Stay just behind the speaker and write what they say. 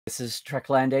This is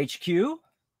Trekland HQ.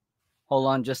 Hold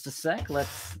on just a sec.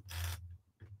 Let's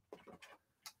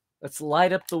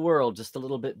light up the world just a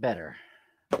little bit better.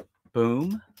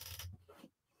 Boom.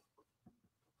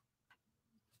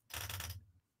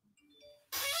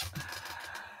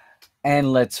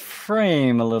 And let's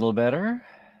frame a little better.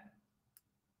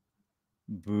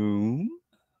 Boom.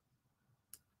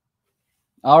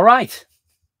 All right.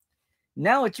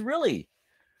 Now it's really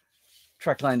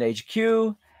Trekland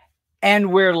HQ,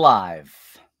 and we're live.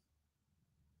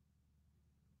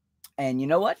 And you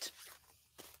know what?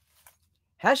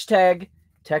 Hashtag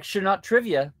texture not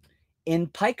trivia in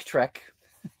Pike Trek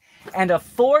and a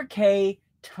 4K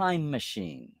time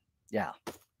machine. Yeah.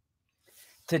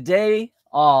 Today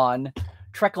on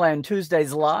Trekland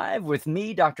Tuesdays Live with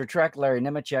me, Dr. Trek, Larry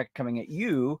Nemechek, coming at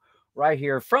you right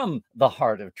here from the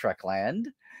heart of Trekland,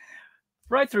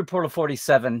 right through Portal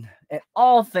 47, and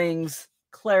all things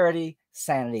clarity,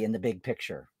 sanity, and the big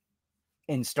picture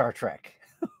in Star Trek.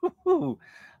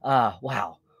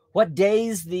 Wow. What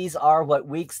days these are, what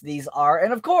weeks these are,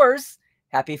 and of course,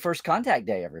 happy First Contact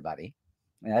Day, everybody.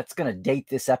 And that's going to date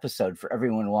this episode for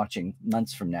everyone watching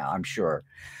months from now, I'm sure.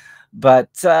 But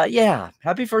yeah,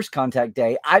 happy First Contact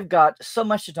Day. I've got so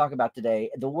much to talk about today.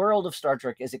 The world of Star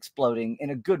Trek is exploding in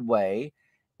a good way.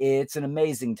 It's an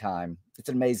amazing time. It's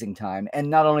an amazing time. And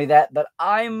not only that, but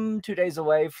I'm 2 days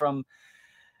away from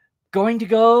going to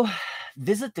go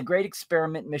visit the Great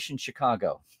Experiment Mission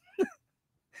Chicago,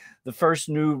 the first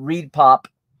new Reed Pop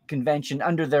convention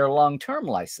under their long-term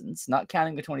license, not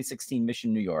counting the 2016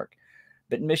 Mission New York,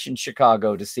 but Mission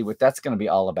Chicago, to see what that's going to be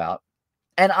all about.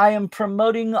 And I am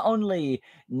promoting only,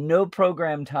 no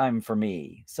program time for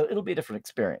me. So it'll be a different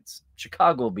experience.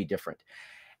 Chicago will be different.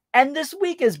 And this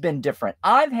week has been different.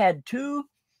 I've had two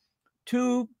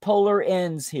polar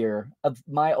ends here of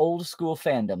my old school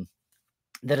fandom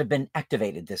that have been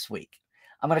activated this week.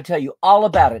 I'm going to tell you all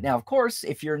about it. Now, of course,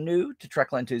 if you're new to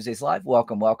Trekland Tuesdays Live,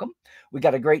 welcome, welcome. We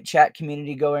got a great chat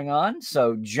community going on,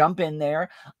 so jump in there.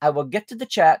 I will get to the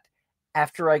chat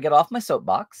after I get off my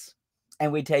soapbox,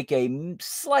 and we take a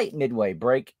slight midway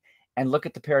break and look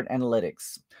at the parent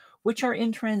analytics, which are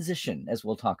in transition, as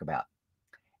we'll talk about.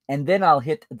 And then I'll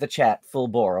hit the chat full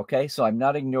bore, okay? So I'm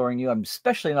not ignoring you. I'm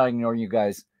especially not ignoring you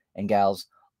guys and gals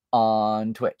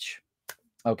on Twitch.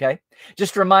 Okay,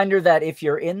 just a reminder that if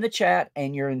you're in the chat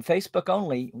and you're in Facebook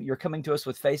only, you're coming to us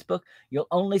with Facebook, you'll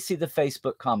only see the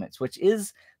Facebook comments, which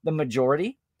is the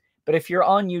majority. But if you're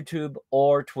on YouTube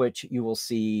or Twitch, you will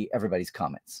see everybody's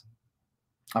comments.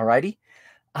 All righty.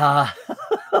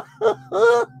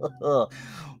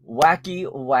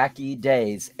 Wacky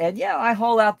days. And yeah, I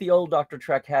haul out the old Dr.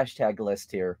 Trek hashtag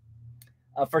list here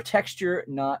for texture,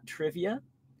 not trivia,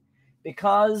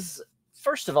 because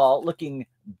first of all, looking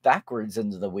backwards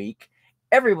into the week,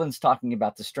 everyone's talking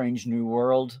about the Strange New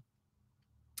World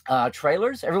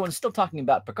trailers. Everyone's still talking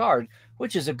about Picard,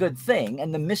 which is a good thing.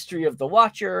 And the mystery of the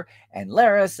Watcher and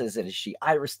Laris, is she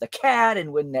Iris the cat?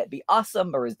 And wouldn't that be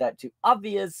awesome? Or is that too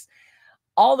obvious?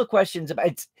 All the questions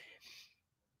about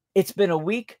it's been a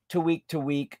week to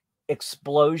week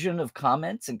explosion of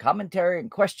comments and commentary and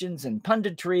questions and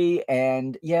punditry.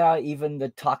 And yeah, even the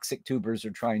toxic tubers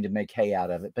are trying to make hay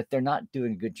out of it, but they're not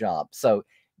doing a good job. So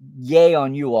yay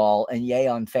on you all, and yay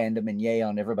on fandom, and yay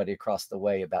on everybody across the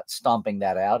way about stomping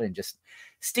that out and just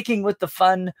sticking with the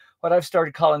fun, what I've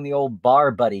started calling the old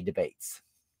bar buddy debates.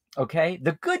 Okay,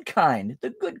 the good kind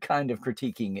of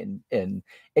critiquing and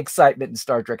excitement in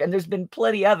Star Trek. And there's been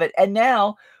plenty of it. And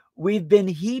now we've been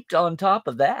heaped on top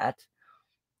of that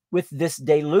with this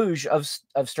deluge of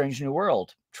Strange New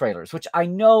World trailers, which I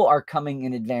know are coming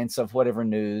in advance of whatever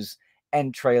news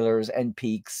and trailers and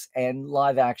peaks and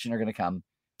live action are going to come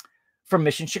from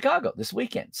Mission Chicago this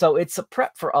weekend. So it's a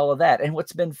prep for all of that. And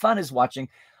what's been fun is watching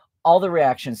all the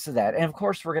reactions to that. And of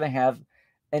course, we're going to have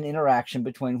an interaction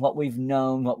between what we've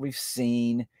known, what we've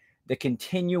seen, the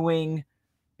continuing,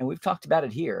 and we've talked about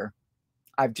it here.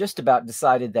 I've just about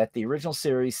decided that the original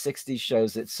series 60s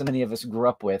shows that so many of us grew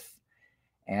up with,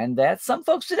 and that some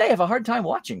folks today have a hard time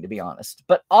watching, to be honest.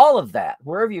 But all of that,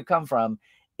 wherever you come from,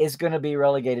 is going to be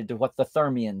relegated to what the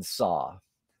Thermians saw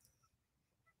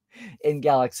in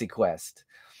Galaxy Quest.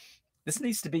 This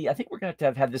needs to be, I think we're going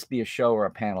to have this be a show or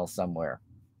a panel somewhere.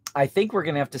 I think we're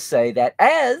going to have to say that,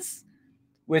 as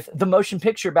with the motion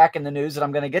picture back in the news, and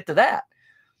I'm going to get to that,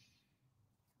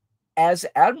 as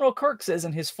Admiral Kirk says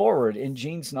in his foreword in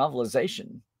Gene's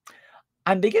novelization,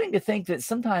 I'm beginning to think that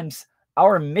sometimes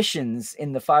our missions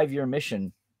in the 5-year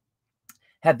mission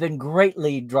have been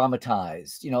greatly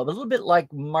dramatized. You know, a little bit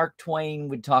like Mark Twain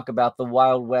would talk about the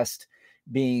Wild West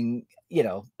being,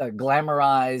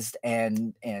 glamorized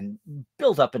and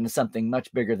built up into something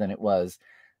much bigger than it was.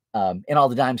 in all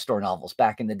the dime store novels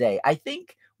back in the day. I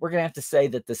think we're going to have to say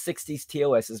that the 60s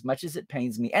TOS, as much as it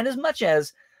pains me, and as much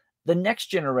as the next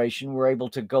generation were able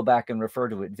to go back and refer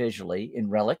to it visually in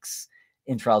Relics,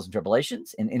 in Trials and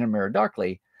Tribulations, in Inner Mirror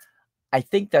Darkly, I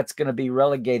think that's going to be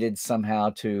relegated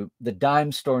somehow to the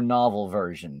dime store novel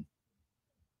version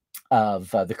of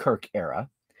the Kirk era.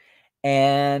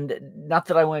 And not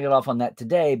that I want to get off on that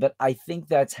today, but I think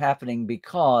that's happening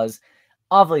because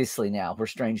obviously now where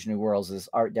Strange New Worlds'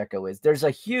 Art Deco is, there's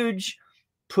a huge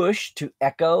push to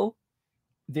echo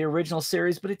the original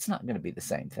series, but it's not going to be the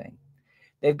same thing.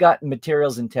 They've got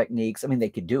materials and techniques. I mean, they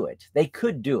could do it. They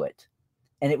could do it.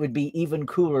 And it would be even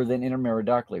cooler than Inner Mirror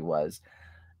Darkly was.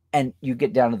 And you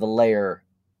get down to the layer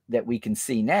that we can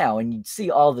see now, and you'd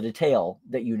see all the detail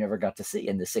that you never got to see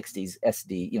in the 60s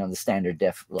SD, the standard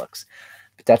def looks.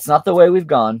 But that's not the way we've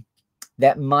gone.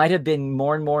 That might have been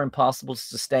more and more impossible to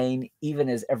sustain even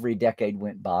as every decade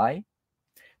went by.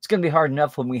 It's going to be hard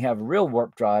enough when we have real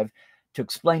warp drive to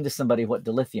explain to somebody what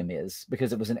dilithium is,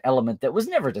 because it was an element that was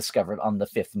never discovered on the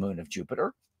fifth moon of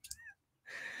Jupiter.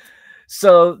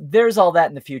 So there's all that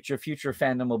in the future. Future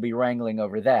fandom will be wrangling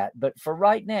over that. But for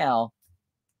right now,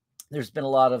 there's been a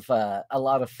lot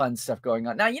of fun stuff going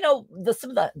on. Now,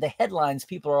 some of the headlines,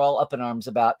 people are all up in arms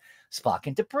about Spock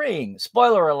and T'Pring.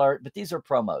 Spoiler alert, but these are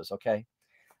promos, okay?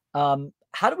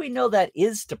 How do we know that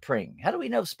is T'Pring? How do we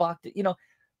know Spock?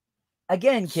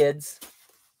 Again, kids,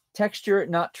 texture,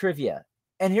 not trivia.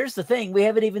 And here's the thing. We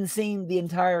haven't even seen the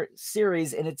entire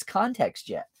series in its context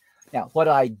yet. Now, what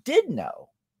I did know,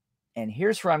 and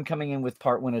here's where I'm coming in with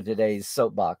part one of today's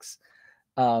soapbox,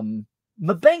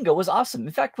 M'Benga was awesome.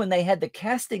 In fact, when they had the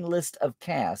casting list of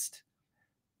cast,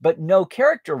 but no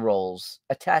character roles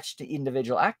attached to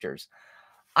individual actors,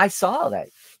 I saw that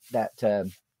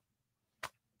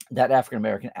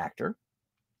African-American actor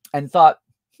and thought,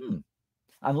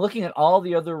 I'm looking at all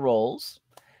the other roles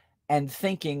and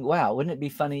thinking, wow, wouldn't it be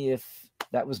funny if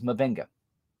that was M'Benga?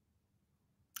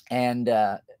 And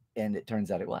it turns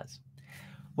out it was.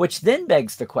 Which then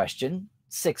begs the question,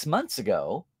 6 months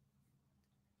ago,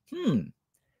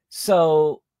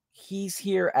 so he's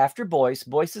here after Boyce.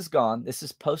 Boyce is gone. This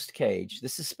is post-Cage.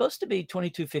 This is supposed to be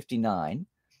 2259.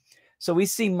 So we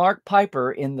see Mark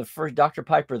Piper in the first, Dr.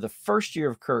 Piper, the first year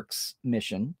of Kirk's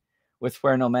mission with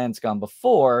Where No Man's Gone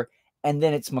Before, and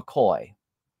then it's McCoy.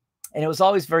 And it was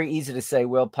always very easy to say,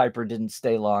 well, Piper didn't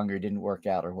stay long or didn't work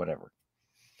out or whatever.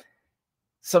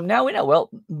 So now we know, well,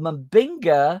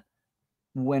 M'Benga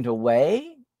went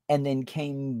away and then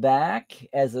came back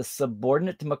as a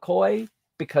subordinate to McCoy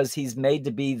because he's made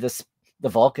to be the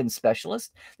Vulcan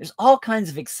specialist. There's all kinds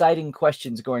of exciting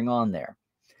questions going on there.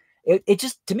 It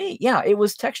just, to me, yeah, it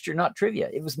was texture, not trivia.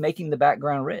 It was making the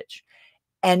background rich.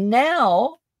 And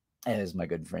now, as my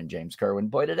good friend James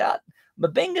Kerwin pointed out,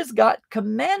 M'Benga's got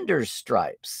commander's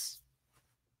stripes.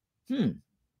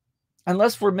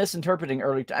 Unless we're misinterpreting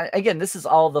early. Again, this is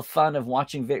all the fun of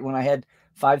watching when I had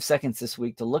 5 seconds this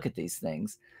week to look at these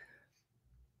things.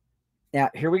 Now,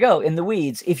 here we go, in the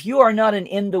weeds. If you are not an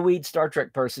in-the-weeds Star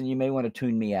Trek person, you may want to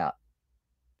tune me out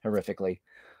horrifically.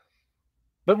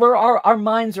 But our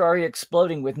minds are already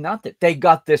exploding with not that they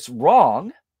got this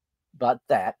wrong, but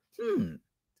that,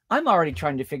 I'm already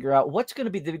trying to figure out what's going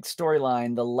to be the big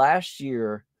storyline the last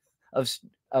year of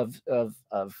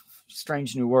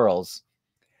Strange New Worlds,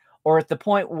 or at the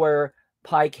point where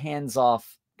Pike hands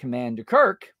off command to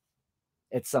Kirk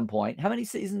at some point. How many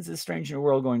seasons is Strange New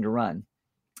World going to run?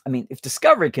 I mean, if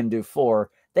Discovery can do 4,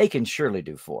 they can surely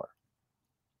do 4.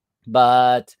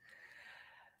 But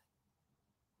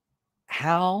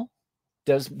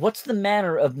what's the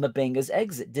manner of M'Benga's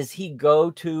exit? Does he go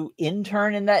to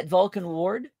intern in that Vulcan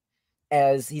ward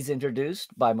as he's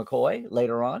introduced by McCoy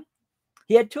later on?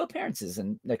 He had 2 appearances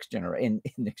in Next Generation.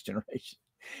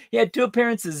 He had 2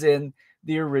 appearances in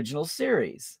the original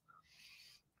series,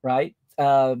 right?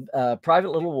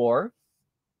 Private Little War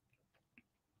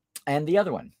and the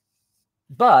other one.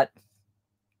 But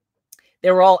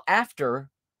they were all after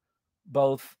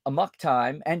both Amok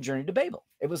Time and Journey to Babel.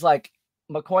 It was like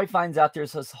McCoy finds out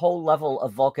there's this whole level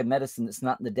of Vulcan medicine that's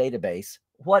not in the database.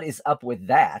 What is up with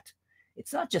that?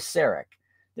 It's not just Sarek.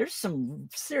 There's some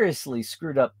seriously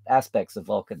screwed up aspects of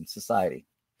Vulcan society.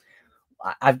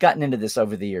 I've gotten into this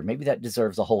over the year. Maybe that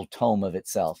deserves a whole tome of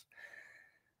itself.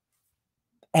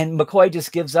 And McCoy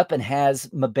just gives up and has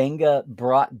M'Benga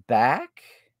brought back.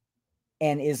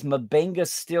 And is M'Benga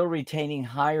still retaining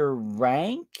higher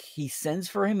rank? He sends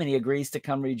for him and he agrees to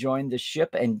come rejoin the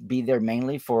ship and be there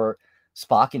mainly for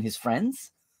Spock and his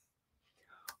friends.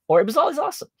 Or it was always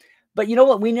awesome. But you know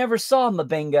what? We never saw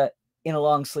M'Benga in a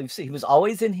long sleeve suit. He was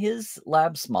always in his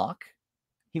lab smock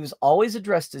He was always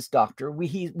addressed as doctor.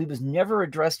 He was never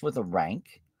addressed with a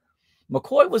rank.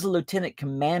 McCoy was a lieutenant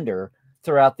commander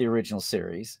throughout the original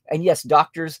series. And yes,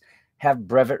 doctors have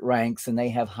brevet ranks and they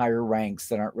have higher ranks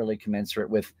that aren't really commensurate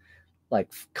with like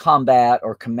combat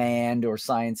or command or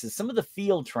sciences. Some of the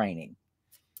field training.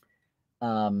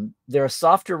 They're a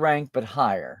softer rank, but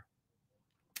higher,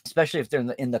 especially if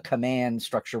they're in the command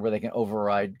structure where they can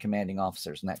override commanding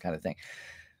officers and that kind of thing.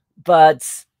 But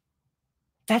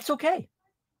that's okay.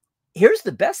 Here's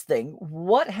the best thing.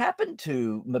 What happened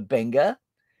to Mabenga?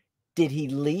 Did he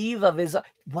leave of his...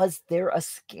 Was there a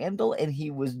scandal and he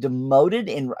was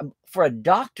demoted for a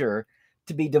doctor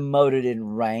to be demoted in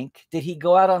rank? Did he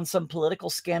go out on some political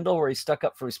scandal where he stuck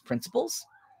up for his principles?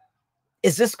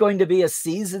 Is this going to be a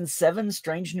season 7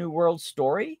 Strange New World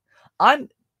story? The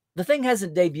thing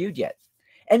hasn't debuted yet.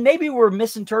 And maybe we're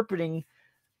misinterpreting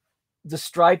the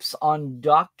stripes on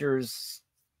doctors'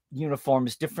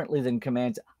 uniforms differently than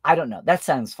commands. I don't know. That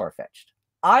sounds far-fetched.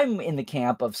 I'm in the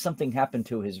camp of something happened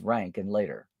to his rank and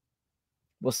later.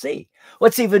 We'll see.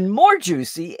 What's even more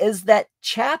juicy is that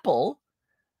Chapel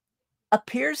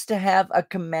appears to have a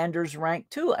commander's rank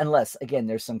too, unless, again,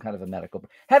 there's some kind of a medical...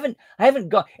 I haven't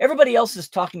gone... Everybody else is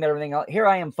talking about everything else. Here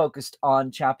I am focused on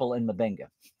Chapel and Mabenga.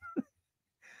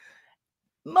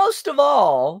 Most of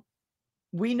all,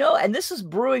 we know, and this is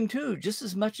brewing too, just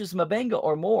as much as Mabenga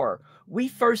or more. We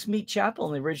first meet Chapel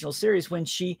in the original series when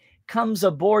she comes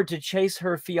aboard to chase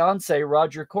her fiance,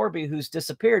 Roger Corby, who's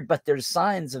disappeared, but there's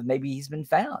signs of maybe he's been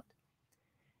found.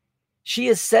 She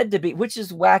is said to be, which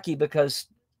is wacky because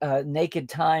Naked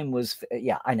Time was,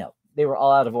 yeah, I know. They were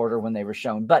all out of order when they were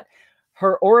shown. But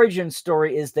her origin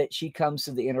story is that she comes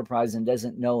to the Enterprise and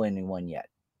doesn't know anyone yet.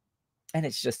 And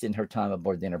it's just in her time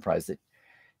aboard the Enterprise that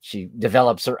she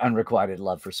develops her unrequited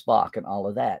love for Spock and all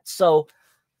of that. So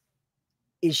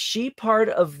is she part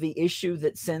of the issue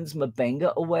that sends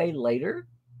Mabenga away later?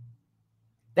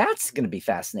 That's going to be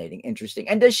fascinating, interesting.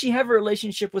 And does she have a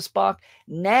relationship with Spock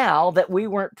now that we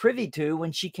weren't privy to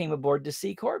when she came aboard to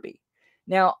see Corby?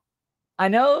 Now, I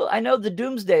know the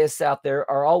doomsdayists out there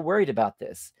are all worried about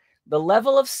this. The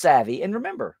level of savvy, and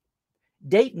remember,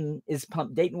 Dayton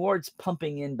Ward's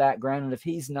pumping in background, and if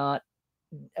he's not,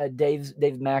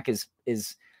 Dave Mack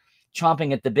is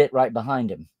chomping at the bit right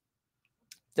behind him.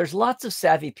 There's lots of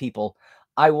savvy people.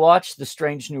 I watched the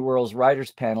Strange New Worlds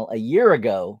writers panel a year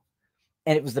ago,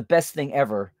 and it was the best thing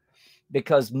ever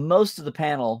because most of the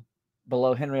panel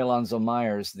below Henry Alonso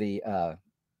Myers, the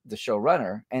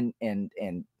showrunner, and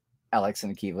Alex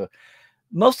and Akiva,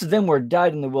 most of them were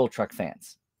dyed-in-the-wool Trek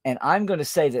fans. And I'm going to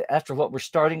say that after what we're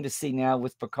starting to see now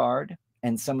with Picard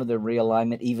and some of the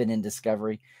realignment, even in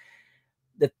Discovery,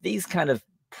 that these kind of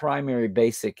primary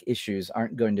basic issues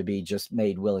aren't going to be just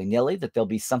made willy-nilly, that there'll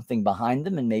be something behind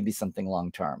them and maybe something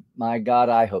long-term. My God,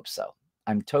 I hope so.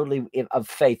 I'm totally of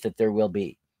faith that there will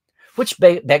be. Which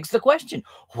begs the question,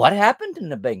 what happened to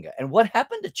Mabenga and what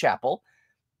happened to Chapel?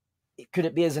 Could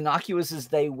it be as innocuous as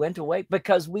they went away?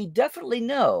 Because we definitely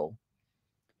know,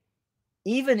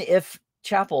 even if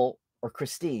Chapel or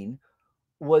Christine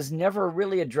was never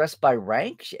really addressed by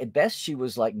rank, at best she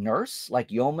was like nurse, like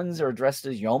yeomans are addressed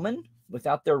as yeoman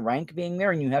without their rank being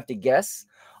there, and you have to guess,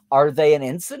 are they an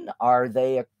ensign? Are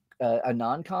they a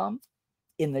non-com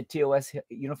in the TOS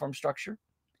uniform structure?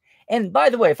 And by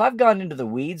the way, if I've gone into the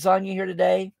weeds on you here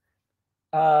today,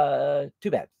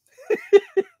 too bad.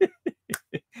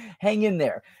 Hang in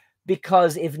there,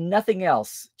 because if nothing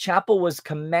else, Chapel was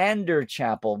Commander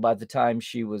Chapel by the time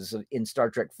she was in Star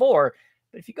Trek IV.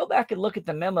 But if you go back and look at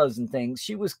the memos and things,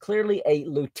 she was clearly a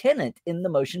lieutenant in the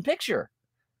motion picture.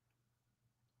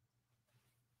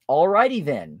 Alrighty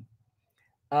then.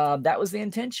 That was the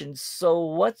intention. So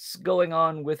what's going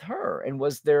on with her? And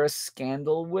was there a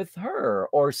scandal with her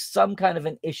or some kind of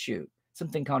an issue,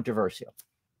 something controversial?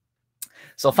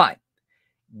 So fine.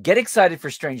 Get excited for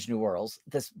Strange New Worlds,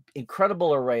 this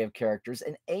incredible array of characters.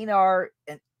 And Einar,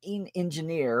 an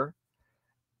engineer,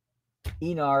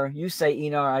 Einar, you say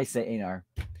Einar, I say Einar.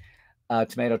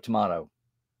 Tomato, tomato.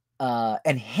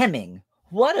 And Hemming.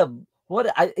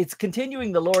 It's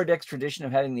continuing the Lower Decks tradition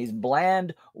of having these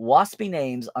bland, waspy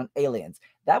names on aliens.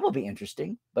 That will be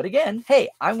interesting. But again, hey,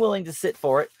 I'm willing to sit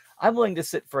for it. I'm willing to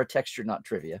sit for a texture, not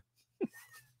trivia.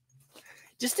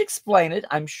 Just explain it.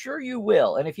 I'm sure you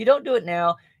will. And if you don't do it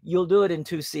now, you'll do it in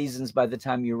 2 seasons by the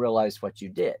time you realize what you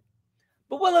did.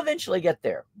 But we'll eventually get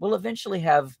there. We'll eventually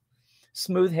have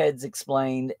smooth heads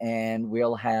explained, and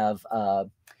we'll have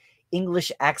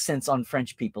English accents on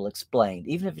French people explained.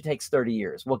 Even if it takes 30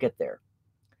 years, we'll get there.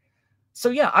 So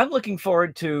yeah, I'm looking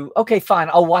forward to, okay, fine,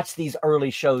 I'll watch these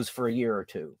early shows for a year or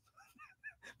 2.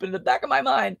 But in the back of my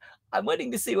mind, I'm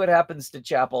waiting to see what happens to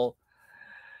Chapel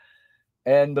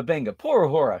And Babinga, poor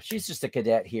Uhura, she's just a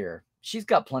cadet here. She's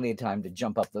got plenty of time to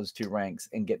jump up those 2 ranks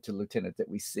and get to lieutenant that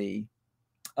we see.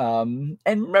 And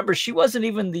remember, she wasn't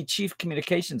even the chief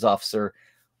communications officer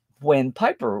when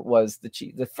Piper was the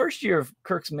chief. The first year of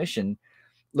Kirk's mission,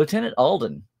 Lieutenant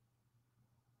Alden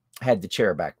had the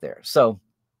chair back there. So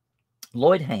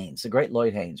Lloyd Haynes, the great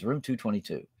Lloyd Haynes, room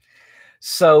 222.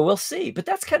 So we'll see. But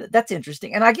that's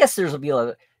interesting. And I guess there's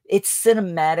it's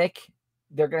cinematic.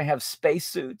 They're going to have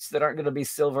spacesuits that aren't going to be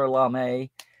silver lame.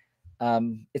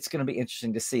 It's going to be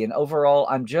interesting to see. And overall,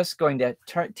 I'm just going to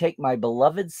take my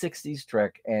beloved 60s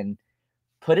Trek and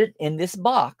put it in this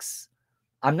box.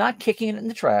 I'm not kicking it in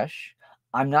the trash.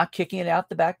 I'm not kicking it out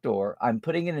the back door. I'm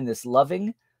putting it in this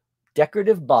loving,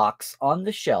 decorative box on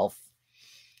the shelf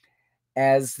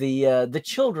as the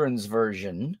children's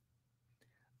version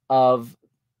of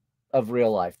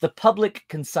real life, the public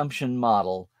consumption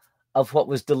model of what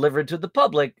was delivered to the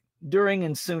public during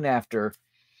and soon after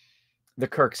the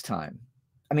Kirk's time.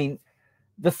 I mean,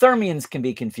 the Thermians can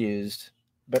be confused,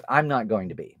 but I'm not going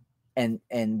to be. And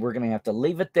we're going to have to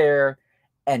leave it there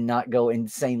and not go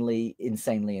insanely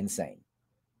insane.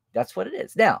 That's what it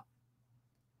is. Now,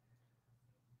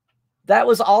 that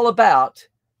was all about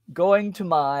going to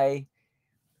my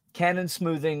canon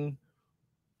smoothing,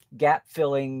 gap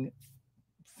filling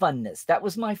funness. That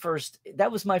was my first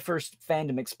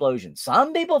fandom explosion.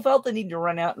 Some people felt the need to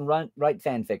run out and write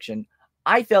fan fiction.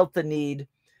 I felt the need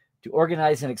to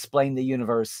organize and explain the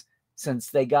universe. Since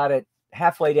they got it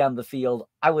halfway down the field,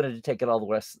 I wanted to take it all the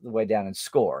rest of the way down and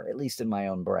score, at least in my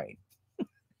own brain.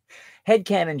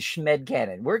 Headcanon,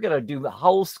 schmedcanon. We're gonna do the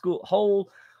wholesale.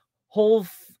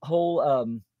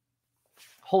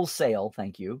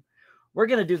 Thank you. We're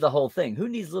gonna do the whole thing. Who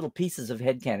needs little pieces of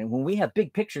headcanon when we have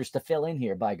big pictures to fill in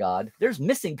here? By God, there's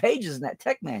missing pages in that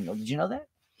tech manual. Did you know that?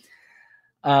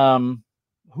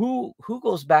 Who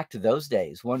goes back to those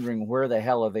days wondering where the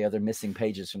hell are the other missing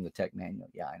pages from the tech manual?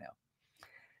 Yeah, I know.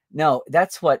 No,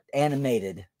 that's what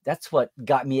animated. That's what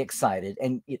got me excited.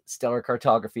 And stellar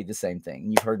cartography, the same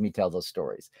thing. You've heard me tell those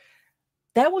stories.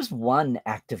 That was one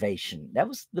activation. That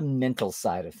was the mental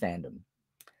side of fandom.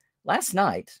 Last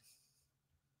night,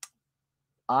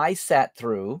 I sat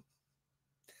through.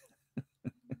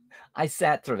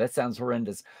 That sounds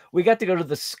horrendous. We got to go to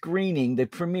the screening, the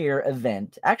premiere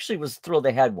event. Actually, was thrilled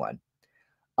they had one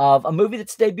of a movie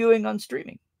that's debuting on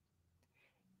streaming.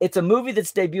 It's a movie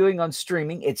that's debuting on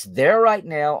streaming. It's there right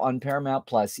now on Paramount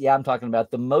Plus. Yeah, I'm talking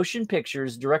about the Motion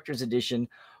Pictures Director's Edition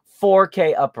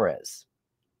 4K upres,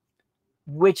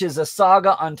 which is a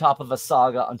saga on top of a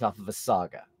saga on top of a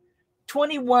saga.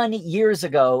 21 years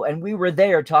ago, and we were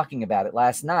there talking about it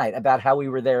last night, about how we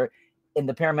were there in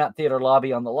the Paramount Theater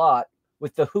lobby on the lot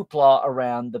with the hoopla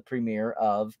around the premiere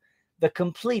of the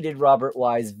completed Robert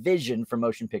Wise vision for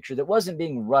motion picture that wasn't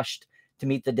being rushed to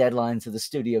meet the deadlines, so the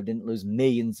studio didn't lose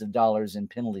millions of dollars in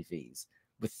penalty fees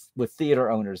with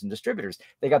theater owners and distributors.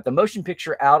 They got the motion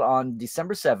picture out on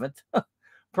December 7th,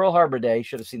 Pearl Harbor Day.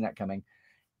 Should have seen that coming.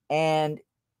 And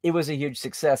it was a huge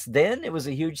success then. It was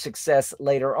a huge success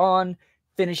later on,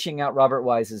 finishing out Robert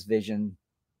Wise's vision.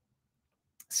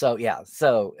 So, yeah.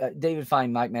 So, David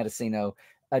Fine, Mike Matessino,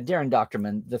 Darren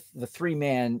Doctorman, the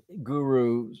three-man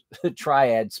guru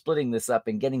triad, splitting this up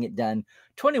and getting it done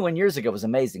 21 years ago was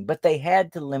amazing. But they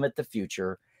had to limit the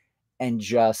future and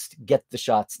just get the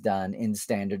shots done in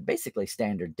basically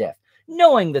standard def,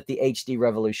 knowing that the HD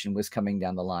revolution was coming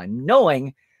down the line,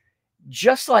 knowing,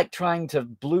 just like trying to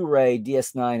Blu-ray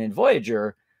DS9 and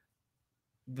Voyager,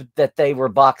 that they were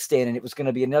boxed in and it was going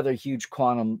to be another huge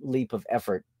quantum leap of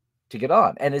effort to get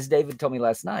on. And as David told me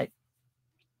last night,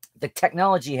 the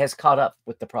technology has caught up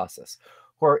with the process,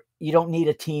 where you don't need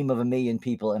a team of 1 million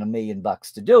people and $1 million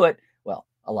to do it. Well,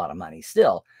 a lot of money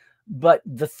still, but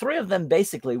the three of them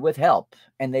basically with help,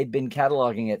 and they've been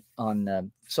cataloging it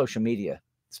on social media,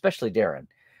 especially Darren.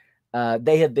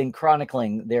 They have been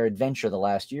chronicling their adventure the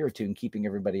last year or two and keeping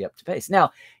everybody up to pace.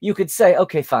 Now, you could say,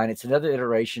 okay, fine, it's another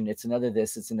iteration, it's another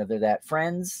this, it's another that.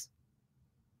 Friends,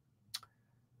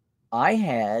 I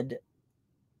had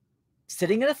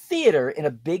sitting in a theater in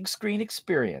a big screen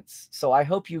experience. So I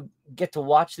hope you get to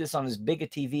watch this on as big a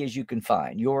TV as you can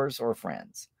find, yours or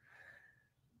friends.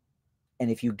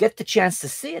 And if you get the chance to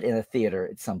see it in a theater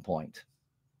at some point,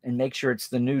 and make sure it's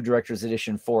the new Director's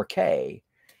Edition 4K,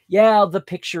 yeah, the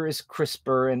picture is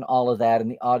crisper and all of that, and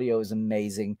the audio is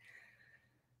amazing.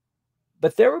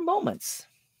 But there were moments.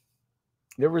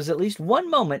 There was at least one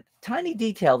moment, tiny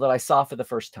detail that I saw for the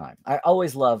first time. I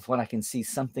always love when I can see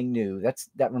something new.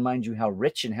 That reminds you how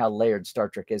rich and how layered Star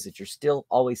Trek is, that you're still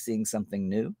always seeing something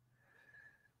new.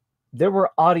 There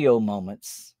were audio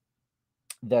moments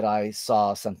that I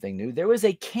saw something new. There was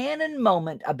a canon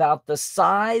moment about the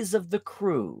size of the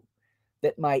crew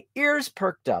that my ears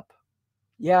perked up.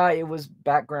 Yeah, it was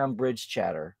background bridge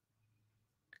chatter.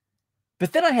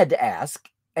 But then I had to ask,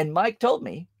 and Mike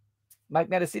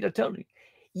Matacito told me,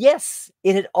 yes,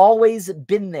 it had always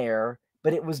been there,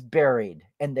 but it was buried.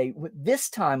 And this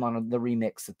time on the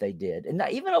remix that they did, and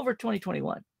not even over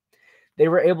 2021, they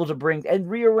were able to bring and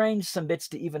rearrange some bits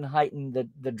to even heighten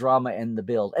the drama and the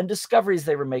build and discoveries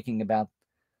they were making about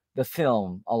the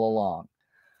film all along.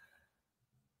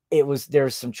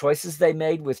 There's some choices they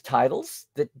made with titles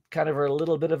that kind of are a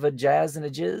little bit of a jazz and a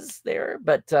jizz there,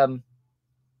 but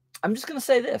I'm just going to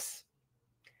say this.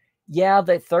 Yeah,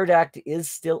 the third act is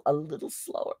still a little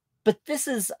slower, but this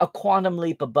is a quantum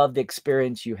leap above the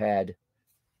experience you had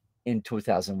in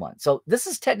 2001. So this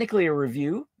is technically a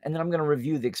review, and then I'm going to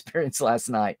review the experience last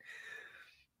night.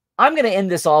 I'm going to end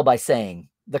this all by saying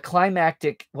the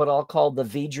climactic, what I'll call the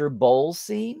V'ger bowl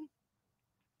scene,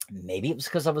 maybe it was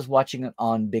because I was watching it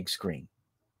on big screen.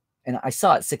 And I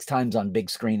saw it 6 times on big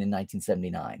screen in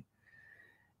 1979.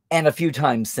 And a few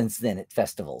times since then at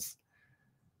festivals,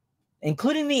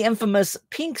 including the infamous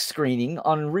pink screening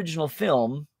on original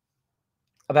film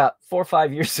about 4 or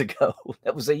 5 years ago.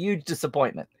 That was a huge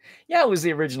disappointment. Yeah, it was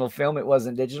the original film. It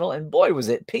wasn't digital. And boy, was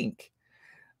it pink.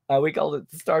 We called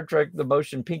it Star Trek, the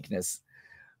motion pinkness.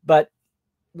 But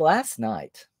last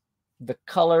night, the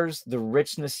colors, the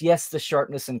richness, yes, the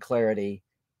sharpness and clarity,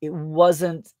 it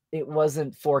wasn't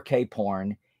 4K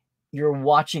porn. You're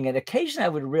watching it. Occasionally I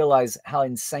would realize how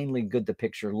insanely good the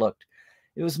picture looked.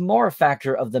 It was more a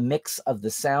factor of the mix of the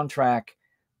soundtrack,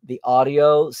 the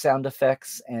audio, sound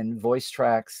effects, and voice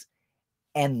tracks,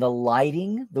 and the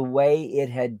lighting, the way it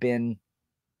had been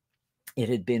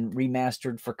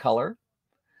remastered for color.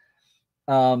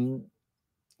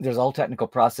 There's a whole technical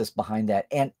process behind that.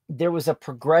 And there was a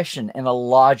progression and a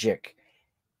logic.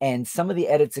 And some of the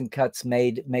edits and cuts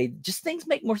made just things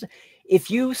make more sense.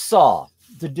 If you saw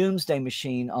the Doomsday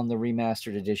Machine on the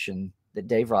remastered edition that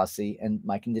Dave Rossi and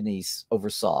Mike and Denise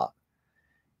oversaw,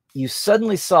 you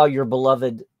suddenly saw your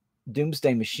beloved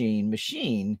Doomsday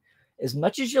Machine, as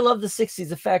much as you love the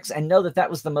 60s effects and know that that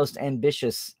was the most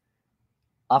ambitious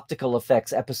optical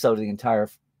effects episode of the entire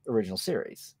original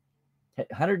series.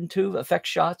 102 effect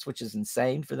shots, which is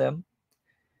insane for them.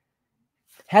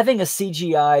 Having a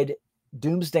CGI'd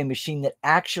Doomsday Machine that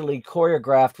actually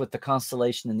choreographed with the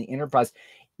Constellation and the Enterprise,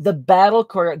 the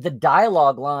the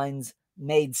dialogue lines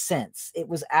made sense. It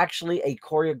was actually a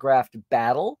choreographed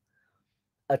battle,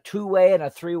 a 2-way and a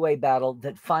 3-way battle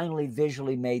that finally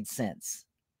visually made sense.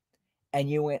 And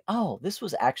you went, oh, this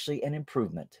was actually an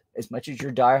improvement, as much as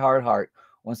your diehard heart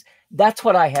wants. That's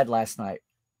what I had last night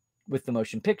with the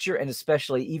motion picture, and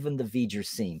especially even the V'ger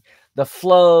scene. The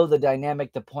flow, the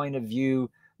dynamic, the point of view,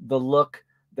 the look,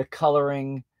 the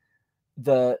coloring,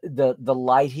 the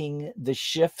lighting, the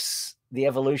shifts, the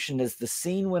evolution as the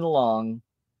scene went along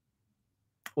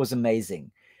was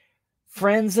amazing.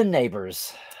 Friends and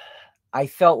neighbors, I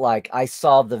felt like I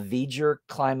saw the V'ger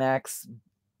climax,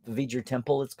 the V'ger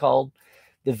temple it's called,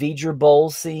 the V'ger bowl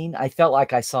scene. I felt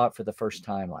like I saw it for the first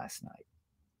time last night.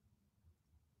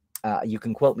 You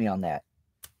can quote me on that,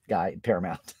 guy,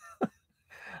 Paramount.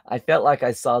 I felt like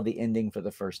I saw the ending for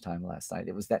the first time last night.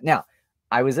 It was that. Now,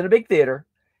 I was in a big theater,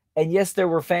 and yes, there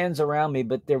were fans around me,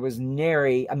 but there was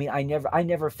nary. I mean, I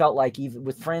never felt like, even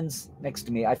with friends next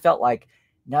to me, I felt like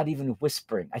not even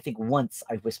whispering. I think once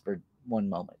I whispered one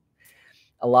moment.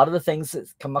 A lot of the things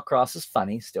that come across as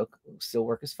funny still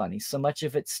work as funny. So much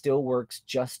of it still works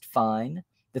just fine.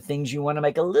 The things you want to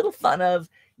make a little fun of,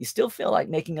 you still feel like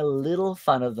making a little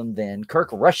fun of them then. Kirk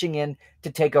rushing in to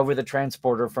take over the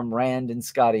transporter from Rand and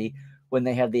Scotty when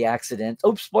they had the accident.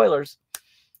 Oh, spoilers.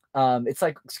 It's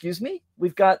like, excuse me?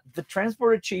 We've got the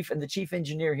transporter chief and the chief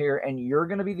engineer here, and you're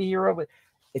going to be the hero?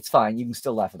 It's fine. You can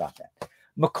still laugh about that.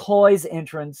 McCoy's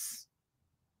entrance,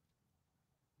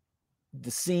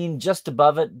 the scene just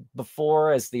above it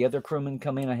before as the other crewmen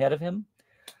come in ahead of him,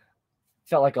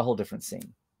 felt like a whole different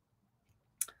scene.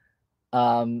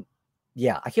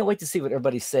 Yeah, I can't wait to see what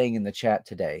everybody's saying in the chat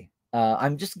today.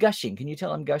 I'm just gushing. Can you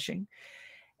tell I'm gushing?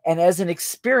 And as an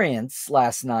experience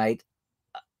last night,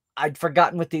 I'd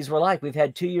forgotten what these were like. We've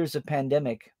had 2 years of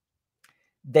pandemic.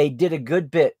 They did a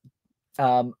good bit.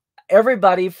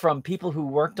 Everybody from people who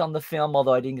worked on the film,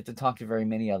 although I didn't get to talk to very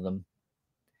many of them,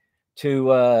 to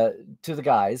the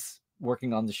guys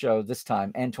working on the show this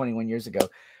time and 21 years ago,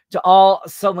 to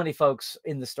so many folks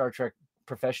in the Star Trek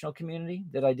professional community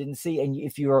that I didn't see. And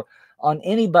if you're on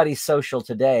anybody's social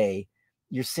today,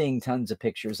 you're seeing tons of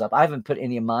pictures up. I haven't put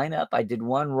any of mine up. I did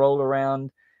one roll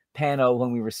around pano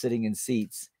when we were sitting in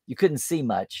seats. You couldn't see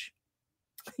much.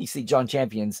 You see John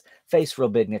Champion's face real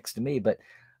big next to me, but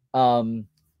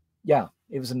yeah,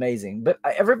 it was amazing. But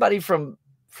everybody from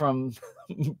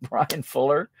Brian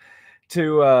Fuller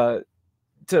to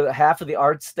half of the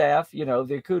art staff, the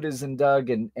Akutas and Doug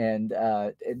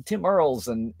and Tim Earls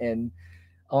and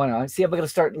oh no, see, I'm going to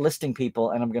start listing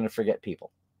people and I'm going to forget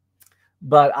people.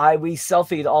 But we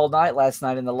selfied all night last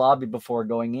night in the lobby before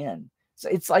going in. So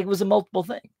it's like it was a multiple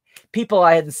thing. People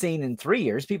I hadn't seen in 3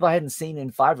 years, people I hadn't seen in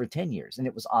 5 or 10 years, and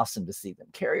it was awesome to see them.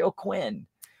 Carrie O'Quinn,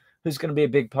 who's going to be a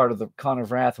big part of the Con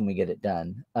of Wrath when we get it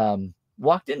done,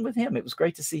 walked in with him. It was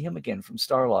great to see him again from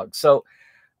Starlog. So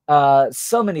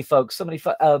so many folks, so many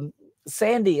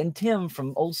Sandy and Tim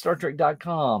from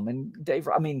oldstartrek.com and Dave.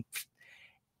 I mean,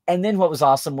 and then what was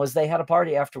awesome was they had a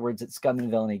party afterwards at Scum and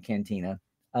Villainy Cantina.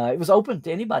 It was open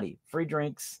to anybody, free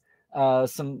drinks,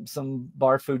 some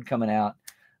bar food coming out,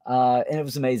 and it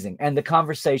was amazing. And the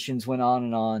conversations went on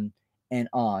and on and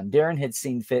on. Darren had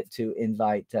seen fit to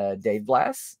invite Dave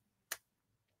Blass,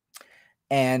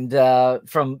 and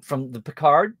from the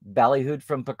Picard, Ballyhood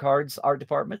from Picard's art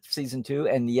department, season 2,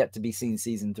 and yet to be seen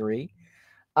season 3.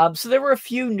 So there were a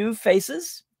few new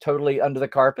faces, totally under the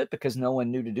carpet because no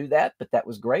one knew to do that, but that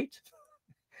was great.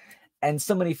 And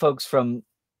so many folks from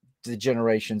the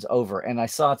generations over. And I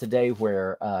saw today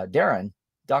where Darren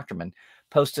Doctorman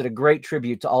posted a great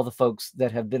tribute to all the folks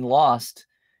that have been lost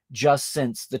just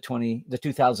since the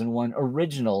 2001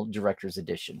 original director's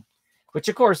edition, which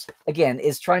of course, again,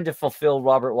 is trying to fulfill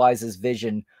Robert Wise's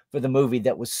vision for the movie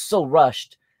that was so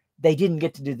rushed. They didn't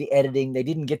get to do the editing. They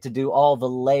didn't get to do all the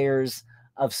layers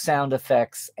of sound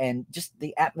effects and just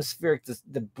the atmospheric.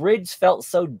 The bridge felt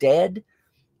so dead.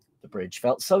 The bridge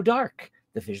felt so dark.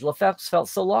 The visual effects felt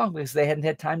so long because they hadn't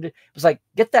had time to. It was like,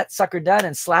 get that sucker done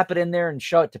and slap it in there and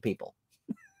show it to people.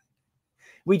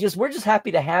 We're just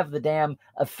happy to have the damn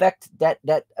effect, that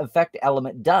effect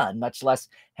element done, much less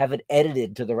have it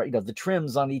edited to the right, the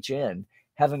trims on each end,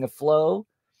 having a flow.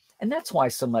 And that's why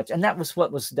so much, and that was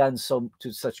what was done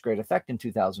to such great effect in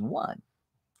 2001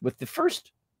 with the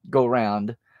first go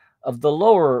round of the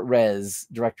lower res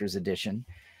director's edition.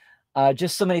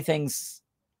 Just so many things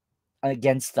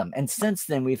against them. And since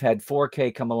then, we've had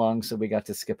 4K come along, so we got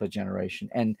to skip a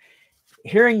generation. And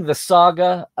hearing the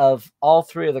saga of all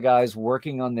 3 of the guys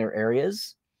working on their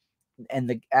areas and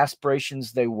the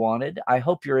aspirations they wanted, I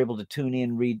hope you're able to tune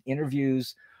in, read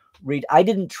interviews, I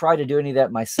didn't try to do any of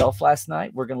that myself last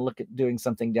night. We're going to look at doing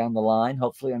something down the line,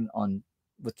 hopefully on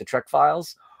with the Trek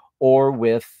Files or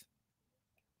with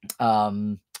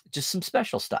just some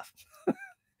special stuff.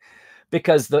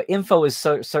 Because the info is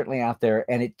certainly out there,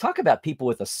 and talk about people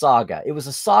with a saga. It was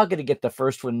a saga to get the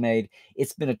first one made.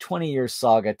 It's been a 20-year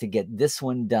saga to get this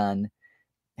one done.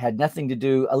 Had nothing to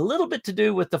do, a little bit to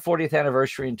do with the 40th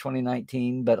anniversary in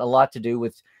 2019, but a lot to do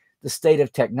with the state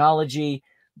of technology,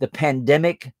 the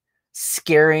pandemic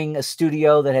scaring a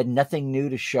studio that had nothing new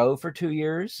to show for 2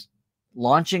 years,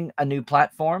 launching a new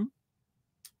platform,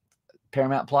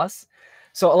 Paramount Plus.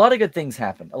 So a lot of good things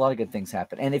happened.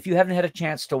 And if you haven't had a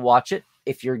chance to watch it,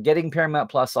 if you're getting Paramount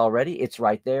Plus already, it's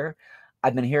right there.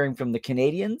 I've been hearing from the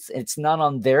Canadians. It's not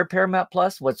on their Paramount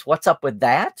Plus. What's up with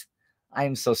that? I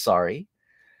am so sorry.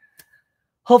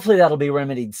 Hopefully that'll be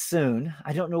remedied soon.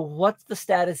 I don't know what the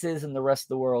status is in the rest of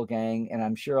the world, gang, and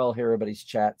I'm sure I'll hear everybody's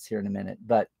chats here in a minute.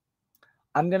 But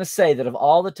I'm going to say that of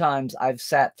all the times I've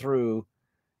sat through,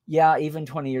 even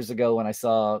 20 years ago when I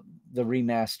saw the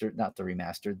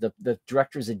the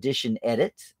director's edition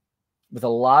edit with a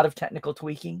lot of technical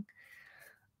tweaking,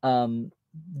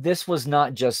 this was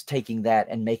not just taking that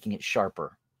and making it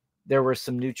sharper. There were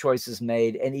some new choices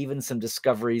made and even some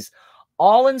discoveries,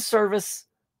 all in service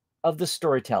of the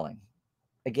storytelling.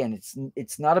 Again,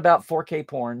 it's not about 4K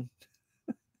porn.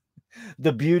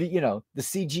 The beauty, the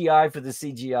CGI for the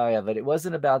CGI of it. It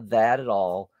wasn't about that at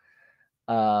all.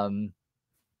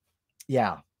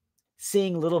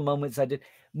 Seeing little moments I did.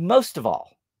 Most of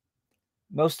all,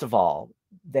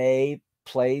 they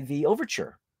play the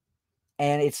overture.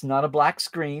 And it's not a black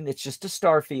screen. It's just a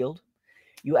star field.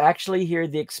 You actually hear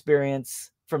the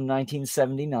experience from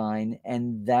 1979.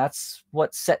 And that's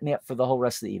what set me up for the whole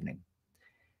rest of the evening.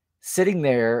 Sitting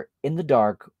there in the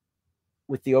dark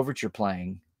with the overture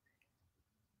playing,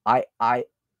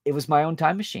 it was my own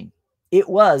time machine. It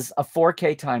was a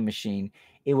 4K time machine.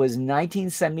 It was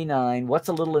 1979. What's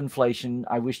a little inflation?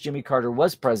 I wish Jimmy Carter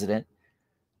was president.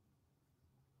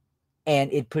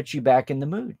 And it puts you back in the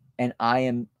mood. And I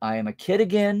am a kid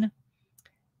again.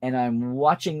 And I'm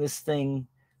watching this thing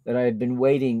that I've been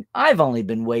waiting. I've only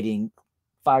been waiting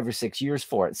 5 or 6 years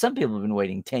for it. Some people have been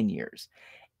waiting 10 years.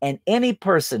 And any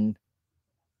person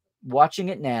watching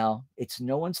it now, it's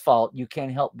no one's fault. You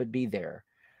can't help but be there.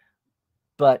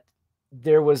 but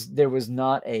there was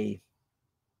not a,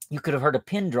 you could have heard a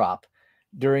pin drop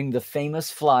during the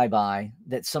famous flyby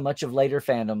that so much of later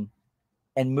fandom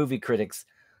and movie critics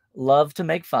love to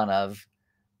make fun of.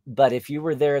 But if you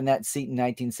were there in that seat in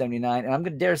 1979, and I'm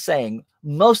going to dare saying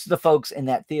most of the folks in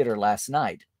that theater last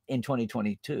night in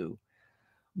 2022,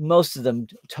 most of them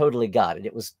totally got it.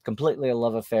 It was completely a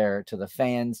love affair to the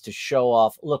fans to show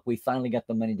off, look, we finally got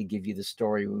the money to give you the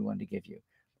story we wanted to give you.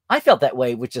 I felt that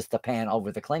way with just the pan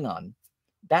over the Klingon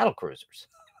battle cruisers.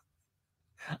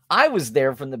 I was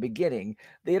there from the beginning.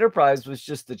 The Enterprise was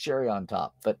just the cherry on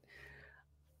top. But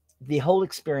the whole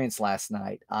experience last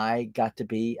night, I got to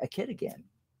be a kid again.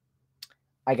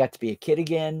 I got to be a kid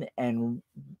again and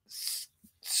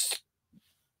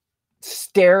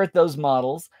stare at those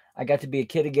models. I got to be a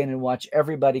kid again and watch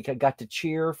everybody. I got to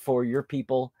cheer for your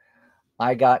people.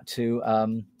 I got to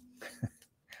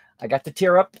I got to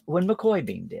tear up when McCoy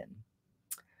beamed in,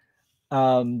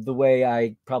 the way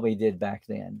I probably did back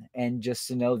then. And just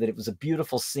to know that it was a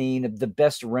beautiful scene, the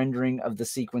best rendering of the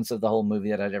sequence of the whole movie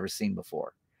that I'd ever seen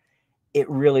before. It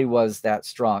really was that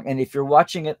strong. And if you're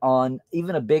watching it on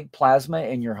even a big plasma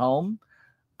in your home,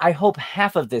 I hope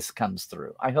half of this comes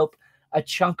through. I hope a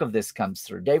chunk of this comes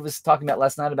through. Dave was talking about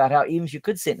last night about how even if you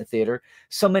could sit in a theater,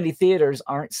 so many theaters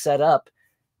aren't set up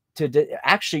to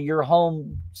actually your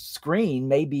home screen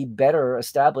may be better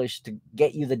established to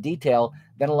get you the detail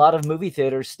than a lot of movie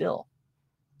theaters still.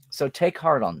 So take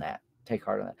heart on that. Take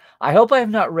heart on that. I hope I have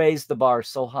not raised the bar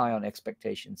so high on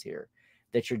expectations here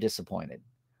that you're disappointed.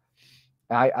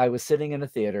 I was sitting in a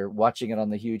theater watching it on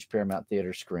the huge Paramount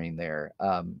Theater screen there,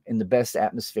 in the best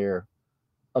atmosphere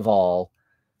of all.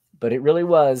 But it really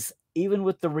was, even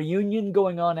with the reunion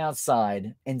going on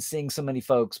outside and seeing so many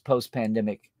folks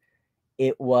post-pandemic,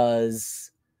 it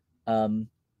was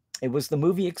the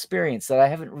movie experience that I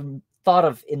haven't thought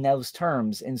of in those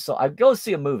terms. And so I go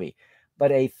see a movie,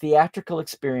 but a theatrical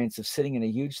experience of sitting in a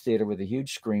huge theater with a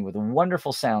huge screen with a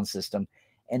wonderful sound system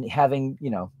and having,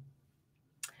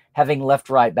 having left,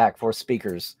 right, back, four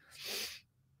speakers,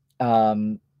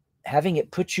 having it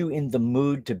put you in the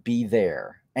mood to be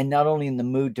there. And not only in the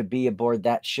mood to be aboard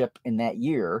that ship in that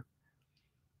year,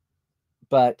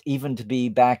 but even to be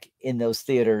back in those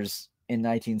theaters in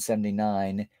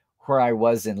 1979, where I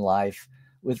was in life,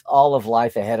 with all of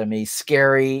life ahead of me,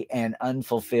 scary and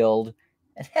unfulfilled,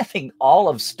 and having all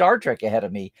of Star Trek ahead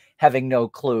of me, having no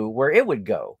clue where it would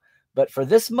go. But for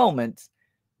this moment,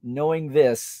 knowing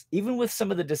this, even with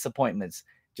some of the disappointments,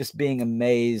 just being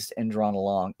amazed and drawn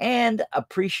along and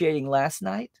appreciating last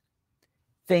night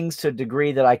things to a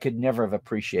degree that I could never have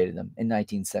appreciated them in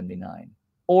 1979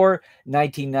 or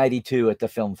 1992 at the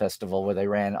film festival where they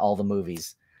ran all the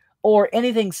movies or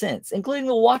anything since, including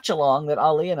the watch along that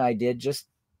Ali and I did just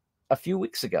a few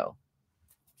months ago.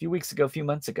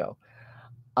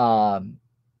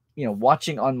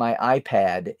 Watching on my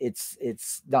iPad,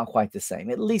 it's not quite the same.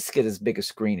 At least get as big a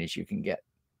screen as you can get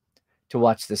to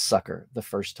watch this sucker the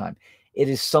first time. It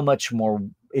is so much more,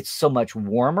 it's so much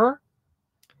warmer.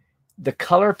 The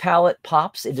color palette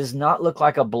pops. It does not look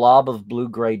like a blob of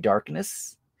blue-gray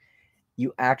darkness.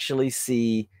 You actually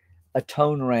see a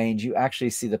tone range. You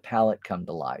actually see the palette come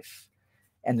to life.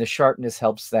 And the sharpness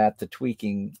helps that, the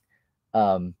tweaking.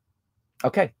 Okay,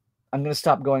 I'm going to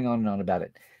stop going on and on about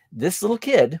it. This little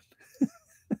kid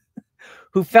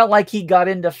who felt like he got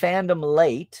into fandom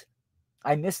late.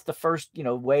 I missed the first,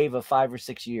 wave of 5 or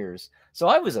 6 years. So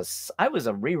I was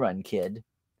a rerun kid.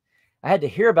 I had to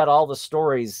hear about all the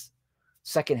stories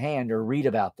secondhand or read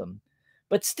about them,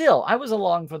 but still I was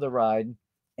along for the ride.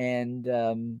 And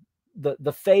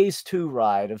the phase 2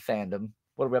 ride of fandom,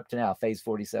 what are we up to now? Phase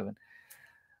 47.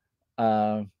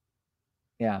 Yeah,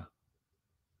 it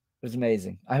was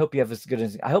amazing. I hope you have as good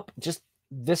as, I hope just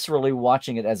viscerally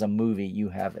watching it as a movie, you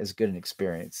have as good an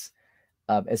experience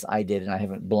as I did, and I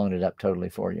haven't blown it up totally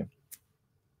for you.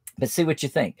 But see what you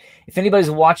think. If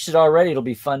anybody's watched it already, it'll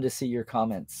be fun to see your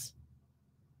comments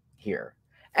here,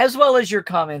 as well as your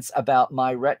comments about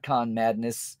my retcon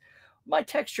madness, my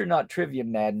texture not trivia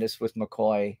madness with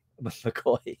McCoy,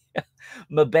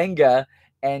 Mabenga,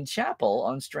 and Chapel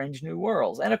on Strange New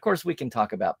Worlds. And of course, we can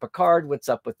talk about Picard. What's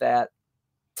up with that?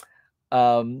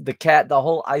 The cat, the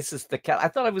whole Isis, the cat. I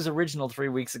thought it was original 3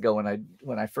 weeks ago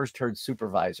when I first heard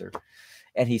Supervisor,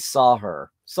 and he saw her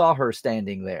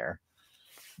standing there.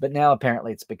 But now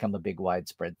apparently it's become a big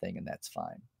widespread thing, and that's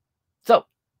fine. So,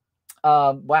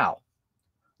 wow.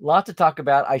 Lot to talk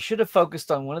about. I should have focused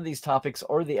on one of these topics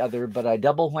or the other, but I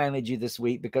double whammied you this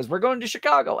week because we're going to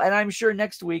Chicago, and I'm sure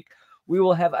next week we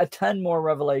will have a ton more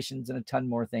revelations and a ton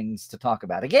more things to talk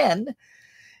about. Again,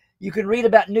 you can read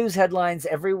about news headlines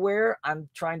everywhere. I'm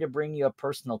trying to bring you a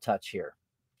personal touch here.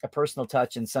 a personal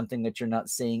touch and something that you're not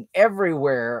seeing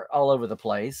everywhere all over the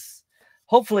place.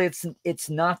 Hopefully it's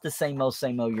not the same old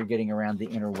you're getting around the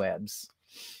interwebs.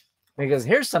 Because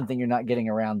here's something you're not getting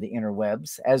around the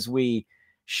interwebs as we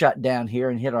shut down here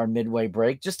and hit our midway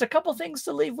break. Just a couple things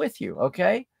to leave with you,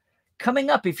 okay? Coming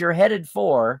up, if you're headed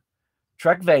for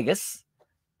Trek Vegas,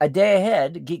 a day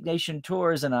ahead, Geek Nation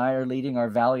Tours and I are leading our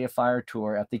Valley of Fire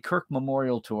tour at the Kirk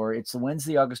Memorial Tour. It's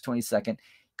Wednesday, August 22nd.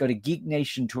 Go to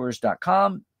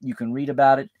geeknationtours.com. You can read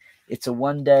about it. It's a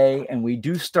one-day, and we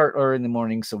do start early in the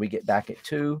morning, so we get back at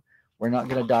 2. We're not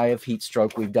going to die of heat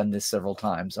stroke. We've done this several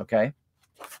times, okay?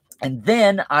 And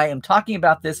then I am talking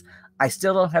about this. I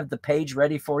still don't have the page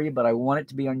ready for you, but I want it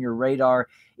to be on your radar.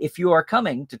 If you are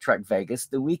coming to Trek Vegas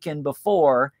the weekend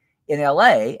before in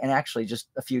LA, and actually just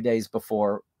a few days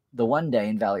before the one day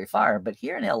in Valley of Fire, but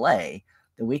here in LA,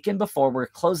 the weekend before, we're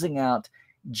closing out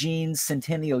Gene's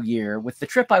centennial year with the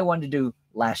trip I wanted to do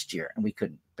last year, and we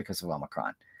couldn't because of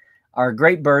Omicron. Our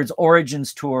Great Birds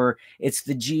Origins Tour. It's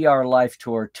the GR Life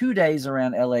Tour, 2 days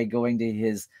around LA, going to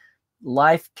his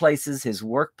life places, his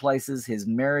work places, his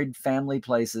married family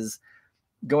places.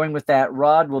 Going with that,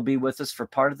 Rod will be with us for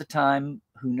part of the time.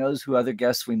 Who knows who other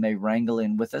guests we may wrangle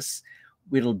in with us.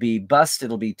 It'll be bust.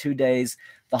 It'll be 2 days.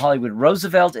 The Hollywood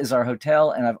Roosevelt is our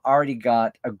hotel, and I've already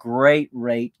got a great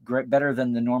rate, better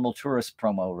than the normal tourist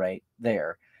promo rate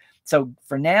there. So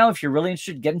for now, if you're really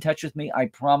interested, get in touch with me. I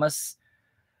promise.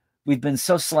 We've been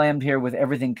so slammed here with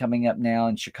everything coming up now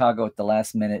in Chicago at the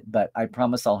last minute, but I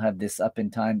promise I'll have this up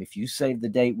in time. If you save the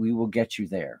date, we will get you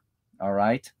there. All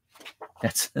right?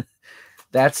 That's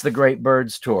the Great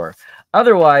Birds Tour.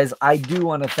 Otherwise, I do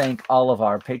want to thank all of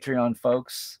our Patreon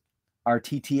folks, our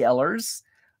TTLers,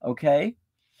 okay?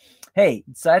 Hey,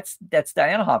 so that's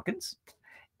Diana Hopkins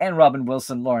and Robin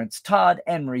Wilson, Lawrence Todd,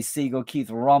 Anne-Marie Siegel, Keith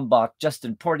Rombach,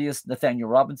 Justin Porteous, Nathaniel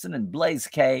Robinson, and Blaze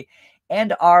K,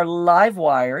 and our live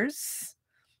wires,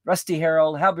 Rusty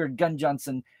Harrell, Halbert Gunn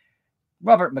Johnson,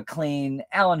 Robert McLean,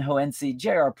 Alan Hoensi,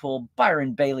 J.R. Poole,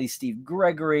 Byron Bailey, Steve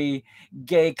Gregory,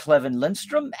 Gay Clevin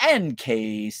Lindstrom, and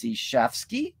Casey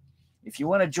Shafsky. If you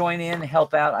want to join in,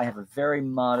 help out, I have a very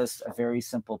modest, a very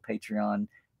simple Patreon,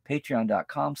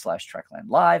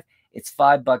 patreon.com/TreklandLive. It's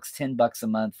 $5, $10 a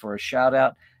month for a shout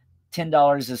out.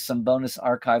 $10 is some bonus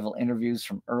archival interviews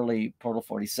from early Portal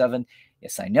 47.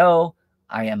 Yes, I know.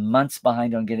 I am months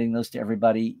behind on getting those to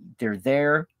everybody. They're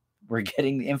there. We're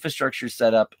getting the infrastructure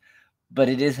set up, but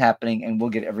it is happening, and we'll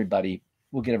get everybody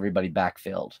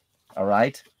backfilled. All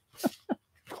right.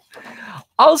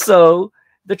 Also,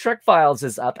 the Trek Files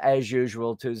is up as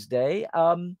usual Tuesday.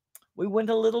 We went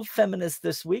a little feminist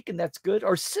this week, and that's good,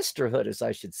 or sisterhood, as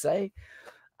I should say.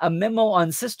 A memo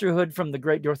on sisterhood from the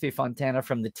great Dorothy Fontana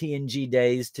from the TNG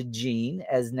days to Gene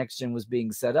as Next Gen was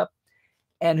being set up.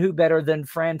 And who better than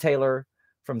Fran Taylor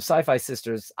from Sci-Fi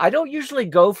Sisters? I don't usually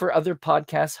go for other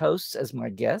podcast hosts as my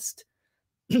guest,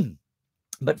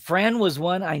 but Fran was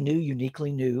one I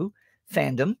uniquely knew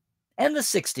fandom and the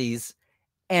 60s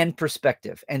and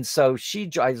perspective. And so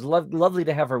it's lovely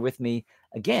to have her with me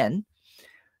again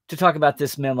to talk about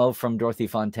this memo from Dorothy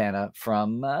Fontana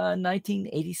from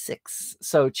 1986.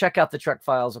 So check out the Trek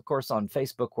Files, of course, on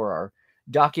Facebook, where our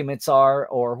documents are,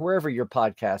 or wherever your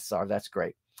podcasts are. That's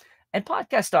great. And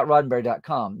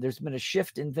podcast.roddenberry.com. There's been a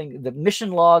shift in things. The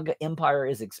Mission Log empire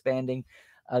is expanding.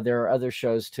 There are other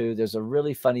shows, too. There's a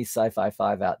really funny Sci-Fi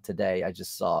 5 out today I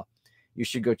just saw. You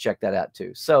should go check that out,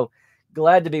 too. So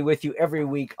glad to be with you every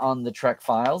week on the Trek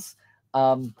Files.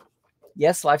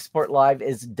 Yes, Life Support Live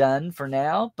is done for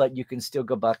now, but you can still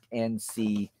go back and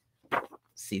see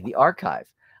the archive.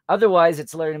 Otherwise,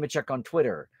 it's Larry Nemechek on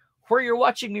Twitter. Where you're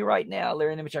watching me right now,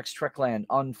 Larry Nemechek's Trekland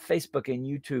on Facebook and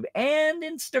YouTube and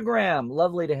Instagram.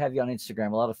 Lovely to have you on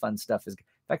Instagram. A lot of fun stuff. In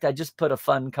fact, I just put a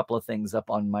fun couple of things up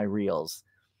on my reels.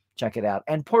 Check it out.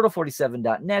 And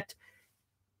portal47.net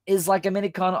is like a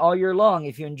minicon all year long.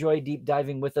 If you enjoy deep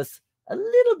diving with us a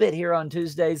little bit here on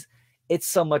Tuesdays, it's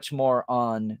so much more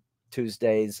on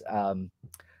Tuesdays.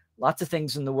 Lots of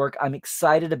things in the work. I'm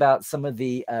excited about some of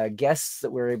the guests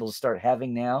that we're able to start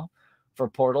having now for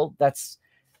Portal. That's,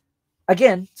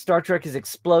 again, Star Trek is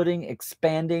exploding,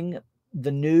 expanding,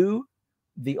 the new,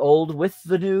 the old with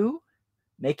the new,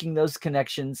 making those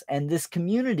connections. And this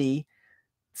community,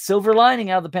 silver lining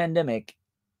out of the pandemic,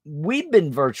 we've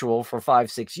been virtual for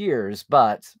 5-6 years,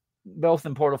 but both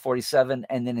in Portal 47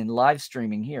 and then in live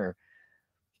streaming here.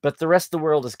 But the rest of the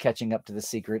world is catching up to the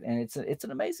secret, and it's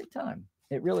an amazing time.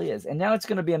 It really is. And now it's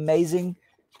going to be amazing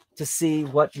to see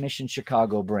what Mission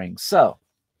Chicago brings. So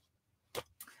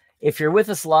if you're with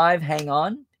us live, hang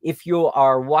on. If you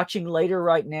are watching later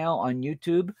right now on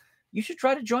YouTube, you should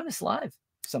try to join us live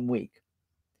some week.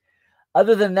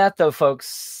 Other than that, though,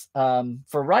 folks,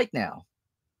 for right now,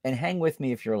 and hang with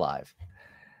me if you're alive,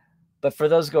 but for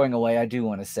those going away, I do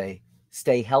want to say,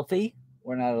 stay healthy.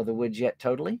 We're not out of the woods yet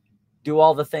totally. Do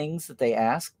all the things that they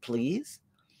ask, please.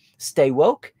 Stay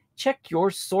woke. Check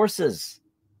your sources.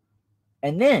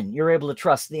 And then you're able to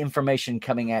trust the information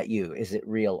coming at you. Is it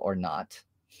real or not?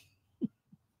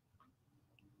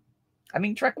 I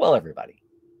mean, trek well, everybody.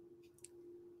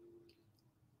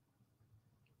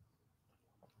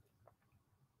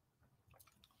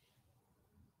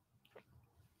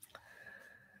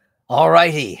 All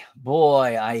righty.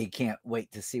 Boy, I can't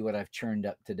wait to see what I've churned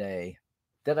up today.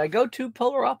 Did I go too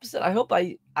polar opposite? I hope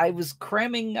I was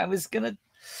cramming. I was gonna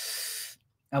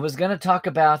talk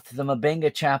about the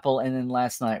Mabenga Chapel, and then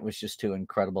last night was just too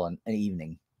incredible an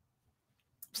evening.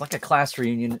 It's like a class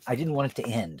reunion. I didn't want it to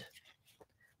end.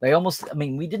 They almost, I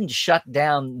mean, we didn't shut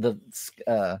down the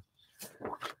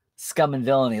scum and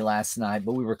villainy last night,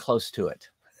 but we were close to it.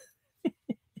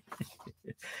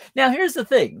 Now, here's the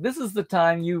thing. This is the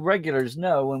time you regulars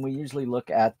know when we usually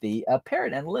look at the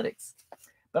parrot analytics.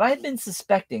 But I had been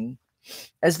suspecting,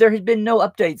 as there had been no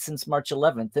updates since March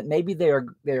 11th, that maybe they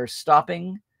are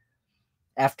stopping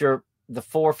after the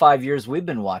 4 or 5 years we've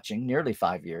been watching, nearly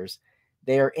 5 years.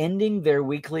 They are ending their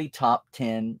weekly top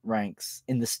 10 ranks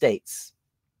in the States.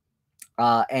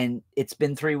 And it's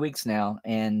been 3 weeks now,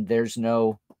 and there is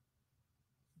no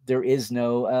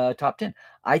top 10.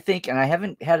 I think, and I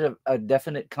haven't had a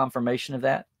definite confirmation of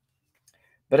that,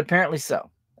 but apparently so.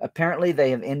 Apparently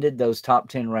they have ended those top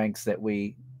 10 ranks that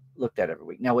we looked at every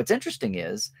week. Now, what's interesting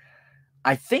is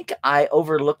I think I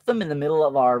overlooked them in the middle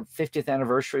of our 50th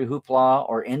anniversary hoopla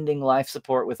or ending life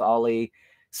support with Ollie.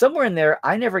 Somewhere in there,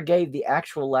 I never gave the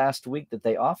actual last week that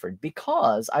they offered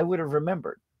because I would have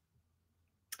remembered.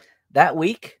 That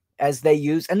week, as they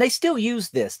use, and they still use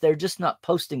this, they're just not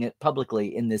posting it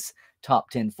publicly in this top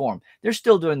 10 form. They're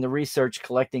still doing the research,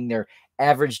 collecting their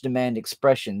average demand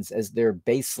expressions as their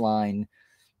baseline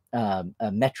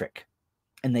metric,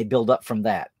 and they build up from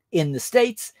that in the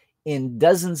States, in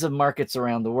dozens of markets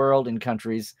around the world, in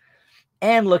countries,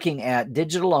 and looking at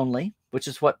digital only, which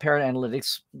is what Parrot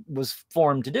Analytics was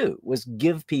formed to do, was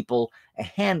give people a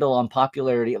handle on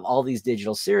popularity of all these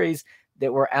digital series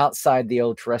that were outside the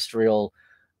old terrestrial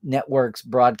networks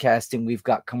broadcasting. We've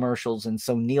got commercials, and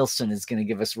so Nielsen is going to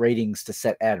give us ratings to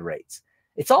set ad rates.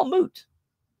 It's all moot,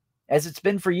 as it's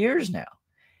been for years now.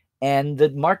 And the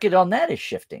market on that is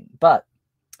shifting. But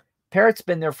Parrot's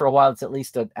been there for a while. It's at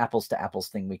least an apples to apples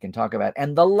thing we can talk about.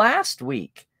 And the last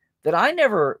week that I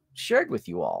never shared with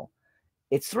you all,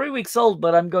 it's 3 weeks old,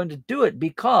 but I'm going to do it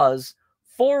because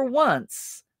for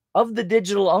once of the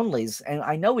digital onlys, and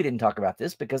I know we didn't talk about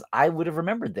this because I would have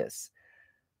remembered this,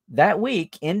 that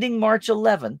week ending March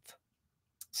 11th.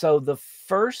 So the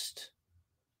first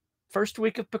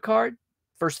week of Picard,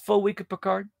 first full week of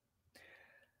Picard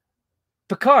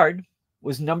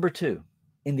was number 2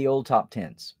 in the old top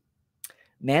 10s.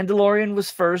 Mandalorian was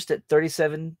first at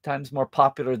 37 times more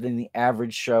popular than the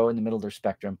average show in the middle of their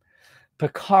spectrum.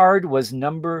 Picard was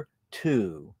number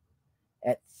 2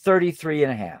 at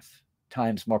 33.5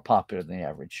 times more popular than the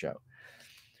average show.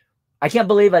 I can't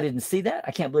believe I didn't see that.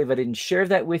 I can't believe I didn't share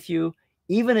that with you.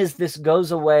 Even as this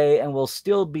goes away and we'll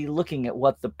still be looking at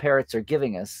what the parrots are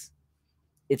giving us,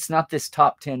 it's not this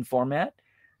top 10 format.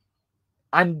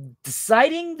 I'm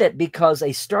deciding that because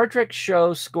a Star Trek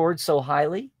show scored so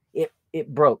highly, it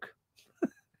broke.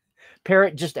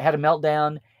 Parrot just had a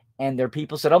meltdown, and their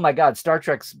people said, oh my God, Star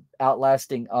Trek's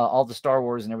outlasting all the Star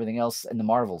Wars and everything else and the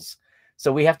Marvels.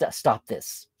 So we have to stop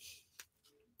this.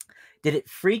 Did it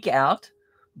freak out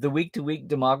the week-to-week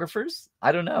demographers?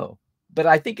 I don't know. But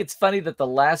I think it's funny that the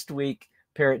last week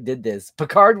Parrot did this.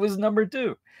 Picard was number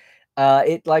 2.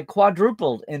 It like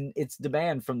quadrupled in its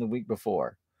demand from the week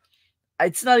before.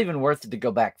 It's not even worth it to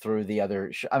go back through the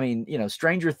other. I mean, you know,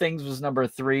 Stranger Things was number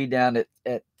 3 down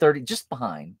at 30, just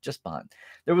behind.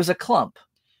 There was a clump,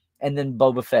 and then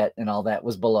Boba Fett and all that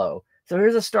was below. So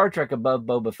here's a Star Trek above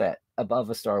Boba Fett,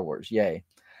 above a Star Wars. Yay.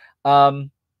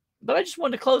 But I just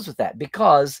wanted to close with that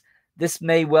because this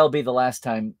may well be the last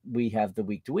time we have the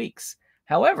week to weeks.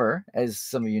 However, as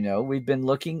some of you know, we've been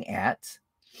looking at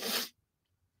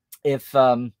if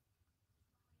I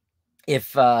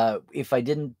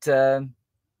didn't have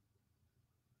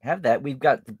that, we've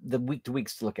got the week to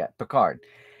weeks to look at. Picard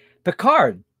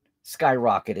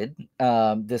skyrocketed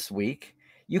this week.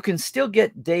 You can still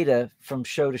get data from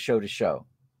show to show to show.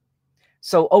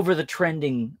 So over the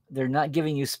trending, they're not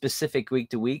giving you specific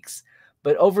week to weeks,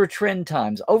 but over trend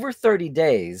times, over 30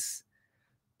 days,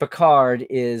 Picard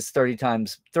is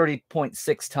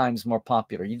 30.6 times more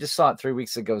popular. You just saw it 3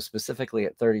 weeks ago, specifically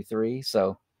at 33.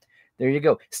 So There you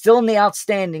go. Still in the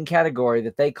outstanding category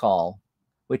that they call,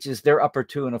 which is their upper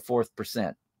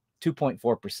 2.25%,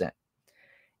 2.4%.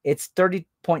 It's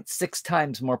 30.6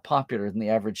 times more popular than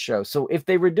the average show. So if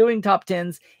they were doing top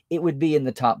 10s, it would be in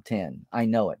the top 10. I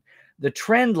know it. The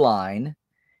trend line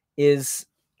is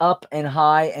up and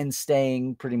high and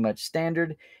staying pretty much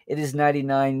standard. It is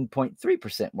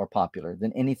 99.3% more popular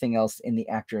than anything else in the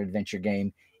action-adventure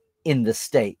game in the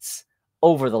States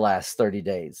over the last 30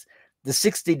 days. The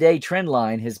 60-day trend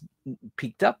line has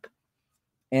peaked up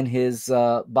and has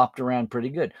bopped around pretty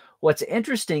good. What's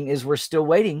interesting is we're still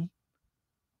waiting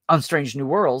on Strange New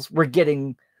Worlds. We're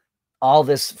getting all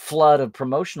this flood of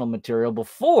promotional material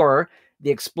before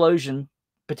the explosion.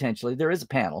 Potentially, there is a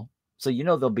panel, so you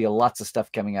know there'll be lots of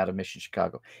stuff coming out of Mission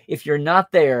Chicago. If you're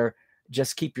not there,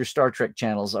 just keep your Star Trek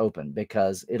channels open,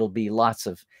 because it'll be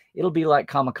like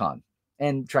Comic-Con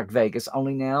and Trek Vegas,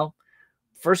 only now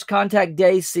First Contact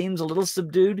Day seems a little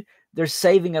subdued. They're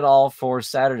saving it all for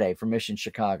Saturday for Mission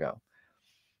Chicago.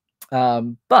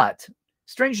 But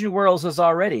Strange New Worlds is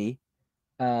already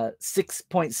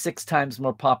 6.6 times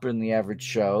more popular than the average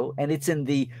show, and it's in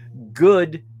the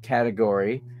good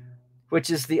category, which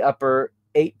is the upper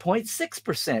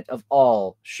 8.6% of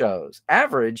all shows.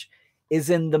 Average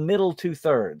is in the middle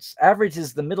 2/3. Average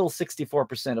is the middle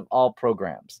 64% of all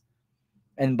programs,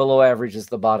 and below average is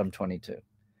the bottom 22.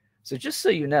 So just so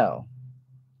you know,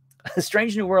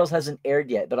 Strange New Worlds hasn't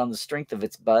aired yet, but on the strength of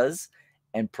its buzz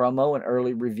and promo and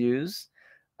early reviews,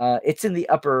 it's in the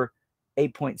upper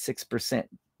 8.6%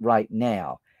 right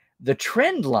now. The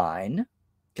trend line,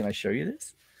 can I show you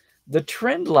this? The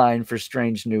trend line for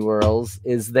Strange New Worlds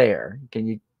is there.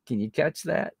 Can you catch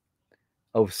that?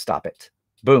 Oh, stop it.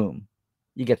 Boom.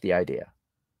 You get the idea.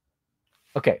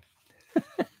 Okay.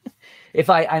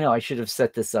 I know I should have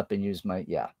set this up and used my,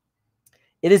 yeah.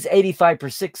 It is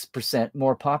 85.6%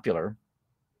 more popular.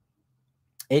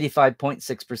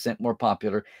 85.6% more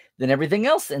popular than everything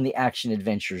else in the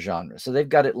action-adventure genre. So they've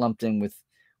got it lumped in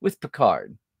with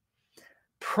Picard.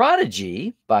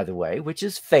 Prodigy, by the way, which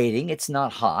is fading. It's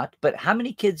not hot, but how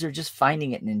many kids are just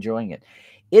finding it and enjoying it?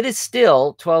 It is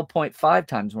still 12.5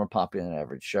 times more popular than an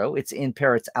average show. It's in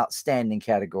Parrot's outstanding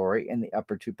category in the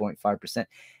upper 2.5%.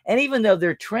 And even though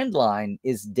their trend line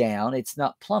is down, it's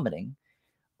not plummeting.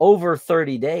 Over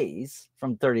 30 days,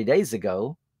 from 30 days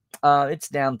ago, it's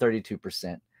down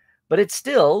 32%. But it's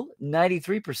still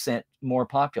 93% more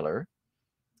popular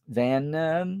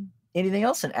than anything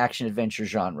else in action-adventure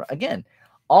genre. Again,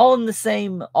 all in the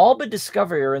same, all but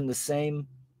Discovery are in the same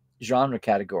genre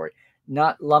category,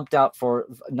 not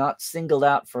singled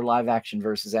out for live action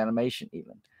versus animation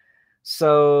even.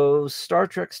 So Star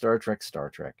Trek.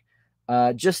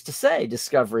 Just to say,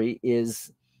 Discovery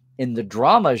is in the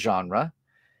drama genre,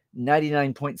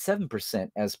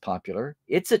 99.7% as popular.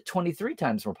 It's at 23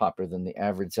 times more popular than the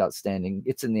average outstanding.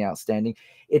 It's in the outstanding.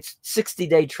 Its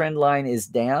 60-day trend line is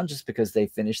down just because they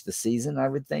finished the season, I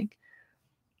would think.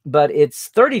 But its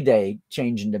 30-day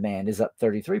change in demand is up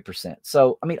 33%.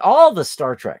 So, I mean, all the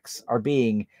Star Treks are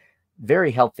being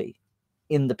very healthy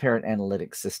in the Parrot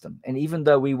Analytics system. And even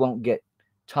though we won't get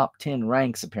top 10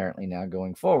 ranks apparently now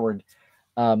going forward,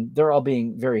 they're all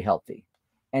being very healthy.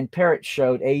 And Parrot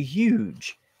showed a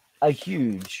huge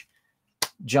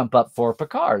jump up for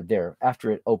Picard there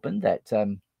after it opened that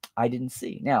I didn't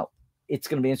see. Now, it's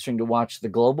going to be interesting to watch the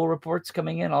global reports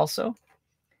coming in also.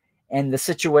 And the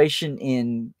situation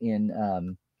in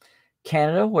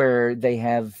Canada, where they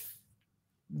have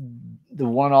the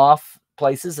one-off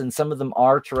places, and some of them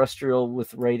are terrestrial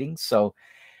with ratings. So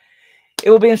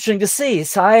it will be interesting to see.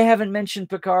 So I haven't mentioned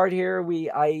Picard here.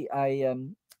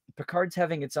 Picard's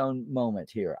having its own moment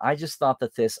here. I just thought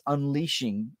that this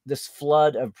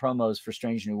flood of promos for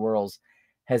Strange New Worlds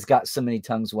has got so many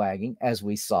tongues wagging, as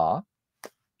we saw.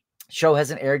 Show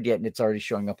hasn't aired yet, and it's already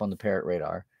showing up on the Parrot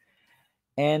radar.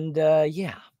 And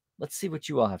yeah, let's see what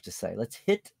you all have to say.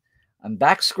 I'm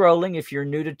back scrolling. If you're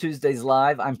new to Tuesdays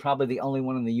Live, I'm probably the only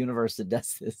one in the universe that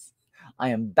does this. I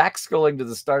am back scrolling to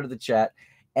the start of the chat,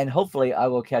 and hopefully I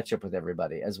will catch up with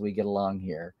everybody as we get along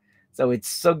here. So it's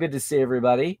so good to see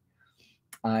everybody.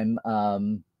 I'm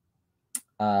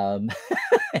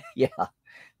yeah.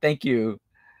 Thank you,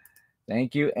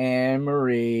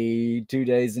 Anne-Marie. 2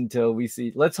 days until we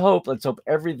see. Let's hope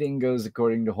everything goes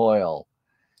according to Hoyle.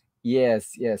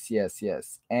 Yes.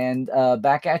 And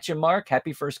back at you, Mark.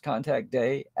 Happy First Contact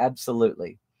Day.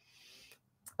 Absolutely.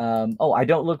 Oh, I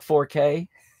don't look 4K.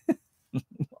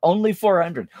 Only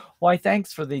 400. Why,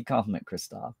 thanks for the compliment,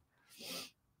 Christoph.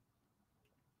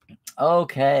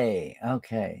 Okay.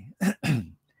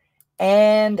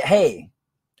 And hey,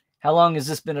 how long has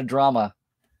this been a drama,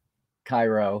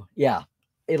 Cairo? Yeah,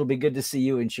 it'll be good to see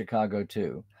you in Chicago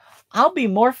too. I'll be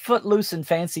more footloose and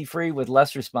fancy free with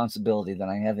less responsibility than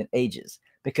I have in ages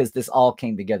because this all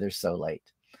came together so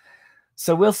late.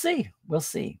 So we'll see. We'll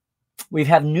see. We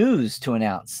have news to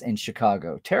announce in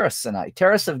Chicago. Terrace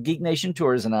of Geek Nation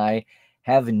Tours and I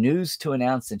have news to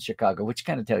announce in Chicago, which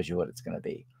kind of tells you what it's going to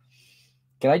be.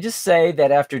 Can I just say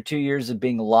that after 2 years of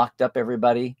being locked up,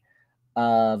 everybody,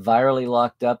 virally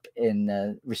locked up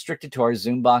and restricted to our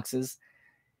Zoom boxes,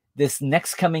 this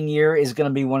next coming year is going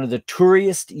to be one of the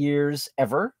touriest years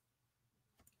ever.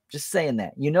 Just saying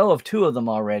that. You know of 2 of them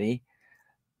already.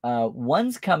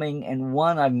 One's coming and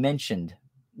one I've mentioned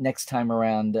next time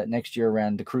around, next year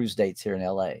around the cruise dates here in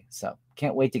LA. So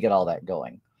can't wait to get all that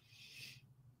going.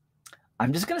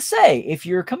 I'm just going to say, if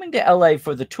you're coming to LA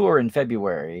for the tour in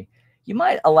February, you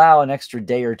might allow an extra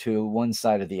day or two, one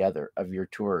side or the other of your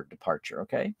tour departure.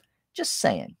 Okay. Just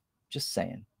saying, just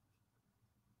saying.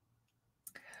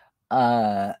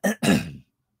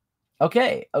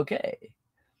 Okay.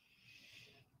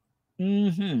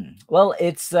 Well,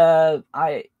 it's,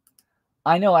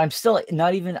 I know I'm still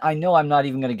not even, I know I'm not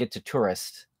even going to get to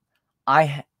tourist.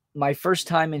 My first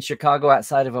time in Chicago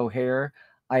outside of O'Hare,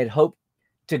 I had hoped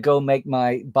to go make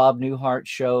my Bob Newhart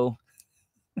show.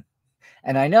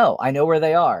 And I know where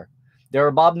they are. There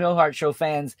are Bob Newhart show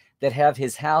fans that have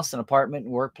his house and apartment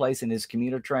and workplace and his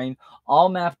commuter train all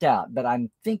mapped out. But I'm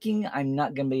thinking I'm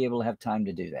not going to be able to have time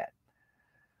to do that.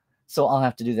 So I'll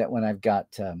have to do that when I've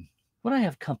got, when I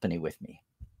have company with me.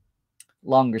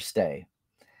 Longer stay.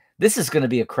 This is going to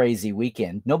be a crazy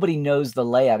weekend. Nobody knows the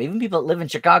layout. Even people that live in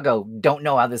Chicago don't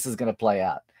know how this is going to play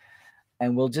out.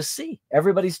 And we'll just see.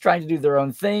 Everybody's trying to do their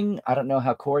own thing. I don't know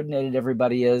how coordinated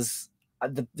everybody is.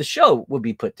 The show will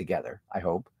be put together, I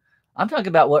hope. I'm talking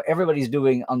about what everybody's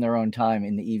doing on their own time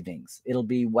in the evenings. It'll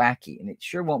be wacky, and it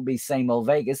sure won't be same old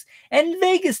Vegas. And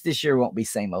Vegas this year won't be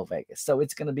same old Vegas. So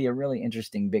it's going to be a really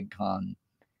interesting big con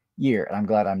year. And I'm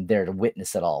glad I'm there to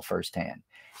witness it all firsthand.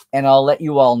 And I'll let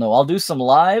you all know. I'll do some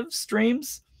live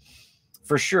streams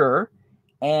for sure.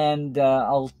 And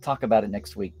I'll talk about it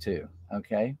next week too.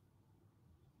 Okay.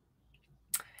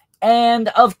 And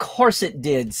of course it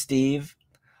did, Steve.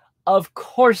 Of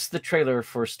course the trailer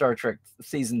for Star Trek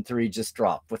Season 3 just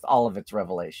dropped with all of its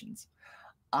revelations.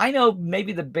 I know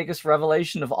maybe the biggest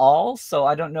revelation of all, so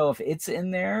I don't know if it's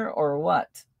in there or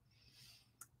what.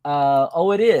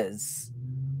 Oh, it is.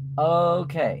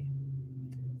 Okay.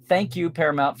 Thank you,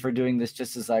 Paramount, for doing this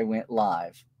just as I went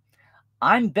live.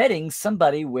 I'm betting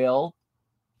somebody will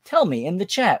tell me in the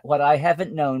chat what I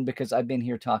haven't known because I've been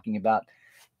here talking about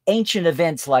ancient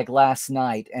events like last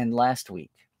night and last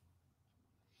week.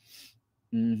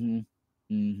 Okie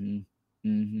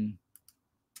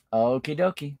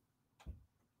dokie.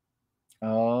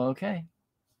 Okay.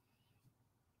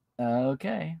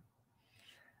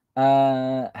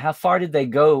 How far did they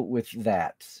go with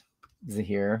that,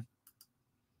 Zahir?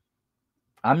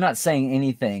 I'm not saying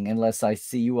anything unless I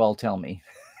see you all tell me,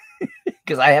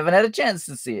 because I haven't had a chance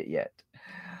to see it yet.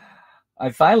 I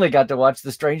finally got to watch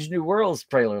the Strange New Worlds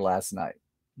trailer last night.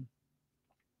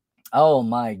 Oh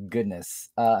my goodness.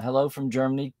 Hello from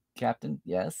Germany, Captain.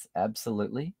 Yes,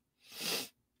 absolutely.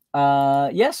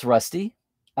 Yes, Rusty.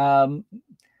 Long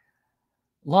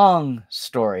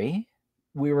story.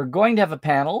 We were going to have a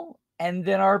panel and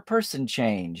then our person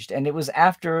changed, and it was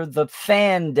after the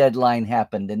fan deadline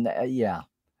happened. And yeah,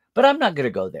 but I'm not going to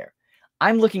go there.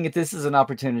 I'm looking at this as an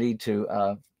opportunity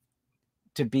to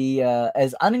be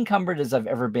as unencumbered as I've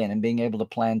ever been and being able to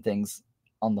plan things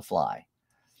on the fly.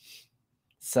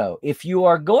 So if you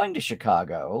are going to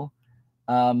Chicago,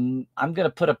 I'm going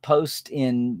to put a post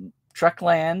in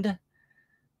Trekland.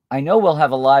 I know we'll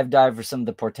have a live dive for some of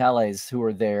the Portales who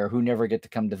are there, who never get to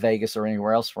come to Vegas or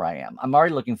anywhere else where I am. I'm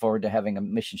already looking forward to having a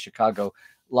Mission Chicago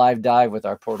live dive with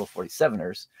our Portal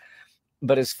 47ers.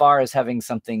 But as far as having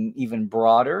something even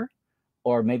broader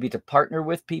or maybe to partner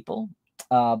with people,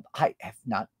 I have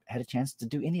not had a chance to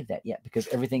do any of that yet because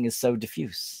everything is so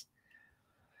diffuse.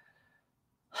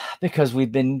 Because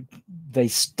they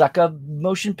stuck a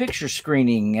motion picture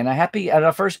screening and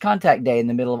a first contact day in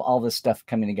the middle of all this stuff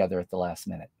coming together at the last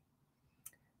minute.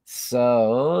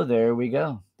 So there we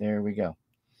go.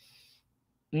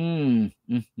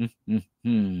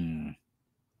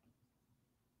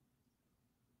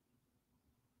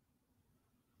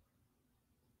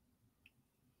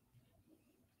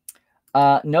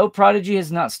 No, Prodigy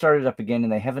has not started up again,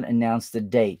 and they haven't announced a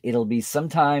date. It'll be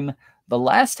sometime the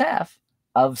last half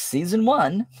of season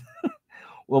 1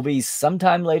 will be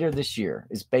sometime later this year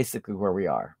is basically where we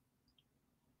are.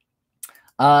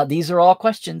 These are all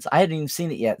questions. I hadn't even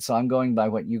seen it yet, so I'm going by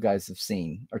what you guys have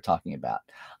seen or talking about.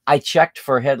 I checked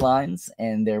for headlines,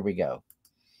 and there we go.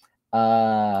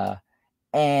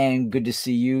 And good to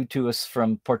see you to us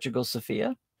from Portugal,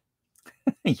 Sophia.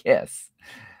 Yes.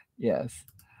 Yes.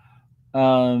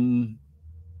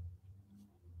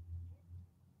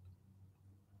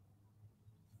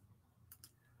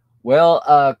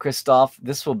 Well, Christoph,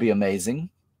 this will be amazing.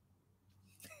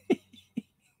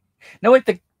 No, wait,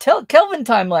 the Kelvin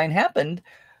timeline happened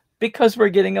because we're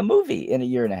getting a movie in a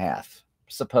year and a half,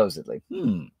 supposedly.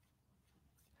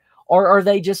 Or are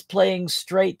they just playing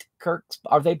straight Kirk's?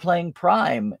 Are they playing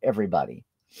Prime, everybody?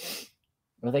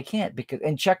 Well, they can't, because,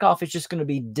 and Chekhov is just going to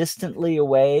be distantly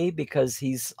away because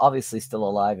he's obviously still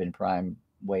alive in Prime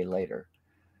way later.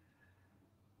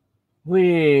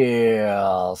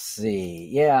 We'll see.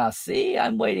 Yeah, see,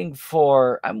 I'm waiting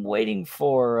for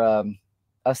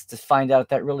us to find out if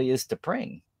that really is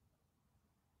T'Pring,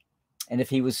 and if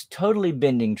he was totally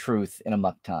bending truth in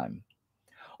Amok Time,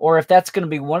 or if that's going to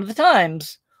be one of the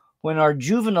times when our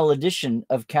juvenile edition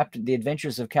of The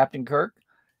Adventures of Captain Kirk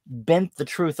bent the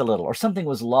truth a little, or something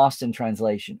was lost in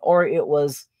translation, or it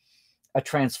was a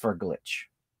transfer glitch.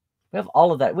 We have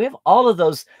all of that. We have all of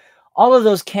those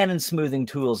canon smoothing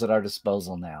tools at our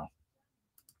disposal now.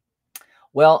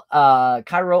 Well,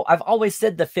 Cairo, I've always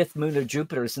said the fifth moon of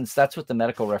Jupiter, since that's what the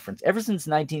medical reference. Ever since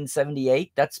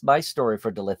 1978, that's my story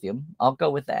for dilithium. I'll go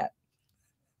with that.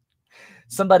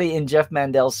 Somebody in Jeff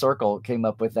Mandel's circle came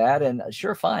up with that, and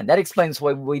sure, fine. That explains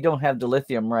why we don't have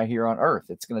dilithium right here on Earth.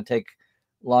 It's going to take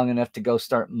long enough to go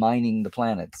start mining the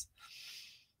planets.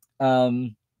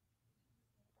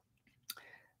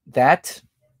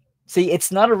 See,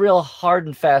 it's not a real hard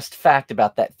and fast fact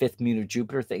about that fifth moon of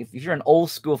Jupiter thing. If you're an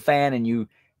old school fan and you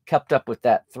kept up with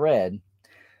that thread,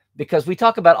 because we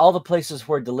talk about all the places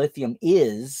where dilithium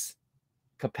is,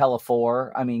 Capella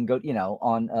 4, I mean,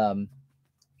 on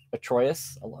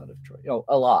Atreus, a lot of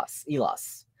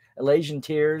Elos, Elasian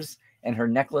Tears, and her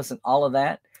necklace and all of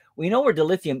that. We know where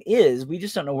dilithium is. We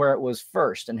just don't know where it was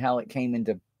first and how it came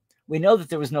into. We know that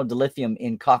there was no dilithium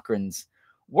in Cochrane's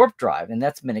warp drive, and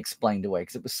that's been explained away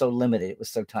because it was so limited. It was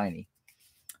so tiny.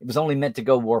 It was only meant to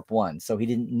go warp 1, so he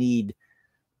didn't need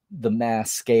the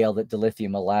mass scale that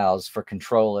dilithium allows for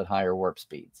control at higher warp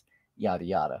speeds. Yada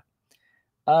yada.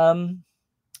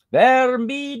 There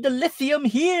be dilithium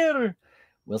here.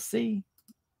 We'll see.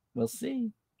 We'll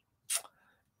see.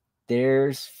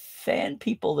 There's fan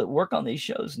people that work on these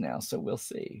shows now, so we'll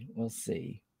see. We'll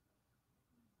see.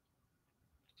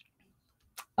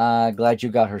 Glad you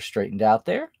got her straightened out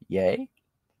there. Yay.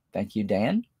 Thank you,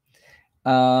 Dan.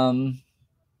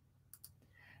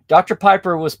 Dr.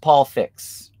 Piper was Paul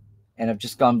Fix, and I've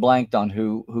just gone blanked on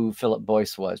who Philip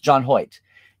Boyce was. John Hoyt.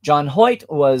 John Hoyt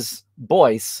was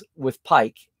Boyce with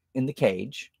Pike in the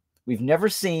cage. We've never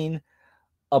seen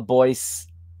a Boyce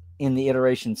in the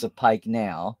iterations of Pike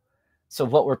now. So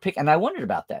what we're picking, and I wondered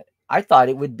about that. I thought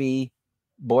it would be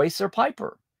Boyce or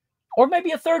Piper, or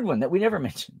maybe a third one that we never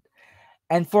mentioned.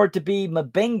 And for it to be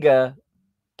Mabenga,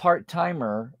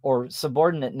 part-timer or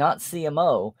subordinate, not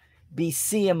CMO, be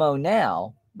CMO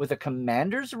now with a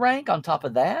commander's rank on top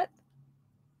of that,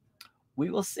 we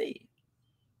will see.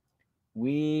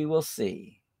 We will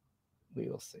see. We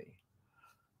will see.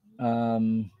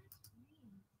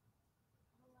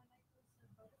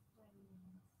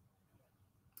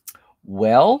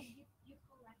 Well,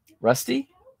 Rusty,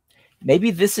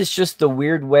 maybe this is just the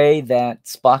weird way that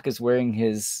Spock is wearing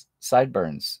his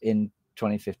sideburns in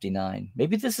 2059.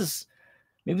 Maybe this is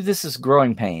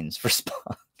growing pains for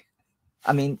Spock.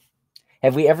 I mean,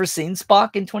 have we ever seen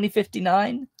Spock in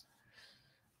 2059?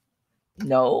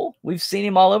 No, we've seen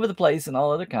him all over the place in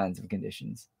all other kinds of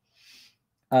conditions.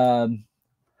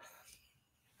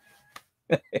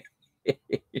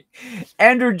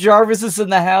 Andrew Jarvis is in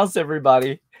the house,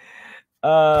 everybody.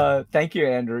 Thank you,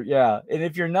 Andrew. Yeah, and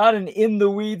if you're not an in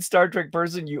the weeds Star Trek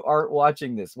person, you aren't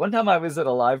watching this. One time I was at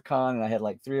a live con and I had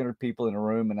like 300 people in a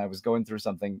room, and I was going through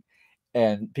something,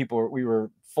 and we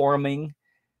were foruming,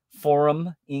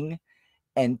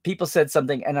 and people said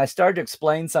something, and I started to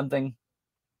explain something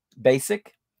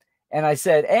basic, and I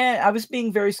said, and I was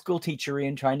being very school teachery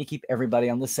and trying to keep everybody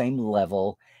on the same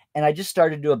level, and I just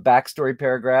started to do a backstory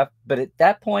paragraph. But at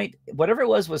that point, whatever it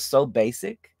was so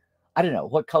basic. I don't know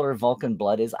what color Vulcan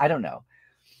blood is. I don't know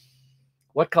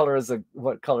what color is a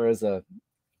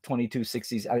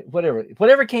 2260s.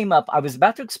 Whatever came up, I was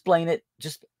about to explain it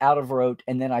just out of rote,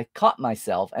 and then I caught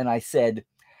myself and I said,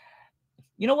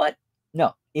 "You know what?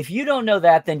 No, if you don't know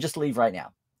that, then just leave right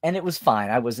now." And it was fine.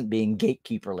 I wasn't being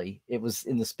gatekeeperly. It was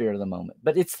in the spirit of the moment.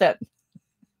 But it's that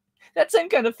same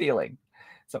kind of feeling.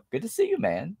 So good to see you,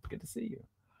 man. Good to see you.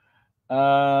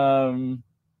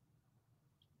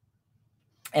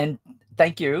 And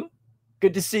thank you.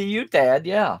 Good to see you, Dad.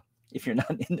 Yeah. If you're not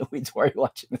in the weeds, why are you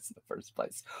watching this in the first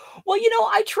place? Well,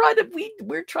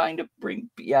 we're trying to bring,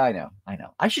 yeah, I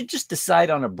know. I should just decide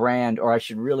on a brand, or I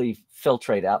should really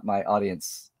filtrate out my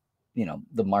audience,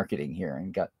 the marketing here,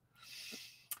 and got,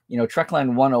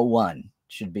 Trekland 101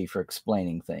 should be for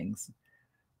explaining things.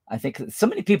 I think so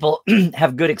many people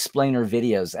have good explainer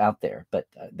videos out there, but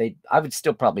I would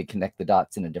still probably connect the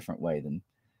dots in a different way than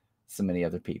so many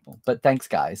other people. But thanks,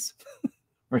 guys,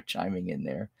 for chiming in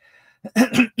there.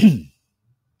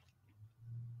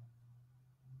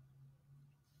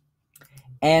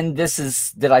 And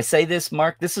did I say this,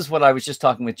 Mark? This is what I was just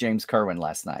talking with James Kerwin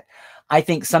last night. I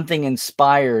think something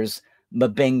inspires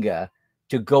Mbinga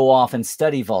to go off and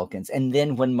study Vulcans. And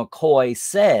then when McCoy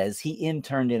says he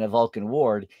interned in a Vulcan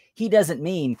ward, he doesn't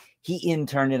mean he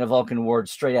interned in a Vulcan ward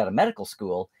straight out of medical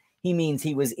school. He means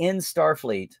he was in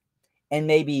Starfleet, and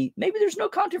maybe there's no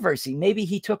controversy. Maybe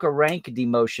he took a rank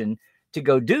demotion to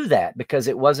go do that because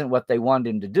it wasn't what they wanted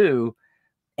him to do.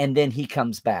 And then he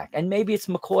comes back. And maybe it's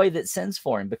McCoy that sends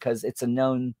for him because it's a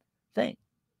known thing.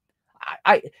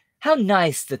 How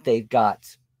nice that they've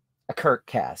got a Kirk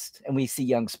cast and we see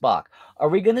young Spock. Are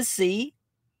we going to see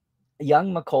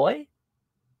young McCoy?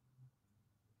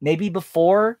 Maybe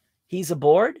before he's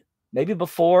aboard? Maybe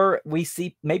before we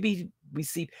see,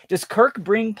 does Kirk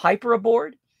bring Piper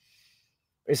aboard?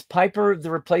 Is Piper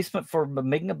the replacement for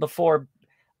Mbinga before?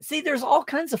 See, there's all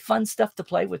kinds of fun stuff to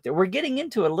play with there. We're getting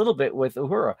into it a little bit with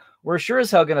Uhura. We're sure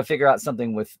as hell going to figure out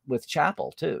something with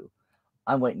Chapel too.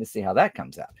 I'm waiting to see how that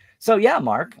comes out. So yeah,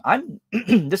 Mark,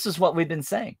 this is what we've been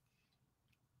saying.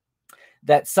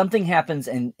 That something happens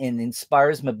and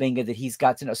inspires Mbinga that he's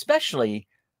got to know, especially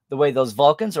the way those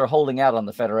Vulcans are holding out on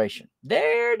the Federation.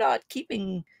 They're not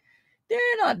being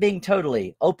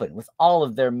totally open with all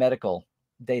of their medical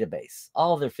database,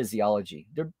 all of their physiology,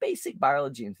 their basic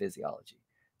biology and physiology.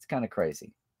 It's kind of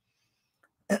crazy.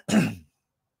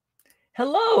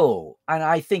 Hello. And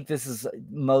I think this is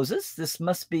Moses. This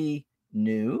must be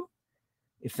new,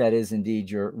 if that is indeed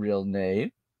your real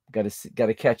name. Got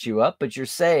to catch you up. But you're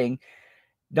saying,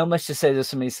 not much to say, there's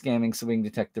so many scamming, so we can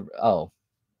detect the... Oh.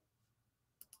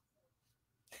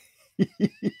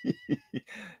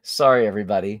 Sorry,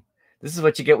 everybody. This is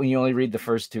what you get when you only read the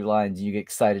first two lines and you get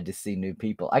excited to see new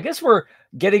people. I guess we're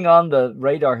getting on the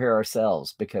radar here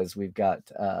ourselves because we've got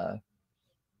a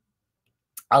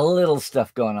little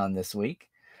stuff going on this week.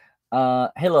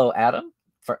 Hello, Adam.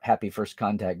 Happy first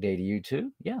contact day to you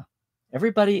too. Yeah.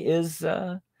 Everybody is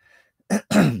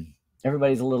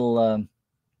everybody's a little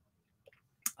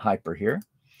hyper here.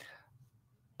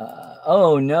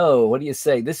 Oh no, what do you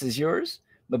say? This is yours?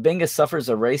 Mbinga suffers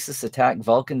a racist attack.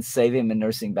 Vulcans save him and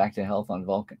nursing back to health on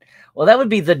Vulcan. Well, that would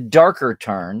be the darker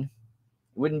turn.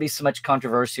 It wouldn't be so much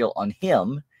controversial on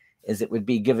him as it would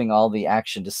be giving all the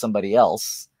action to somebody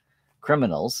else,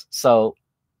 criminals. So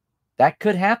that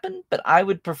could happen, but I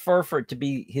would prefer for it to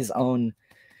be his own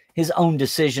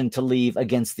decision to leave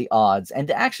against the odds and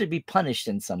to actually be punished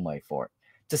in some way for it,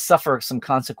 to suffer some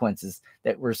consequences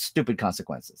that were stupid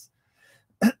consequences.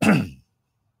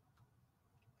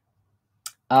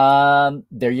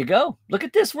 There you go. Look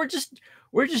at this. We're just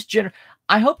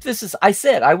I hope this is, I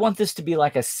said, I want this to be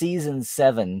like a season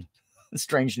 7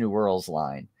 Strange New Worlds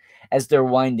line as they're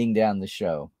winding down the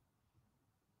show.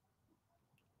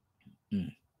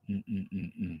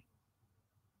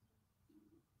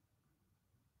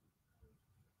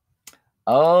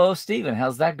 Oh, Stephen,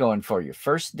 how's that going for you?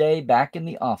 First day back in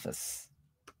the office.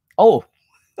 Oh,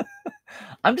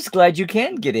 I'm just glad you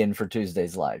can get in for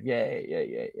Tuesday's live. Yay, yay,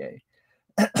 yay, yay.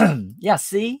 Yeah,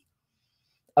 see?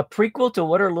 A prequel to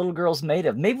What Are Little Girls Made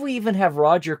Of? Maybe we even have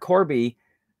Roger Corby,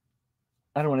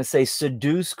 I don't want to say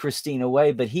seduce Christine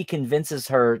away, but he convinces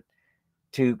her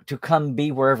to come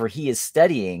be wherever he is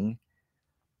studying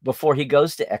before he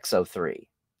goes to XO3.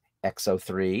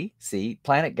 XO3, see?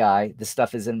 Planet Guy, the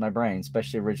stuff is in my brain,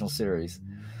 especially original series.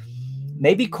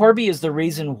 Maybe Corby is the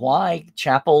reason why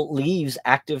Chapel leaves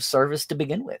active service to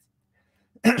begin with.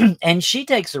 And she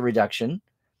takes a reduction.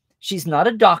 She's not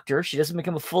a doctor. She doesn't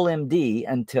become a full MD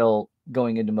until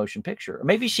going into motion picture. Or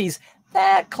maybe she's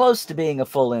that close to being a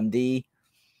full MD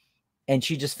and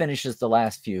she just finishes the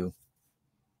last few.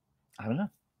 I don't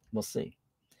know. We'll see.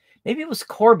 Maybe it was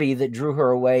Corby that drew her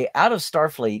away out of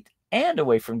Starfleet and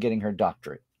away from getting her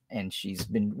doctorate. And she's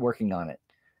been working on it,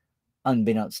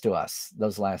 unbeknownst to us,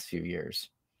 those last few years.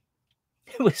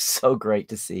 It was so great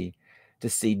to see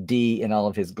D in all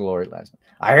of his glory last night.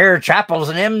 I hear Chapel's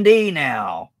an MD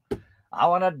now. I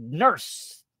want a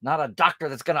nurse, not a doctor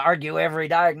that's going to argue every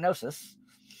diagnosis.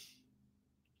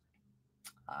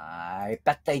 I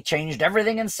bet they changed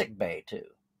everything in sickbay, too.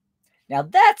 Now,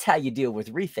 that's how you deal with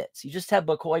refits. You just have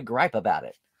McCoy gripe about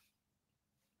it.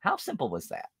 How simple was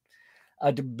that?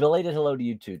 Belated hello to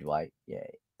you too, Dwight.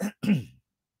 Yay.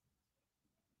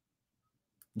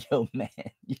 Yo, man.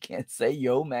 You can't say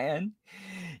yo, man.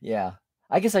 Yeah.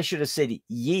 I guess I should have said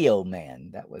yo,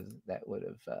 man. That would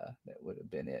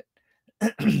have been it.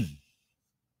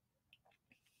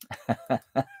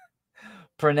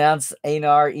 Pronounce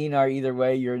Einar, Enar either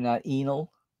way. You're not Enel.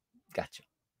 Gotcha.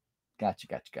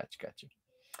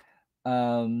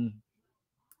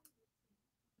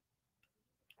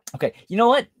 Okay. You know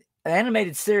what? An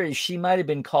animated series, she might have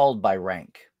been called by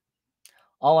rank.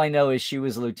 All I know is she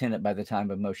was a lieutenant by the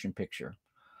time of motion picture.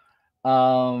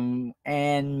 And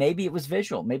maybe it was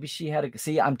visual. Maybe she had a,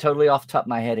 see, I'm totally off the top of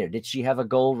my head here. Did she have a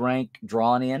gold rank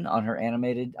drawn in on her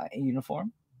animated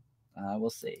uniform? We'll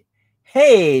see.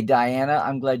 Hey, Diana,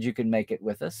 I'm glad you can make it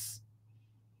with us.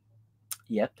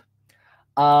 Yep.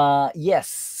 Yes,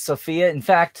 Sophia. In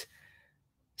fact,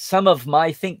 some of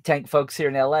my think tank folks here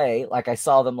in LA, like I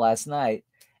saw them last night,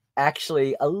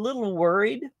 actually a little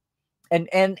worried. And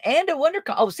at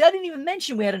WonderCon, oh, see, I didn't even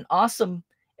mention we had an awesome,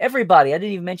 everybody, I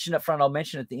didn't even mention up front, I'll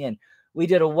mention at the end. We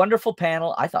did a wonderful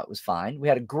panel. I thought it was fine. We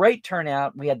had a great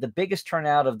turnout. We had the biggest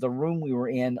turnout of the room we were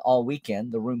in all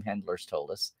weekend, the room handlers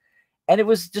told us. And it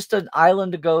was just an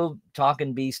island to go talk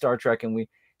and be Star Trek. And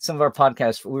some of our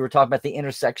podcasts, we were talking about the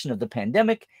intersection of the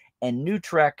pandemic and new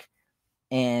Trek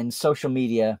and social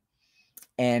media.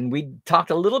 And we talked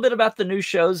a little bit about the new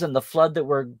shows and the flood that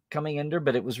we're coming under,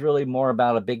 but it was really more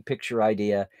about a big picture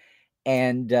idea.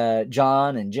 And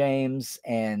John and James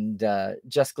and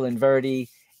Jessica Lynn Verdi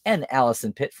and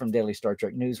Allison Pitt from Daily Star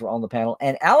Trek News were on the panel.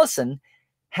 And Allison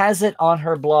has it on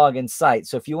her blog and site.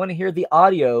 So if you want to hear the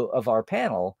audio of our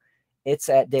panel, it's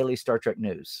at Daily Star Trek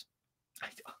News.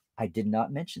 I did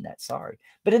not mention that, sorry.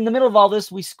 But in the middle of all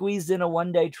this, we squeezed in a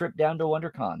one-day trip down to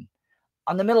WonderCon.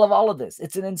 On the middle of all of this,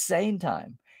 it's an insane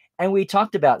time. And we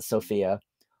talked about, Sophia,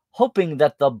 hoping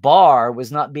that the bar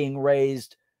was not being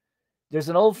raised. There's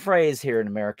an old phrase here in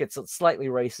America. It's slightly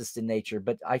racist in nature,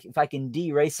 but if I can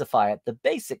de-racify it, the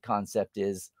basic concept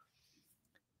is,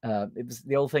 it was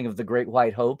the old thing of the Great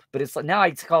White Hope, but it's now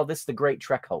I call this the Great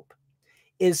Trek Hope.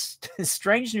 Is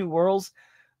Strange New Worlds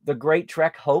the Great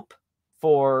Trek Hope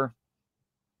for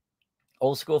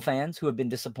old school fans who have been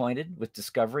disappointed with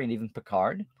Discovery and even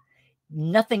Picard?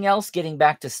 Nothing else getting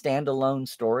back to standalone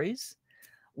stories.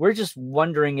 We're just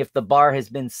wondering if the bar has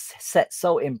been set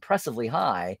so impressively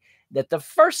high that the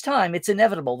first time, it's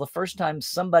inevitable, the first time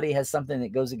somebody has something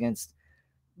that goes against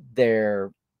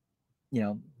their,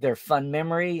 their fun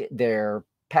memory, their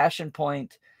passion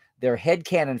point, their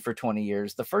headcanon for 20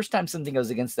 years, the first time something goes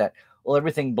against that, will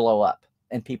everything blow up?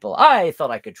 And people, I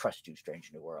thought I could trust you, Strange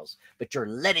New Worlds, but you're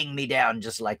letting me down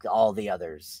just like all the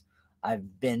others.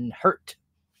 I've been hurt.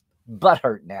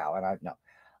 Butthurt now, and I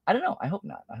don't know. I hope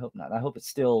not. I hope it's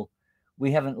still.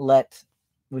 We haven't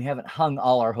hung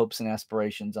all our hopes and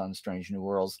aspirations on Strange New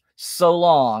Worlds so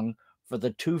long for the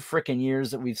 2 frickin'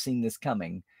 years that we've seen this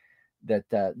coming, that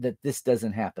this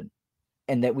doesn't happen,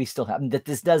 and that we still happen. That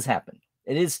this does happen.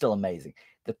 It is still amazing.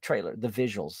 The trailer, the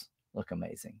visuals look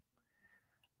amazing.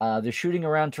 They're shooting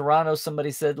around Toronto.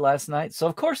 Somebody said last night, so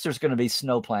of course there's going to be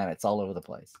snow planets all over the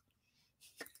place.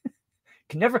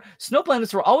 Snow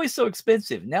planets were always so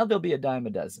expensive. Now there'll be a dime a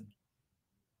dozen.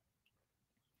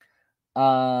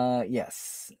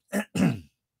 Yes.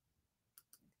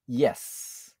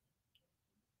 Yes.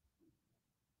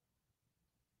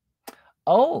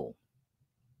 Oh,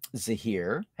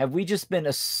 Zahir, have we just been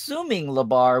assuming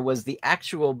Labar was the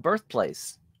actual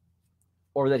birthplace,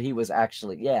 or that he was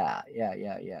actually? Yeah.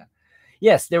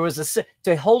 Yes, there was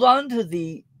to hold on to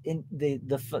the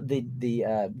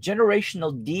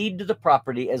generational deed to the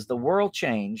property as the world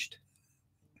changed.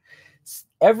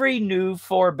 Every new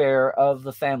forebear of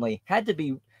the family had to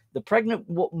be, the pregnant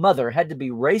mother had to be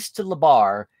raced to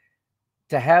Labar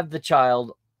to have the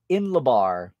child in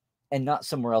Labar and not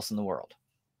somewhere else in the world.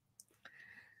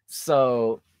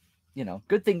 So,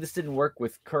 good thing this didn't work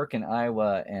with Kirk in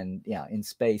Iowa and in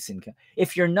space.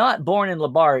 If you're not born in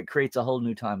Labar, it creates a whole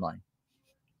new timeline.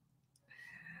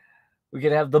 We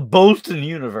could have the Bolton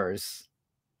universe.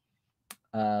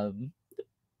 Palindrome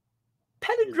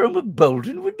of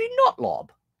Bolton would be Notlob.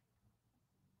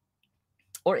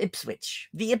 Or Ipswich.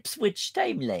 The Ipswich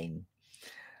timeline.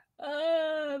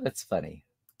 That's funny.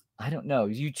 I don't know.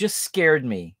 You just scared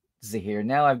me, Zahir.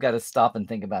 Now I've got to stop and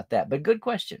think about that. But good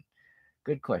question.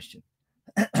 Good question.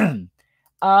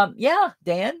 Yeah,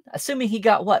 Dan, assuming he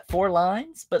got, 4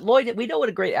 lines? But Lloyd, we know what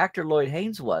a great actor Lloyd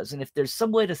Haynes was. And if there's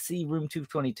some way to see Room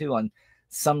 222 on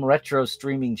some retro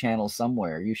streaming channel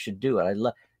somewhere, you should do it.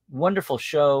 Wonderful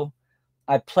show.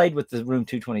 I played with the Room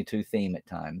 222 theme at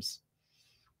times.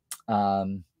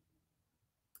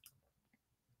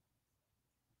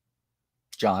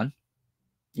 John.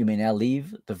 You may now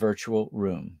leave the virtual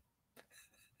room.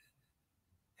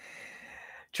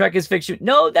 Trek is fiction.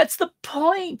 No, that's the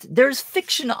point. There's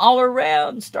fiction all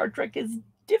around. Star Trek is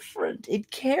different.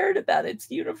 It cared about its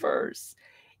universe.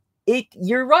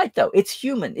 You're right, though. It's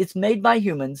human. It's made by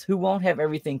humans who won't have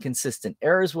everything consistent.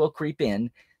 Errors will creep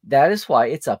in. That is why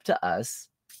it's up to us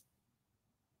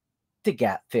to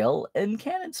gap fill and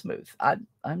canon smooth.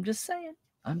 I'm just saying.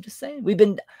 I'm just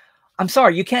saying. I'm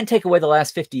sorry, you can't take away the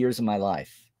last 50 years of my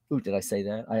life. Ooh, did I say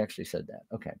that? I actually said that.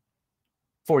 Okay.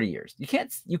 40 years. You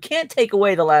can't take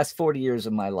away the last 40 years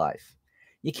of my life.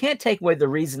 You can't take away the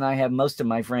reason I have most of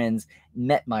my friends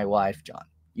met my wife, John.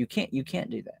 You can't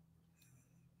do that.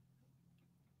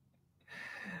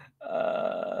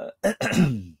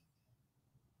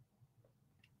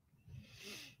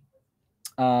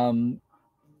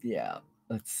 Yeah,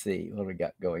 let's see what we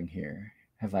got going here.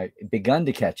 Have I begun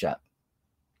to catch up?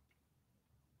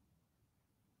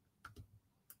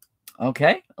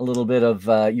 Okay, a little bit of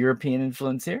European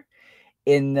influence here.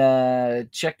 In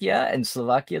Czechia and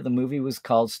Slovakia, the movie was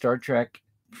called Star Trek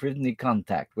První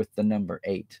Contact with the number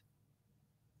 8.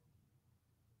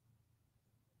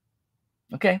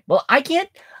 Okay, well, I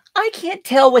can't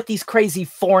tell what these crazy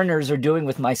foreigners are doing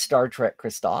with my Star Trek,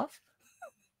 Christoph.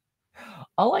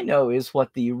 All I know is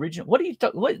what the original. What are you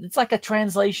talking? It's like a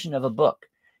translation of a book.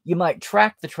 You might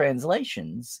track the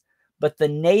translations, but the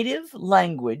native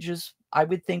language is, I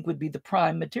would think, would be the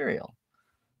prime material.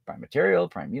 Prime material,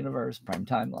 prime universe, prime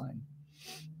timeline.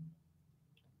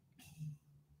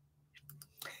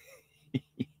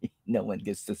 No one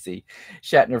gets to see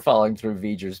Shatner falling through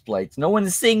V'ger's plates. No one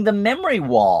is seeing the memory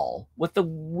wall with the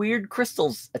weird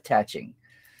crystals attaching.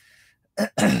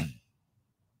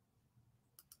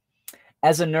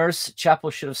 As a nurse,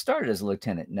 Chapel should have started as a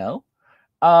lieutenant. No.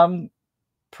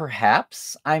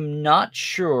 Perhaps. I'm not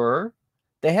sure.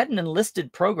 They had an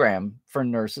enlisted program for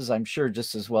nurses, I'm sure,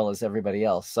 just as well as everybody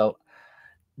else. So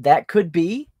that could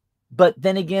be. But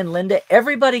then again, Linda,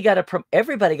 everybody got a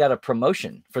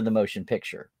promotion for the motion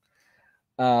picture.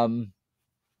 I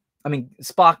mean,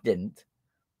 Spock didn't.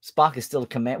 Spock is still a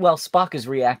command. Well, Spock is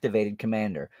reactivated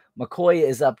commander. McCoy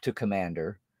is up to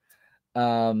commander.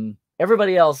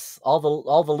 Everybody else, all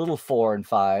the little 4 and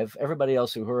 5, everybody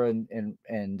else, Uhura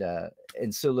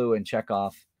and Sulu and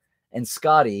Chekhov and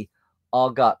Scotty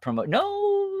all got promoted.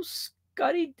 No,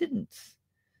 Scotty didn't.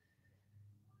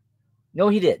 No,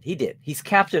 he did. He did. He's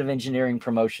captain of engineering.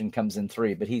 Promotion comes in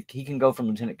 3, but he can go from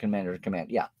lieutenant commander to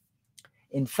command. Yeah.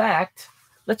 In fact,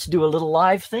 let's do a little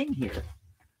live thing here.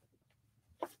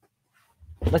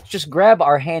 Let's just grab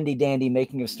our handy dandy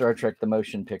Making of Star Trek the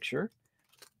Motion Picture.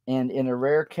 And in a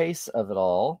rare case of it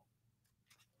all,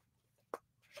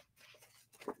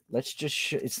 let's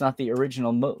just it's not the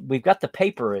original. We've got the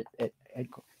paper at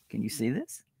can you see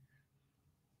this?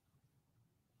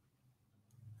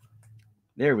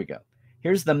 There we go.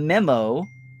 Here's the memo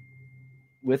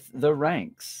with the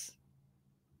ranks.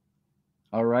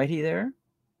 All righty there.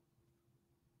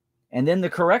 And then the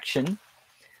correction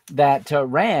that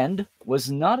Rand was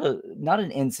not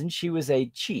an ensign. She was a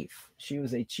chief. She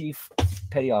was a chief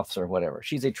petty officer or whatever.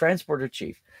 She's a transporter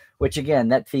chief, which again,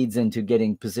 that feeds into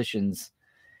getting positions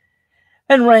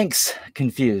and ranks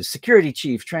confused. Security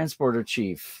chief, transporter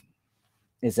chief.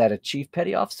 Is that a chief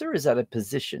petty officer? Is that a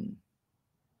position?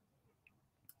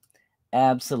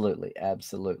 Absolutely,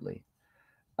 absolutely.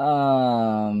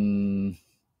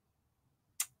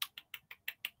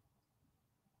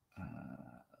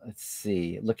 Let's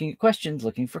see. Looking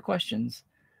for questions.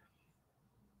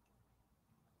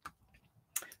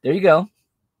 There you go.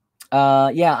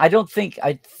 Yeah, I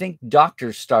think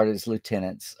doctors start as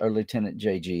lieutenants or lieutenant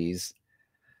JGs.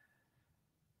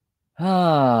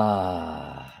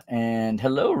 And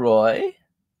hello, Roy.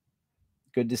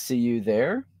 Good to see you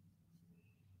there.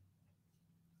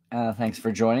 Thanks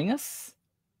for joining us.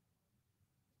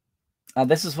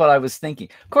 This is what I was thinking.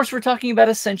 Of course, we're talking about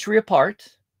a century apart.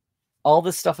 All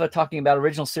this stuff I'm talking about,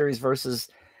 original series versus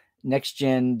next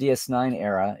gen DS9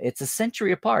 era, it's a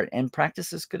century apart, and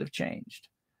practices could have changed.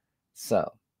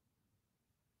 So,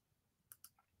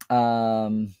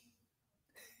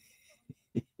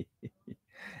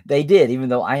 they did, even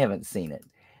though I haven't seen it.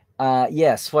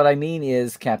 Yes, what I mean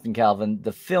is, Captain Calvin,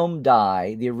 the film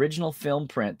die, the original film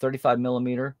print, 35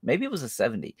 millimeter, maybe it was a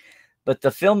 70, but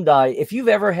the film die. If you've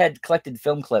ever had collected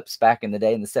film clips back in the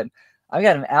day in the 70s, I've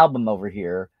got an album over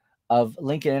here of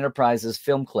Lincoln Enterprises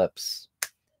film clips,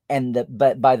 and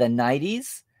but by the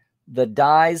 90s, the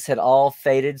dyes had all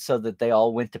faded so that they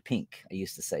all went to pink. I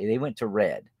used to say they went to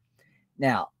red.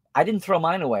 Now, I didn't throw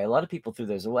mine away. A lot of people threw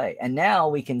theirs away, and now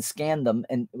we can scan them.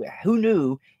 And who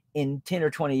knew in 10 or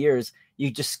 20 years you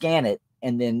just scan it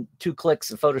and then 2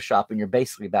 clicks of Photoshop, and you're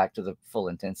basically back to the full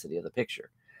intensity of the picture.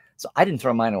 So I didn't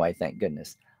throw mine away, thank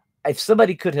goodness. If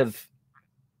somebody could have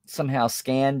somehow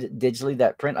scanned digitally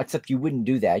that print, except you wouldn't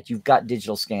do that. You've got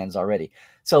digital scans already.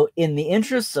 So in the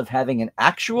interests of having an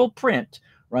actual print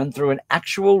run through an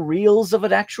actual reels of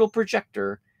an actual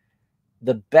projector,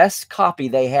 the best copy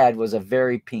they had was a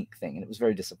very pink thing, and it was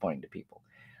very disappointing to people.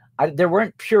 There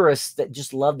weren't purists that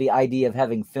just loved the idea of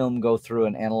having film go through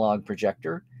an analog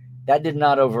projector. That did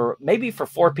not over, maybe for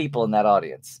 4 people in that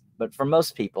audience, but for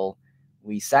most people,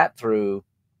 we sat through,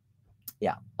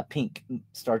 yeah, a pink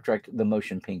Star Trek, the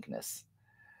motion pinkness.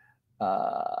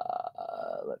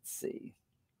 Let's see.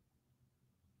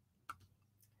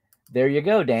 There you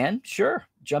go, Dan. Sure,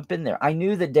 jump in there. I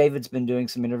knew that David's been doing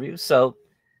some interviews, so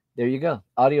there you go.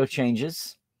 Audio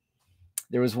changes.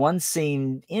 There was one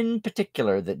scene in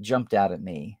particular that jumped out at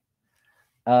me.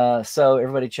 So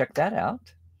everybody check that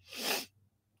out.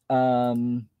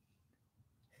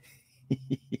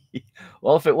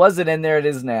 Well, if it wasn't in there, it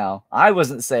is now. I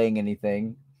wasn't saying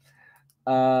anything.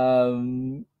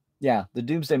 Yeah, the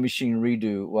Doomsday Machine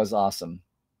redo was awesome.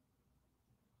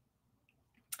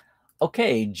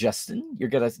 Okay, Justin, you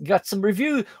got some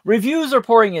reviews. Reviews are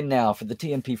pouring in now for the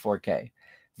TMP 4K.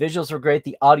 Visuals were great.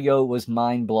 The audio was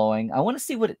mind-blowing. I want to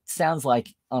see what it sounds like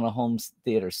on a home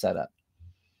theater setup.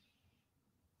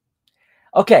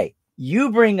 Okay,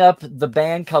 you bring up the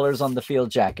band colors on the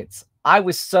field jackets.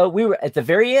 We were at the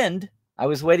very end. I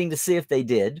was waiting to see if they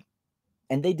did,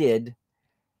 and they did.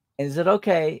 And is it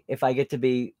okay if I get to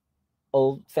be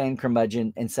old fan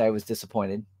curmudgeon and say I was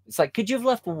disappointed? It's like, could you have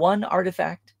left one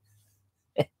artifact?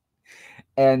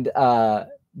 And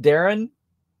Darren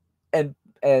and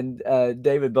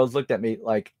David both looked at me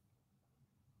like,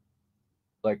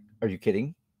 are you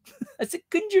kidding? I said,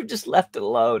 couldn't you have just left it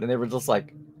alone? And they were just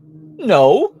like,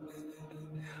 no.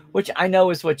 Which I know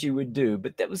is what you would do,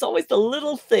 but that was always the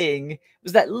little thing. It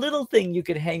was that little thing you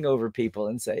could hang over people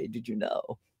and say, did you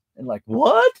know? And like,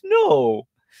 what? No.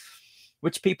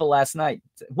 Which people last night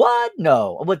said, what?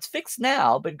 No. Well, it's fixed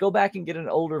now, but go back and get an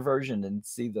older version and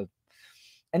see the.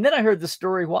 And then I heard the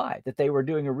story why, that they were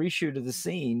doing a reshoot of the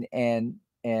scene, and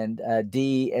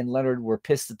Dee and Leonard were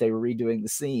pissed that they were redoing the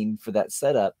scene for that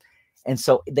setup. And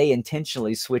so they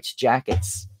intentionally switched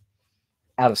jackets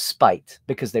out of spite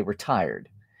because they were tired.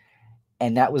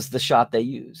 And that was the shot they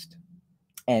used.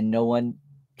 And no one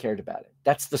cared about it.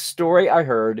 That's the story I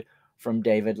heard from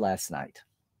David last night.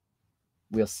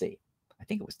 We'll see. I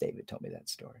think it was David told me that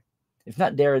story. If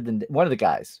not Darren, then one of the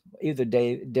guys, either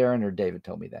Darren or David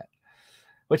told me that,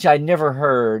 which I never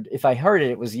heard. If I heard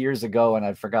it, it was years ago and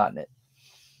I'd forgotten it.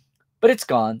 But it's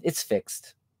gone. It's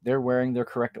fixed. They're wearing their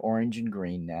correct orange and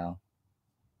green now.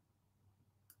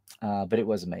 But it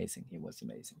was amazing. It was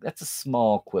amazing. That's a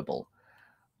small quibble.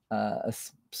 A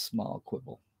small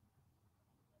quibble.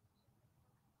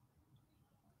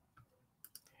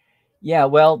 Yeah,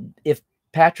 well, if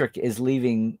Patrick is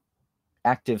leaving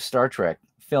active Star Trek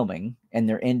filming and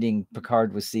they're ending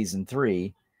Picard with season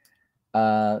 3,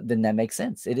 then that makes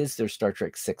sense. It is their Star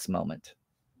Trek 6 moment,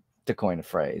 to coin a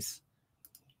phrase.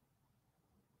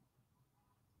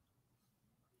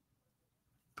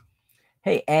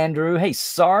 Hey, Andrew. Hey,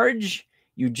 Sarge.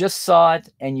 You just saw it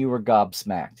and you were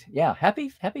gobsmacked. Yeah, happy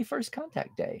first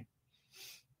contact day.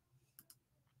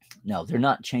 No, they're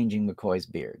not changing McCoy's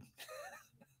beard.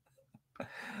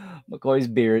 McCoy's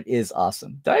beard is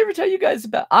awesome. Did I ever tell you guys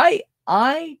about?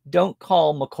 I don't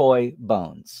call McCoy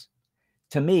Bones.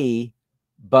 To me,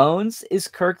 Bones is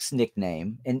Kirk's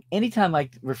nickname, and anytime I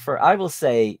will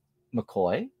say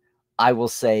McCoy. I will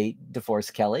say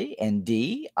DeForest Kelly and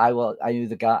D. I knew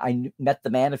the guy. I met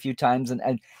the man a few times,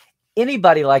 and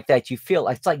anybody like that, you feel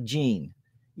like it's like Gene.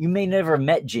 You may never have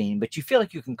met Gene, but you feel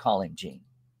like you can call him Gene.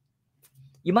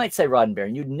 You might say Roddenberry,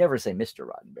 and you'd never say Mr.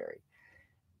 Roddenberry.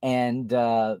 And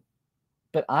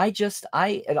but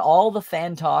in all the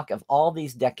fan talk of all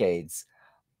these decades,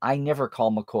 I never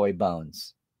call McCoy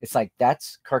Bones. It's like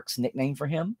that's Kirk's nickname for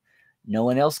him. No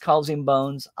one else calls him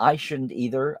Bones. I shouldn't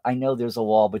either. I know there's a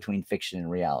wall between fiction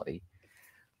and reality,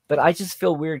 but I just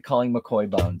feel weird calling McCoy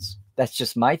Bones. That's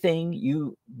just my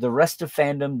thing. The rest of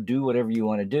fandom, do whatever you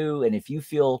want to do. And if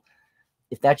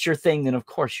that's your thing, then of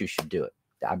course you should do it.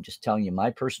 I'm just telling you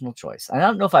my personal choice. I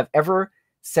don't know if I've ever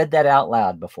said that out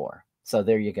loud before. So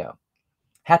there you go.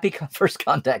 Happy first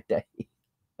contact day.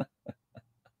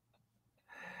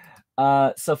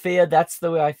 Sophia, that's the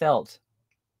way I felt.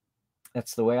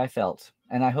 That's the way I felt.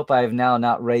 And I hope I have now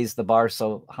not raised the bar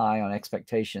so high on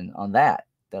expectation on that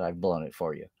I've blown it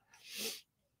for you.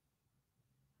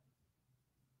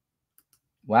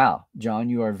 Wow, John,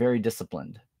 you are very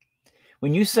disciplined.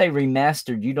 When you say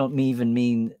remastered, you don't even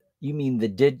mean you mean the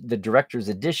director's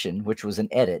edition, which was an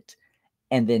edit,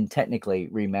 and then technically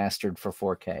remastered for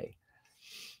 4K.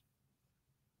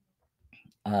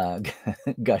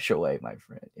 Gush away, my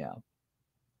friend. Yeah.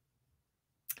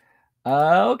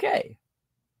 Okay.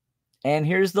 And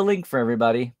here's the link for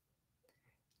everybody.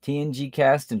 TNG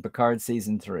cast and Picard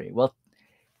season 3. Well,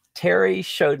 Terry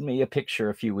showed me a picture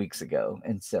a few weeks ago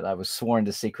and said I was sworn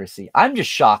to secrecy. I'm just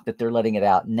shocked that they're letting it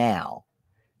out now.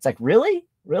 It's like, really?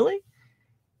 Really?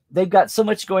 They've got so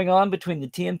much going on between the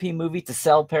TMP movie to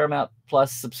sell Paramount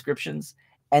Plus subscriptions,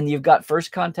 and you've got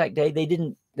First Contact Day. They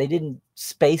didn't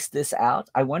space this out.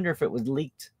 I wonder if it was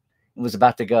leaked. It was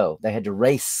about to go. They had to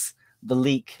race the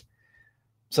leak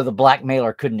so the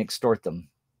blackmailer couldn't extort them.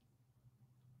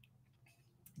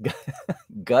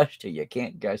 Gush till you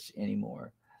can't gush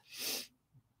anymore.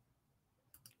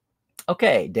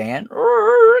 Okay, Dan.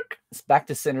 It's back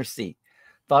to center seat.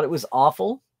 Thought it was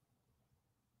awful.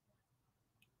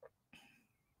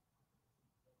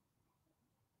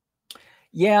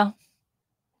 Yeah.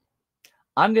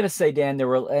 I'm going to say, Dan, there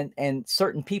were, and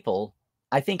certain people,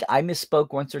 I think I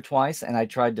misspoke once or twice, and I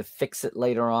tried to fix it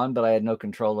later on, but I had no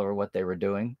control over what they were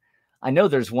doing. I know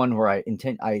there's one where I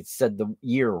said the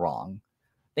year wrong.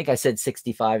 I think I said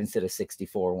 65 instead of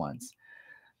 64 once.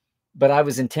 But I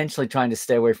was intentionally trying to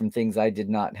stay away from things I did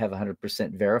not have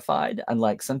 100% verified,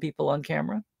 unlike some people on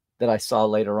camera that I saw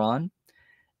later on.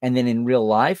 And then in real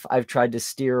life, I've tried to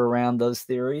steer around those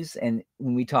theories. And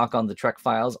when we talk on the Trek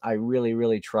Files, I really,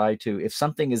 really try to, if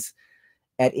something is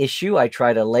at issue, I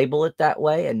try to label it that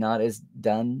way and not as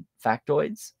done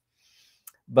factoids.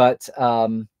 But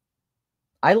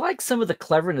I like some of the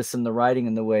cleverness in the writing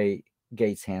and the way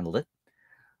Gates handled it.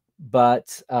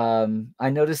 But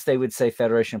I noticed they would say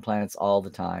Federation of Planets all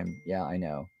the time. Yeah, I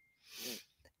know.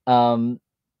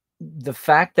 The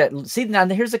fact that, see, now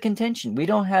here's a contention. We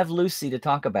don't have Lucy to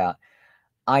talk about.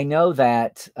 I know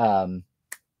that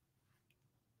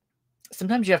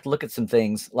sometimes you have to look at some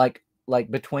things like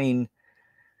between,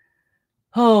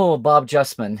 Bob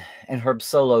Justman and Herb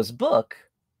Solo's book.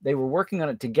 They were working on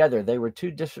it together. They were two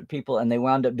different people, and they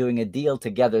wound up doing a deal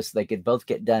together so they could both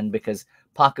get done because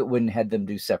Pocket wouldn't have them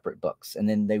do separate books. And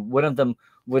then one of them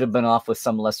would have been off with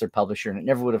some lesser publisher, and it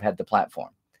never would have had the platform.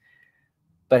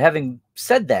 But having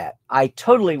said that, I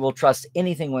totally will trust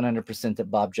anything 100%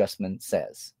 that Bob Justman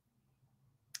says.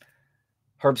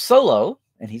 Herb Solo,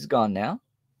 and he's gone now,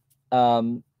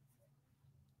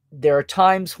 there are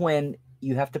times when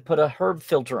you have to put a Herb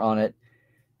filter on it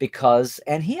because,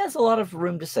 and he has a lot of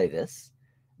room to say this,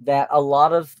 that a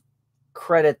lot of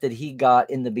credit that he got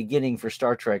in the beginning for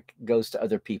Star Trek goes to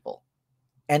other people.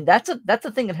 And that's a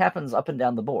thing that happens up and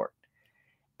down the board.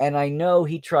 And I know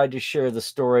he tried to share the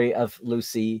story of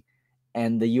Lucy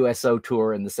and the USO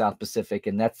tour in the South Pacific,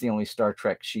 and that's the only Star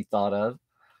Trek she thought of.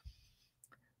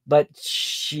 But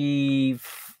she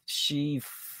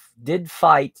did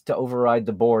fight to override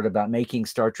the board about making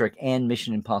Star Trek and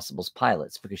Mission Impossible's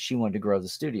pilots because she wanted to grow the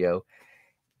studio.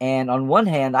 And on one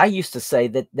hand, I used to say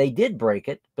that they did break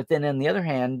it, but then on the other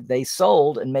hand, they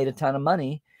sold and made a ton of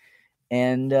money.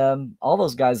 And all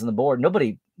those guys on the board,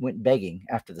 nobody went begging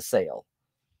after the sale.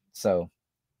 So,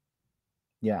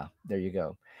 yeah, there you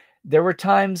go. There were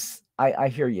times, I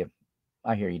hear you.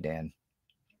 I hear you, Dan.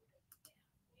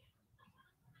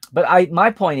 But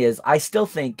my point is, I still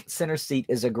think Center Seat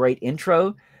is a great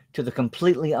intro to the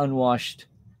completely unwashed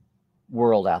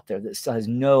world out there that still has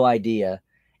no idea.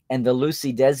 And the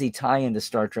Lucy Desi tie-in to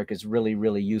Star Trek is really,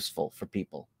 really useful for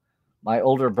people. My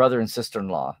older brother and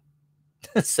sister-in-law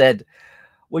said,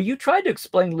 well, you tried to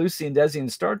explain Lucy and Desi in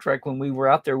Star Trek when we were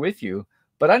out there with you,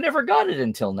 but I never got it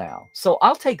until now. So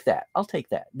I'll take that. I'll take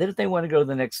that. Then if they want to go to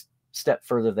the next step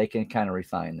further, they can kind of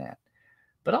refine that.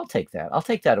 But I'll take that. I'll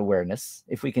take that awareness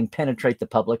if we can penetrate the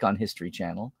public on History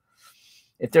Channel.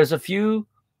 If there's a few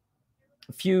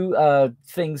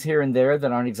things here and there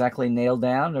that aren't exactly nailed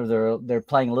down, or they're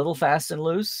playing a little fast and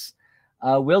loose,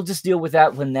 we'll just deal with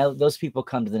that when those people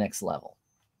come to the next level.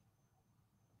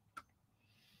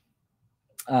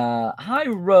 Hi,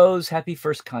 Rose. Happy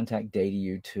First Contact Day to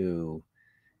you too.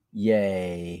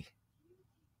 Yay.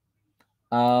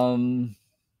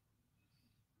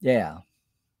 Yeah.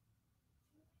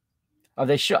 Are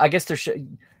they I guess they're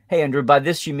hey, Andrew, by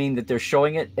this you mean that they're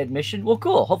showing it at Mission? Well,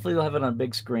 cool. Hopefully they'll have it on a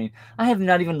big screen. I have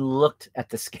not even looked at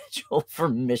the schedule for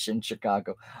Mission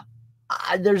Chicago.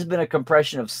 There's been a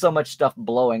compression of so much stuff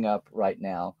blowing up right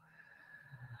now,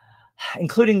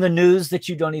 including the news that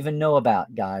you don't even know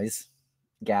about, guys,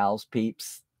 gals,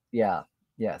 peeps. Yeah.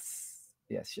 Yes.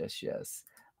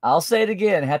 I'll say it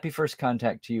again. Happy First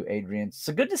Contact to you, Adrian.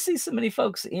 So good to see so many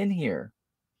folks in here.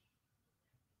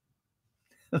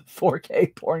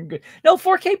 4K porn good. No,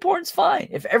 4K porn's fine.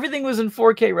 If everything was in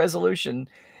 4K resolution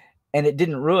and it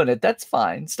didn't ruin it, that's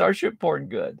fine. Starship porn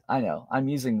good. I know.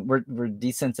 We're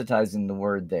desensitizing the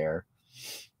word there.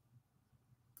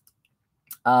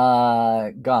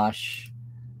 Gosh.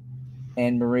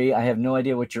 Anne Marie, I have no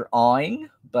idea what you're awing,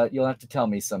 but you'll have to tell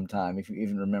me sometime if you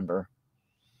even remember.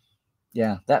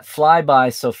 Yeah, that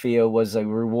flyby, Sophia, was a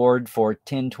reward for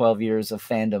 10, 12 years of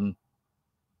fandom.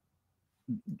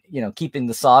 You know, keeping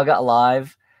the saga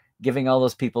alive, giving all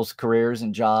those people's careers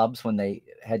and jobs when they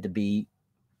had to be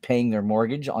paying their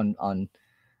mortgage on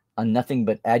nothing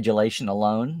but adulation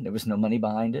alone. There was no money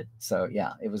behind it. So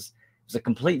yeah, it was a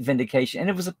complete vindication, and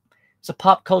it was a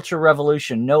pop culture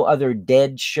revolution. No other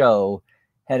dead show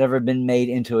had ever been made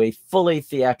into a fully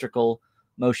theatrical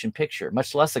motion picture,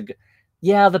 much less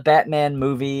the Batman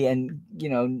movie, and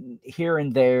here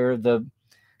and there the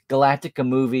Galactica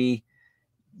movie.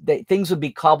 Things would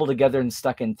be cobbled together and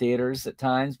stuck in theaters at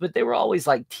times, but they were always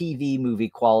like TV movie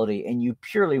quality, and you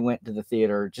purely went to the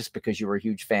theater just because you were a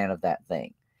huge fan of that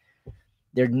thing.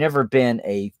 There'd never been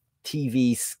a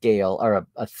TV scale or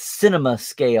a cinema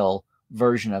scale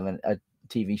version of a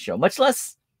TV show, much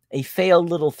less a failed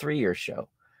little 3-year show.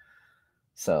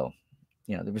 So,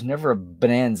 there was never a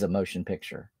bonanza motion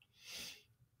picture.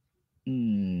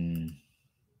 You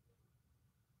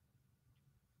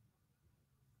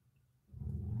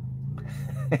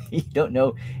don't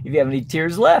know if you have any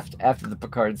tears left after the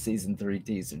Picard season 3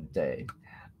 teaser day.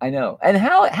 I know. And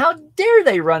how dare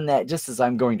they run that just as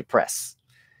I'm going to press?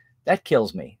 That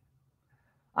kills me.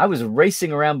 I was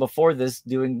racing around before this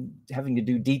having to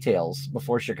do details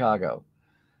before Chicago.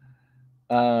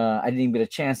 I didn't even get a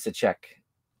chance to check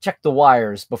the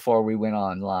wires before we went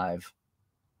on live.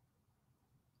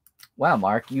 Wow,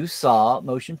 Mark, you saw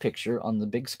motion picture on the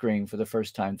big screen for the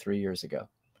first time 3 years ago.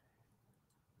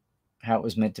 How it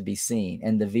was meant to be seen.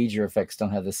 And the V'ger effects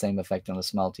don't have the same effect on a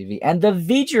small TV. And the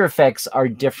V'ger effects are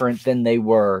different than they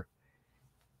were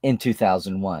in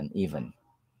 2001 even.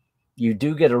 You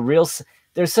do get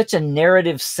there's such a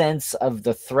narrative sense of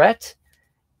the threat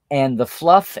and the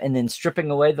fluff, and then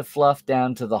stripping away the fluff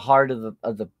down to the heart of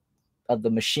the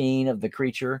machine, of the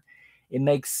creature. It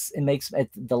makes at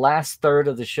the last third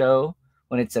of the show,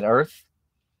 when it's at Earth,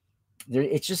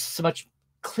 it's just so much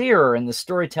clearer in the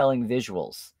storytelling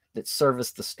visuals that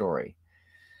service the story.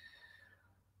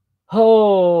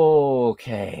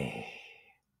 Okay.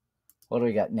 What do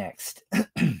we got next?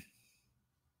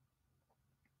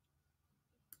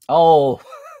 Oh,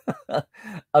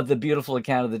 of the beautiful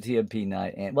account of the TMP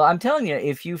night. And well, I'm telling you,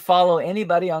 if you follow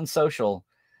anybody on social,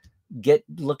 I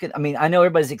know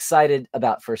everybody's excited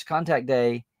about First Contact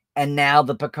Day, and now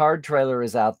the Picard trailer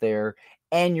is out there,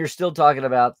 and you're still talking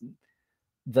about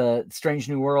the Strange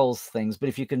New Worlds things. But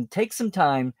if you can take some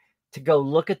time to go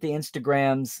look at the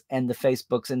Instagrams and the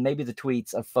Facebooks and maybe the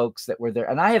tweets of folks that were there,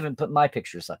 and I haven't put my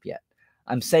pictures up yet.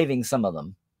 I'm saving some of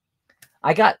them.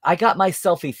 I got my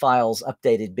selfie files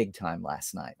updated big time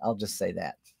last night. I'll just say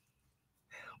that.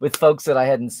 With folks that I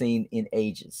hadn't seen in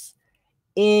ages.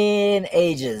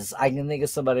 I can think of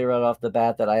somebody right off the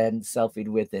bat that I hadn't selfied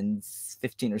with in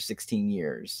 15 or 16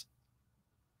 years.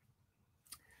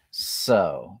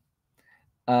 So,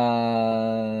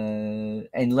 and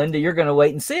Linda, you're going to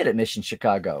wait and see it at Mission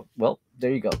Chicago. Well,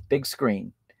 there you go. Big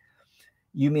screen.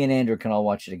 You, me, and Andrew can all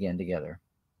watch it again together.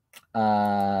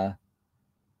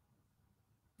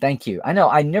 Thank you. I know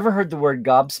I never heard the word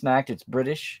gobsmacked. It's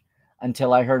British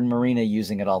until I heard Marina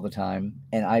using it all the time.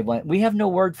 And I went, we have no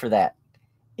word for that.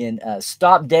 In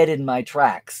stop dead in my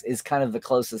tracks is kind of the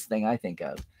closest thing I think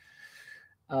of.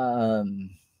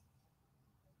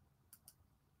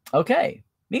 Okay.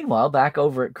 Meanwhile, back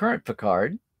over at current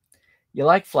Picard, you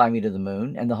like Fly Me to the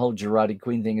Moon, and the whole Girardi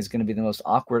Queen thing is going to be the most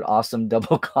awkward, awesome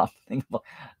double comp thing.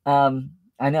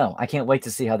 I know. I can't wait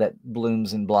to see how that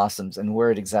blooms and blossoms and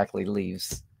where it exactly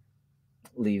leaves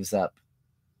up.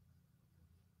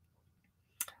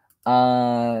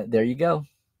 There you go.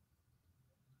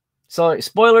 So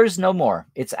spoilers, no more.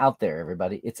 It's out there,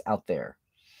 everybody. It's out there.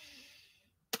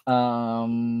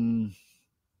 Mm-hmm.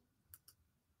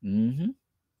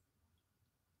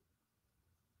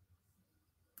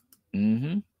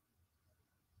 Mm-hmm.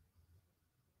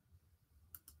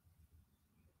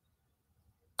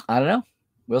 I don't know.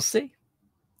 We'll see.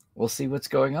 We'll see what's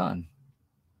going on.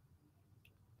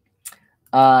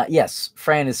 Yes,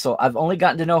 Fran is so. I've only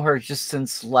gotten to know her just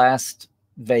since last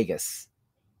Vegas.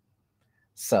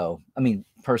 So, I mean,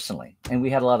 personally, and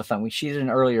we had a lot of fun. She did an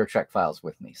earlier Trek Files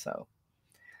with me. So,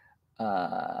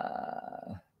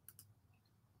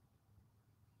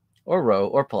 or Roe,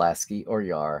 or Pulaski, or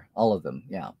Yar, all of them.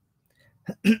 Yeah.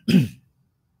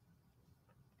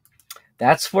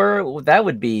 That's where that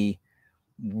would be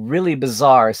really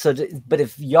bizarre. So, but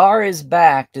if Yar is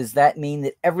back, does that mean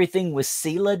that everything with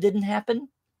Sela didn't happen?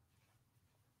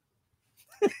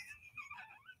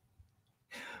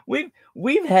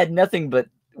 We've had nothing but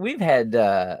we've had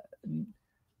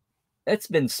it's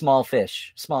been small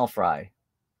fish, small fry,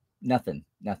 nothing.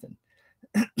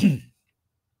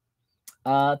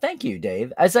 Thank you,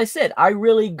 Dave. As I said, I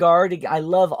really guard. I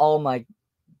love all my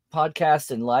podcast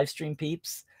and live stream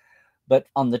peeps, but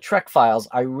on the Trek Files,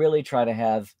 I really try to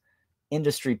have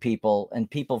industry people and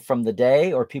people from the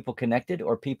day, or people connected,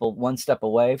 or people one step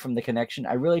away from the connection.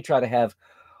 I really try to have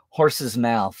horses'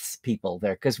 mouths people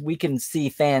there, because we can see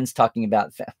fans talking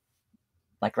about,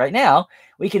 like right now,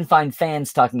 we can find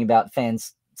fans talking about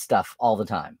fans stuff all the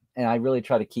time. And I really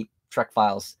try to keep Trek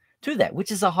Files to that,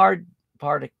 which is a hard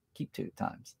part to keep to at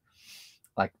times.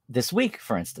 Like this week,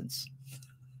 for instance.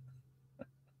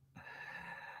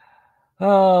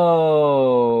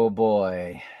 Oh,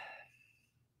 boy.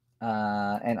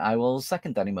 And I will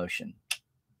second that emotion.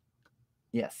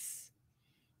 Yes.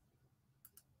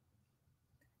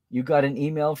 You got an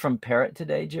email from Parrot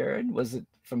today, Jared? Was it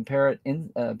from Parrot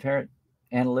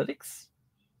Analytics,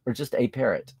 or just a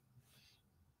Parrot?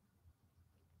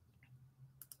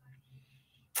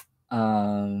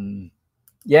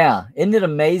 Yeah, isn't it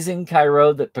amazing,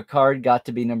 Cairo, that Picard got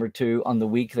to be number 2 on the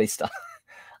week they stopped?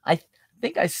 I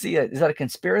think I see it. Is that a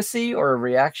conspiracy or a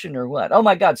reaction or what? Oh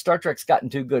my God, Star Trek's gotten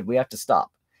too good. We have to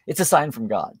stop. It's a sign from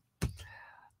God.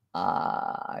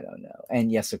 I don't know.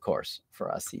 And yes, of course, for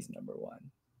us, he's number 1.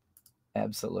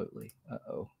 Absolutely.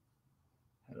 Uh-oh.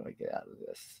 How do I get out of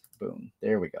this? Boom.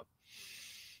 There we go.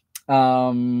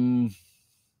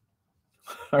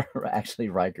 Actually,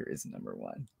 Riker is number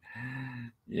 1.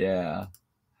 Yeah.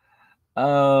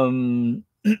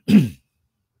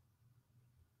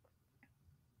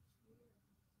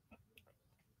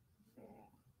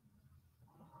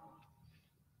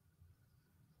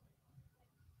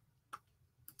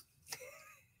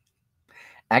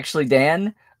 Actually,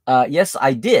 Dan, yes,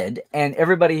 I did. And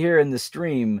everybody here in the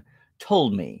stream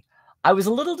told me. I was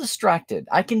a little distracted.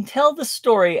 I can tell the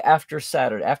story after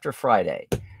Friday.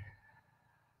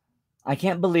 I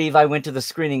can't believe I went to the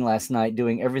screening last night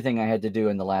doing everything I had to do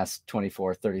in the last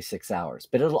 24, 36 hours.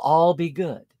 But it'll all be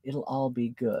good. It'll all be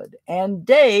good. And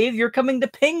Dave, you're coming to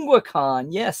PenguaCon.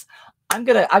 Yes,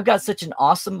 I've got such an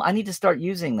awesome, I need to start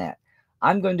using that.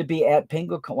 I'm going to be at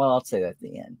PenguaCon. Well, I'll say that at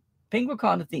the end.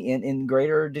 PenguaCon at the end in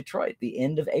Greater Detroit, the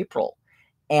end of April.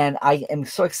 And I am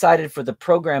so excited for the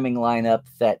programming lineup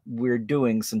that we're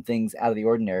doing some things out of the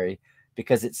ordinary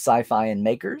because it's sci-fi and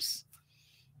makers.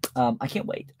 I can't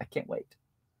wait. I can't wait.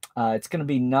 It's going to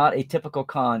be not a typical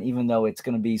con, even though it's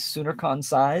going to be SoonerCon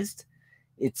sized.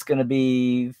 It's going to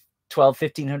be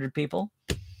 1,500 people.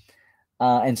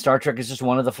 And Star Trek is just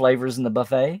one of the flavors in the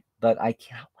buffet, but I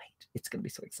cannot wait. It's going to be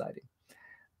so exciting.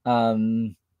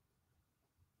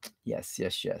 Yes.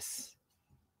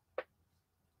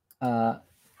 Hi,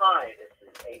 this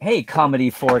is Hey, Comedy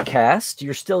Forecast.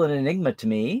 You're still an enigma to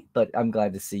me, but I'm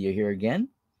glad to see you here again.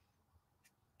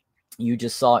 You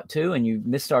just saw it too, and you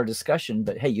missed our discussion,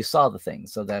 but hey, you saw the thing,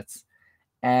 so that's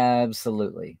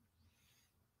absolutely.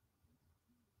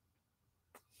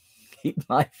 Keep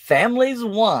my family's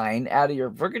wine out of your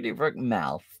Burgundy-Brook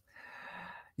mouth.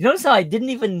 You notice how I didn't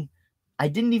even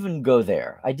go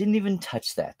there. I didn't even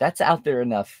touch that. That's out there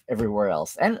enough everywhere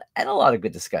else, and a lot of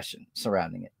good discussion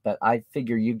surrounding it. But I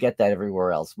figure you get that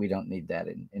everywhere else. We don't need that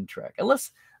in Trek,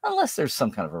 unless there's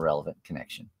some kind of a relevant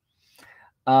connection.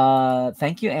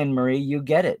 Thank you, Anne Marie. You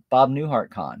get it. Bob Newhart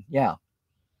Con. Yeah.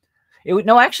 It would,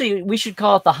 no, actually, we should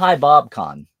call it the Hi Bob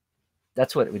Con.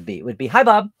 That's what it would be. It would be Hi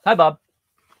Bob. Hi Bob.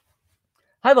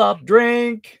 Hi Bob.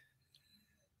 Drink.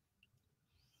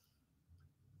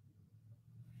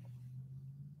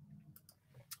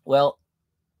 Well,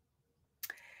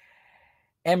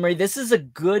 Emery, this is a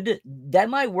good, that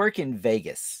might work in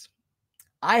Vegas.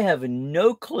 I have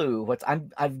no clue what's,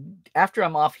 after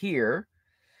I'm off here,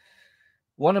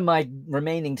 one of my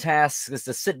remaining tasks is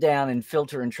to sit down and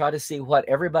filter and try to see what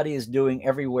everybody is doing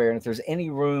everywhere. And if there's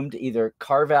any room to either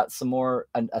carve out some more,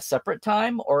 a separate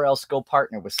time, or else go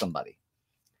partner with somebody.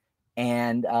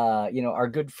 And, our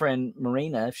good friend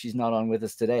Marina, if she's not on with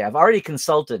us today, I've already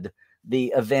consulted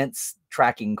the events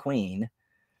tracking queen,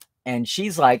 and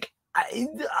she's like,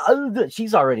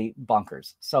 she's already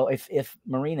bonkers. So if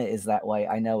Marina is that way,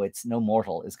 I know it's no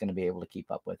mortal is going to be able to keep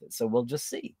up with it. So we'll just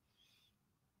see.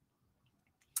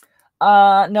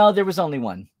 No, there was only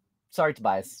one. Sorry,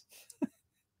 Tobias.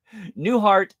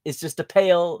 Newhart is just a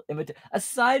pale imitation.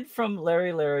 Aside from Larry,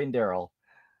 and Daryl,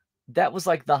 that was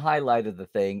like the highlight of the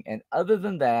thing. And other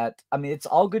than that, I mean, it's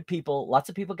all good people. Lots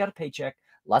of people got a paycheck.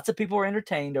 Lots of people were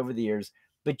entertained over the years,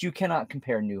 but you cannot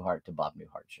compare Newhart to Bob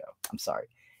Newhart show. I'm sorry.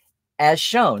 As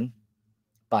shown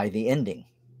by the ending,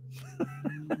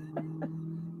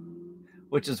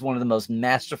 which is one of the most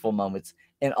masterful moments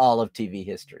in all of TV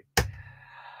history.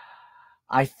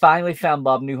 I finally found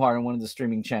Bob Newhart on one of the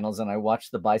streaming channels, and I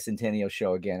watched the Bicentennial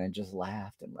show again and just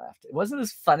laughed and laughed. It wasn't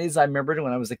as funny as I remembered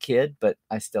when I was a kid, but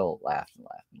I still laughed and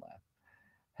laughed and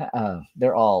laughed.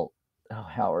 They're all, oh,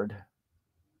 Howard.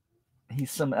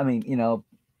 He's some, I mean, you know,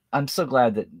 I'm so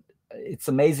glad that it's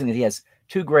amazing that he has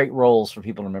two great roles for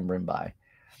people to remember him by.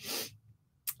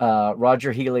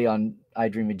 Roger Healy on I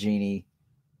Dream of Jeannie,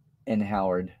 and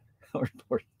Howard,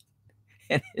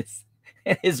 and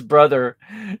his brother,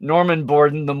 Norman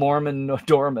Borden, the Mormon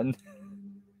Dorman.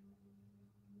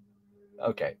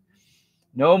 Okay.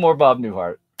 No more Bob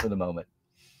Newhart for the moment.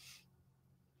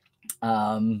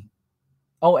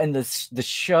 Oh, and the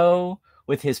show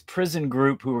with his prison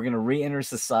group who were going to re-enter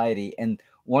society, and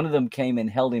one of them came and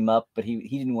held him up, but he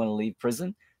didn't want to leave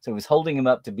prison, so he was holding him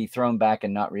up to be thrown back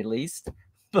and not released.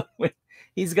 But when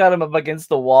he's got him up against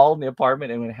the wall in the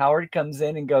apartment, and when Howard comes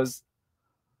in and goes,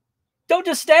 "Don't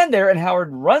just stand there," and Howard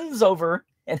runs over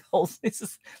and holds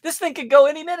this thing could go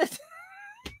any minute.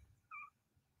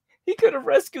 He could have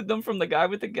rescued them from the guy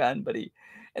with the gun, but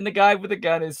and the guy with the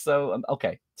gun is so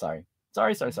okay. Sorry.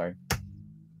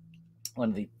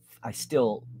 I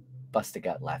still bust a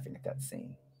gut laughing at that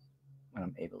scene when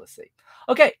I'm able to see.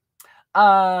 Okay.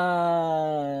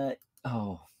 Oh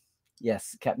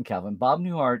yes, Captain Calvin. Bob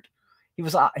Newhart. He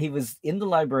was in the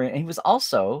library, and he was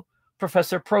also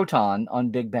Professor Proton on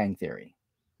Big Bang Theory,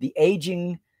 the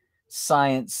aging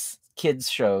science kids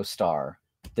show star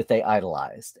that they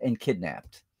idolized and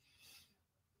kidnapped.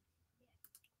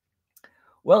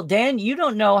 Well, Dan, you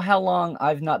don't know how long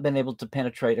I've not been able to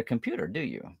penetrate a computer, do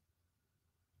you?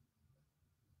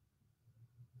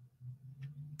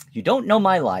 You don't know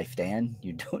my life, Dan.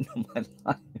 You don't know my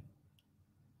life.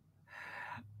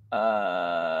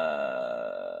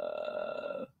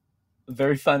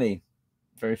 Very funny.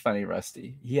 Very funny,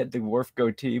 Rusty. He had the Worf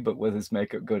goatee, but with his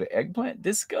makeup go to Eggplant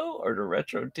Disco or to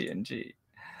Retro TNG?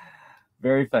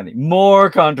 Very funny. More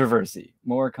controversy.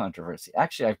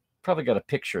 Actually, I've probably got a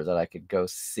picture that I could go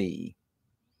see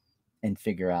and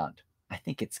figure out. I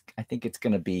think it's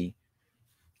going to be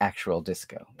actual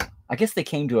disco. I guess they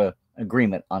came to an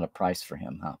agreement on a price for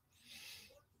him, huh?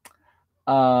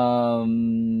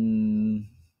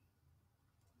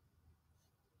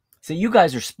 So you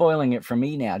guys are spoiling it for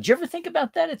me now. Did you ever think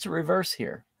about that? It's a reverse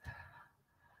here.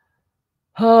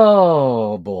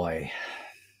 Oh, boy.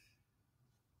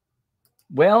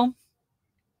 Well,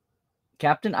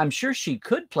 Captain, I'm sure she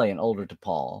could play an older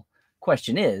T'Pol.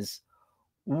 Question is,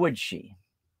 would she?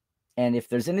 And if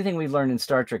there's anything we've learned in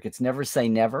Star Trek, it's never say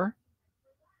never.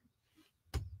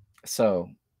 So,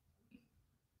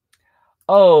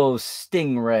 oh,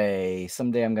 Stingray.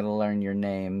 Someday I'm going to learn your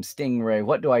name. Stingray.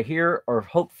 What do I hear or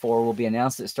hope for will be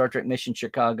announced at Star Trek Mission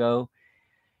Chicago?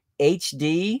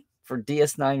 HD for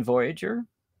DS9 Voyager?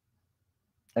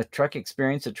 A Trek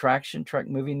Experience attraction, Trek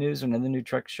movie news, or another new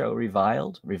Trek show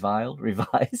reviled,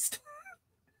 revised?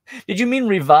 Did you mean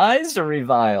revised or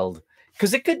reviled?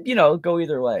 Because it could, go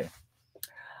either way.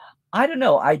 I don't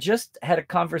know. I just had a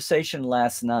conversation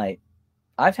last night.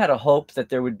 I've had a hope that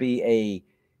there would be a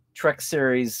Trek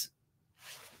series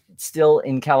still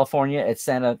in California at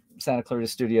Santa Clarita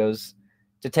Studios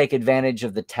to take advantage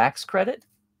of the tax credit.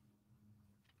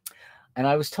 And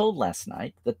I was told last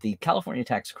night that the California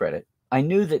tax credit, I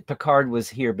knew that Picard was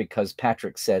here because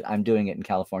Patrick said, I'm doing it in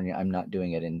California. I'm not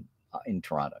doing it in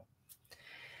Toronto.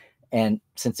 And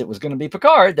since it was going to be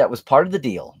Picard, that was part of the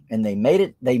deal. And they made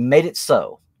it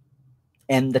so.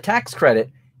 And the tax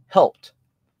credit helped,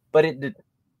 but it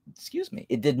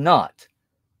did not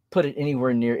put it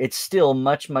anywhere near. It's still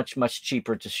much, much, much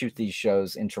cheaper to shoot these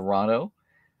shows in Toronto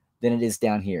than it is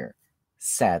down here,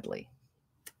 sadly.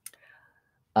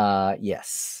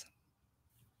 Yes.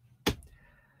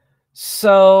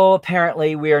 So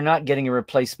apparently we are not getting a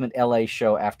replacement LA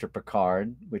show after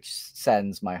Picard, which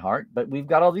saddens my heart, but we've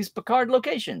got all these Picard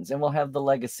locations and we'll have the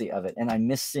legacy of it. And I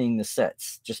miss seeing the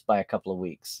sets just by a couple of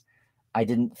weeks. I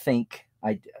didn't think,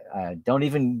 don't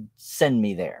even send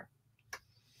me there.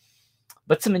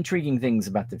 But some intriguing things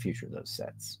about the future of those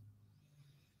sets.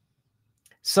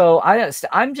 So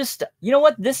I'm just, you know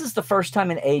what? This is the first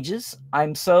time in ages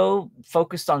I'm so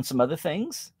focused on some other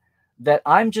things that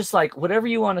I'm just like, whatever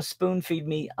you want to spoon feed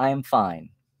me, I am fine.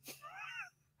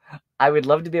 I would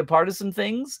love to be a part of some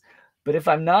things, but if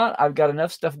I'm not, I've got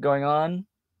enough stuff going on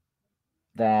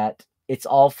that It's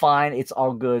all fine. It's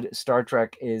all good. Star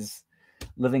Trek is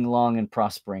living long and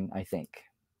prospering, I think.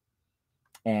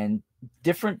 And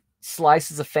different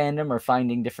slices of fandom are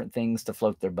finding different things to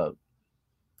float their boat.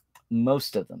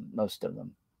 Most of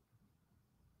them.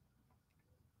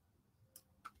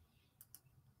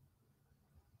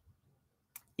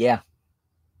 Yeah.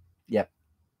 Yep.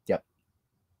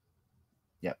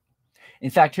 In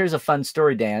fact, here's a fun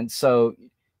story, Dan. So,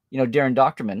 Darren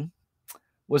Doctorman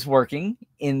was working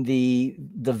in the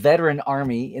veteran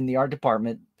army in the art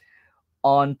department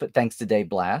but thanks to Dave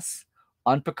Blass,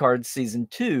 on Picard season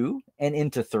 2 and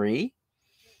into 3.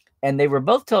 And they were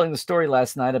both telling the story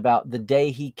last night about the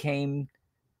day he came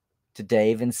to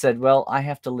Dave and said, well, I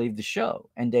have to leave the show.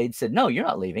 And Dave said, no, you're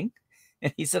not leaving.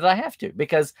 And he said, I have to,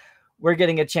 because we're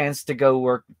getting a chance to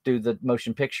go do the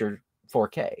motion picture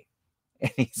 4K.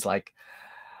 And he's like,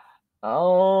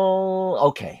 oh,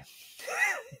 okay.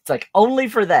 It's like, only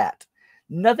for that.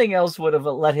 Nothing else would have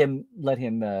let him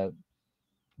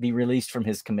be released from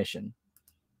his commission.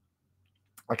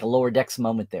 Like a Lower Decks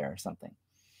moment there or something.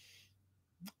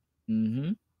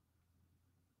 Mm-hmm.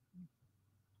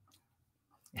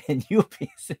 And you'll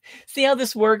see how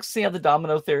this works? See how the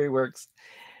domino theory works?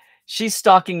 She's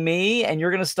stalking me, and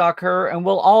you're going to stalk her, and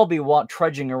we'll all be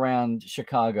trudging around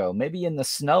Chicago, maybe in the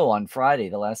snow on Friday.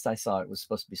 The last I saw, it was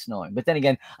supposed to be snowing. But then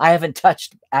again, I haven't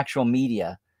touched actual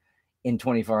media in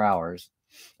 24 hours,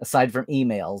 aside from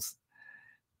emails.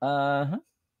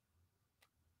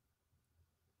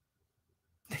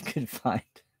 They could find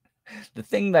the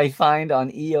thing they find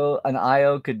on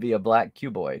IO could be a black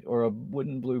cuboid or a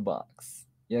wooden blue box.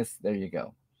 Yes, there you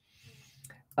go.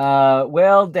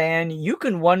 Well, Dan, you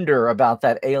can wonder about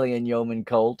that alien yeoman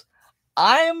cult.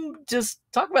 I'm just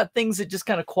talking about things that just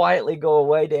kind of quietly go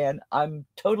away, Dan. I'm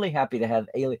totally happy to have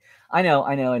alien. I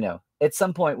know. At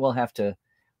some point, we'll have to.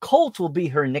 Colt will be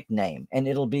her nickname, and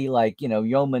it'll be like,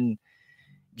 Yeoman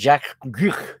Jack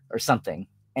or something.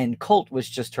 And Colt was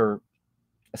just her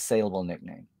assailable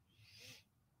nickname.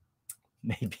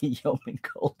 Maybe Yeoman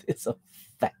Colt is a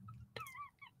fact.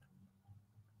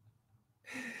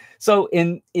 So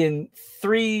in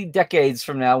 3 decades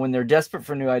from now, when they're desperate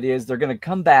for new ideas, they're going to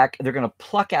come back. They're going to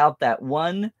pluck out that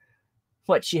one.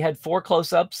 She had 4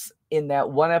 close-ups in that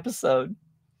one episode.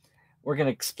 We're going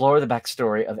to explore the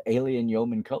backstory of Alien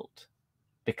Yeoman Colt,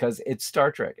 because it's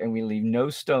Star Trek, and we leave no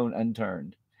stone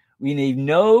unturned. We leave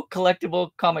no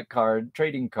collectible comic card,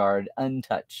 trading card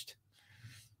untouched.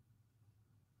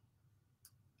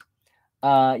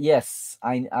 Yes,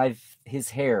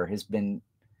 his hair has been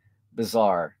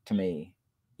bizarre to me.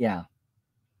 Yeah.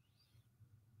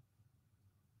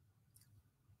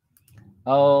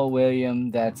 Oh,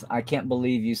 William, I can't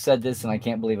believe you said this, and I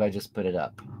can't believe I just put it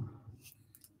up.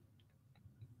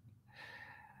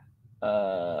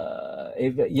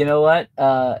 You know what,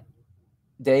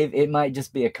 Dave, it might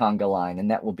just be a conga line, and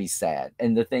that will be sad.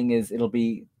 And the thing is, it'll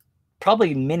be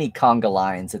probably many conga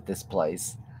lines at this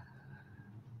place.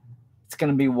 It's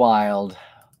going to be wild.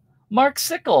 Mark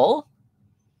Sickle,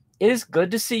 it is good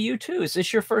to see you too. Is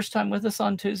this your first time with us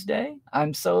on Tuesday?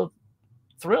 I'm so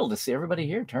thrilled to see everybody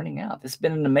here turning out. This has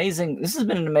been an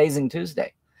amazing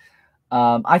Tuesday.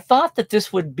 I thought that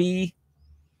this would be,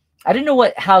 I didn't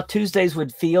know how Tuesdays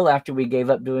would feel after we gave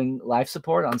up doing live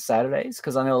support on Saturdays,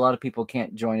 because I know a lot of people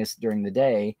can't join us during the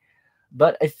day,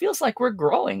 but it feels like we're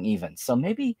growing even. So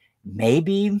maybe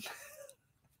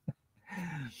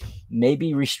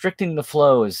restricting the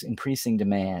flow is increasing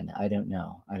demand. I don't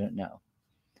know.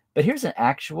 But here's an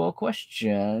actual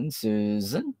question,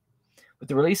 Susan. With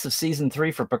the release of season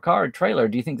 3 for Picard trailer,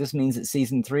 do you think this means that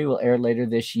season 3 will air later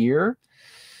this year?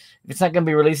 If it's not going to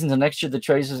be released until next year, the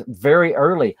trailer's very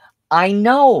early. I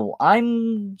know.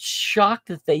 I'm shocked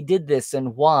that they did this,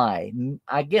 and why.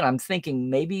 Again, I'm thinking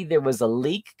maybe there was a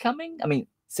leak coming. I mean,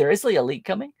 seriously, a leak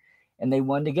coming, and they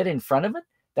wanted to get in front of it.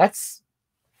 That's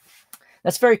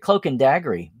very cloak and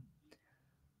daggery.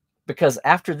 Because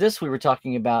after this, we were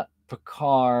talking about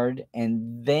Picard,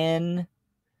 and then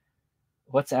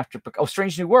what's after Picard? Oh,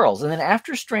 Strange New Worlds. And then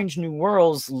after Strange New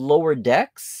Worlds, Lower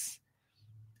Decks,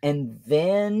 and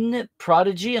then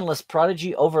Prodigy, unless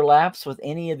Prodigy overlaps with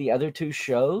any of the other 2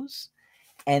 shows.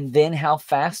 And then how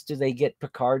fast do they get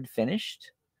Picard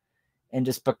finished? And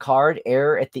does Picard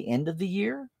air at the end of the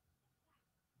year?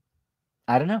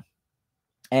 I don't know.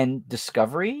 And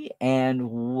Discovery, and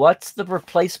what's the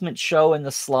replacement show in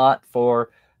the slot for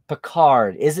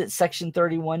Picard? Is it Section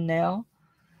 31 now?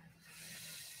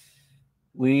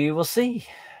 We will see.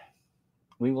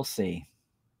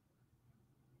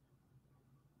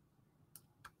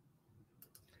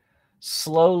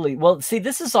 Slowly. Well, see,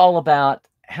 this is all about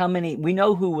how many, we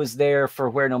know who was there for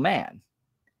Where No Man.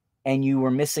 and you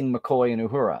were missing McCoy and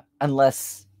Uhura,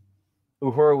 unless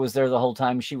Uhura was there the whole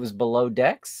time she was below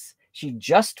decks. She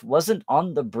just wasn't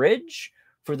on the bridge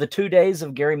for the 2 days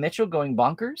of Gary Mitchell going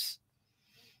bonkers.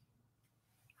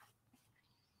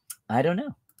 I don't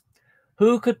know.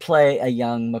 Who could play a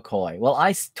young McCoy? Well,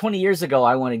 20 years ago,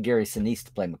 I wanted Gary Sinise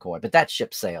to play McCoy, but that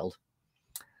ship sailed.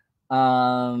 Boy,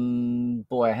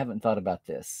 I haven't thought about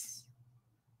this.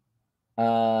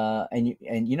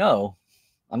 And you know,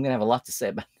 I'm gonna have a lot to say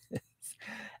about this.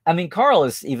 I mean, Carl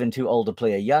is even too old to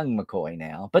play a young McCoy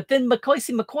now. But then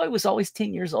McCoy was always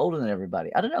 10 years older than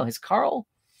everybody. I don't know. Has Carl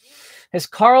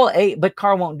but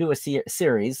Carl won't do a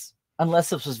series unless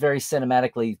this was very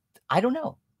cinematically. I don't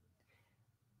know.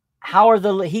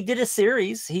 He did a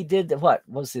series. He did what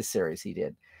was his series he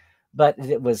did? But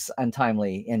it was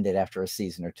untimely ended after a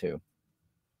season or two.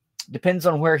 Depends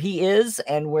on where he is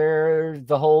and where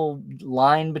the whole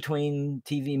line between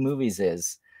TV movies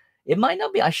is. It might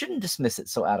not be. I shouldn't dismiss it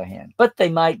so out of hand. But they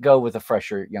might go with a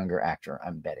fresher, younger actor,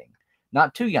 I'm betting.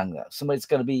 Not too young, though. Somebody's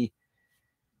going to be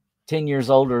 10 years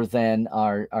older than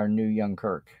our new young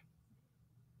Kirk.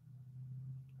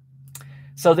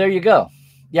 So there you go.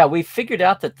 Yeah, we figured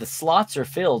out that the slots are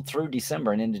filled through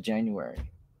December and into January.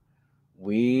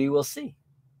 We will see.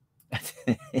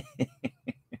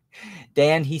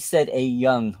 Dan, he said a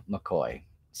young McCoy.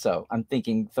 So I'm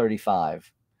thinking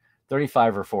 35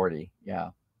 or 40. Yeah.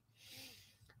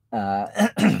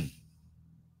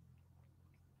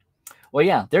 Well,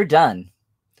 yeah, they're done.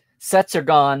 Sets are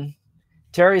gone.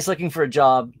 Terry's looking for a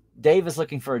job. Dave is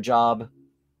looking for a job.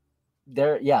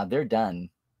 They're done.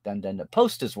 Done.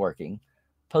 Post is working.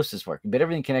 But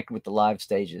everything connected with the live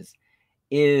stages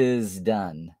is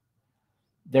done.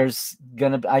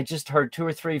 I just heard 2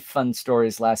 or 3 fun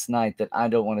stories last night that I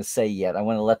don't want to say yet. I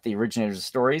want to let the originators of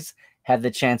stories have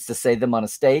the chance to say them on a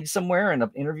stage somewhere in an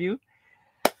interview,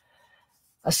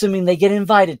 assuming they get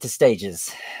invited to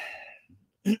stages.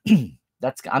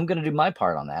 I'm going to do my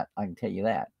part on that. I can tell you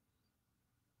that.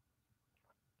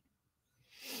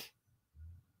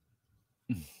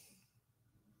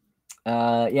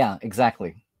 Yeah,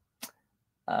 exactly.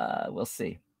 We'll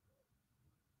see.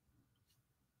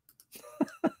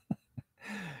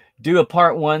 Do a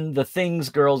part 1, the things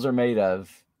girls are made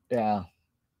of. Yeah.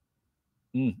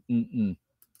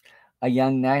 A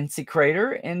young Nancy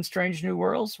Crater in Strange New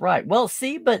Worlds. Right. Well,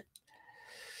 see, but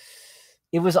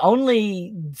it was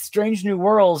only Strange New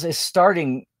Worlds is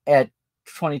starting at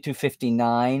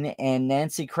 2259 and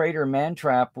Nancy Crater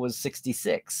Mantrap was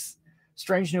 66.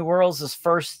 Strange New Worlds'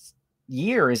 first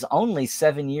year is only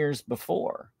 7 years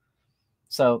before.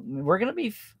 So we're going to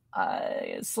be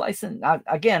slicing.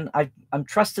 Again, I'm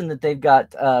trusting that they've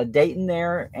got Dayton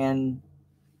there and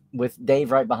with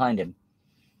Dave right behind him.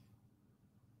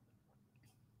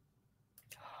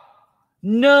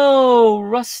 No,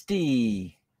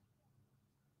 Rusty.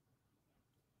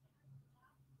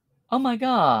 Oh my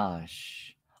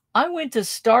gosh. I went to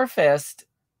Starfest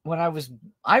when I was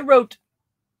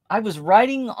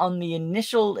writing on the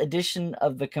initial edition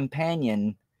of the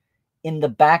Companion in the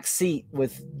back seat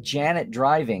with Janet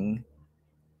driving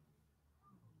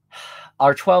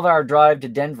our 12-hour drive to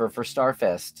Denver for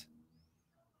Starfest.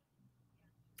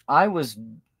 I was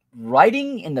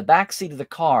writing in the back seat of the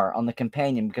car on the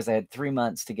Companion because I had 3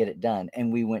 months to get it done,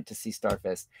 and we went to see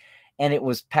Starfest. And it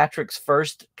was Patrick's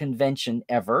first convention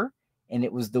ever, and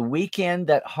it was the weekend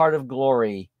that Heart of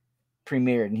Glory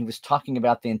premiered, and he was talking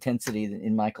about the intensity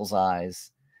in Michael's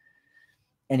eyes.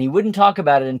 And he wouldn't talk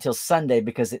about it until Sunday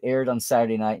because it aired on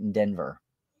Saturday night in Denver.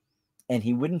 And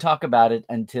he wouldn't talk about it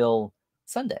until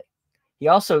Sunday. He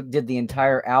also did the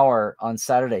entire hour on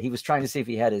Saturday. He was trying to see if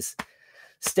he had his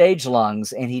stage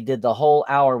lungs, and he did the whole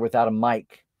hour without a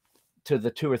mic to the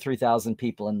 2,000 or 3,000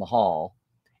 people in the hall.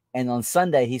 And on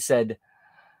Sunday, he said,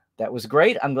 "That was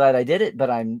great. I'm glad I did it, but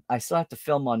I still have to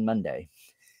film on Monday."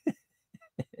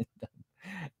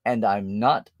 And I'm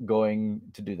not going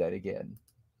to do that again.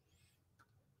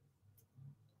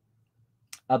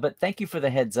 But thank you for the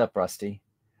heads up, Rusty.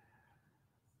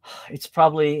 It's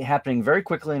probably happening very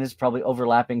quickly, and it's probably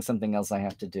overlapping something else I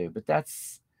have to do. But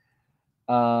that's...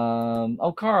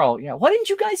 oh, Carl, yeah. Why didn't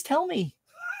you guys tell me?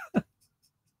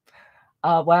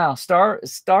 Wow.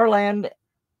 Starland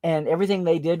and everything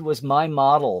they did was my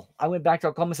model. I went back to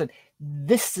Oklahoma and said,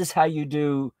 this is how you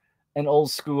do an old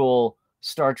school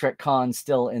Star Trek con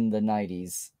still in the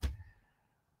 90s.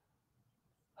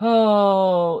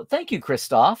 Oh, thank you,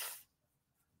 Christoph.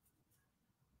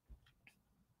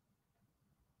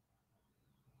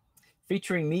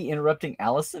 Featuring me interrupting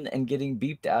Allison and getting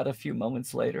beeped out a few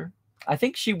moments later. I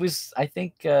think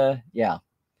yeah.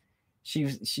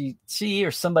 She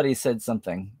or somebody said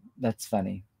something. That's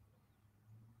funny.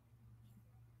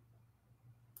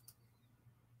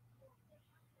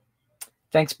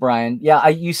 Thanks, Brian. Yeah,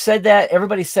 you said that.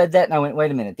 Everybody said that, and I went,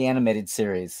 wait a minute. The animated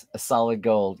series, A Solid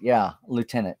Gold. Yeah,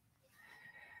 Lieutenant.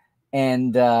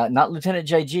 And not Lieutenant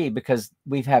JG, because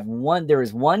there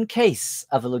is one case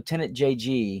of a Lieutenant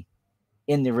JG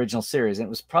in the original series, and it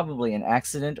was probably an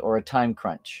accident or a time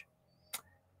crunch.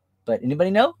 But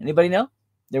anybody know? Anybody know?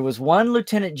 There was one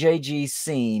Lieutenant JG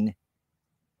scene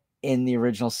in the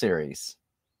original series,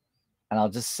 and I'll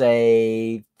just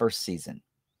say first season.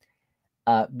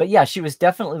 But yeah, she was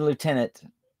definitely Lieutenant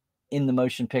in the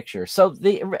motion picture. So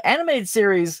the animated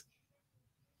series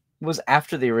was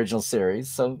after the original series.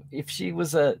 So if she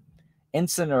was a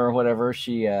ensign or whatever,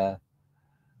 she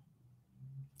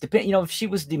if she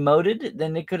was demoted,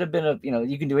 then it could have been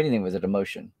you can do anything with a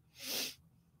demotion.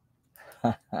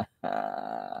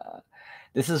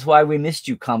 This is why we missed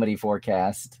you, Comedy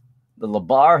Forecast. The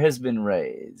bar has been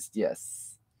raised. Yes.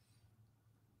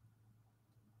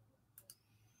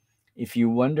 If you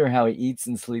wonder how he eats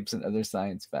and sleeps and other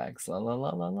science facts, la la la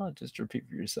la la, just repeat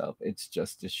for yourself. It's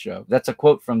just a show. That's a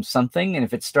quote from something, and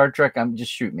if it's Star Trek,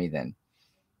 just shoot me then.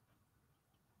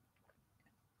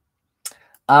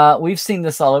 We've seen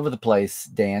this all over the place,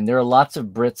 Dan. There are lots of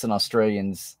Brits and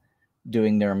Australians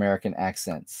doing their American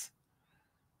accents.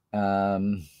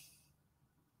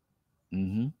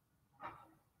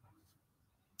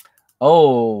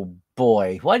 Oh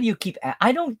boy, why do you keep?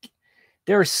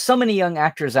 There are so many young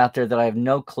actors out there that I have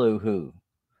no clue who.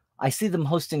 I see them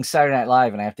hosting Saturday Night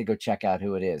Live, and I have to go check out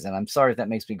who it is. And I'm sorry if that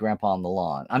makes me grandpa on the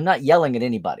lawn. I'm not yelling at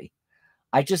anybody.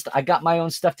 I got my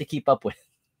own stuff to keep up with.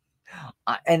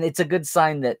 And it's a good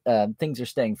sign that things are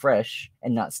staying fresh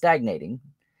and not stagnating.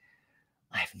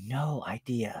 I have no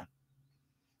idea.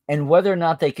 And whether or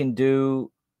not they can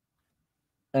do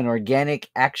an organic,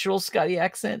 actual Scottish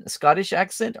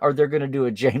accent, or they're going to do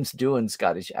a James Doohan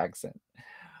Scottish accent.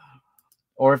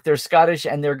 Or if they're Scottish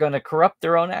and they're going to corrupt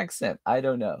their own accent. I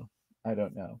don't know.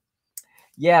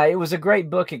 Yeah, it was a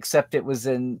great book, except it was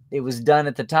done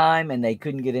at the time, and they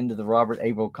couldn't get into the Robert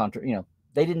Abel contract.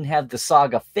 They didn't have the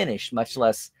saga finished, much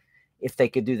less if they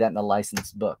could do that in a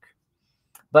licensed book.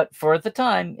 But for at the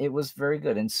time, it was very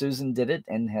good, and Susan did it,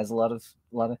 and has a lot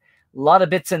of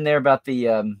bits in there about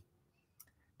the.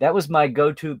 That was my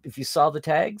go-to. If you saw the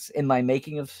tags in my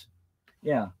making of,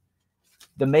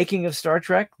 the making of Star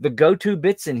Trek, the go-to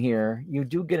bits in here, you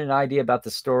do get an idea about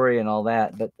the story and all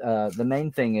that. But the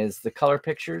main thing is the color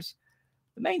pictures.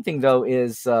 The main thing, though,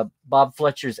 is Bob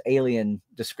Fletcher's alien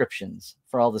descriptions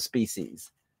for all the species,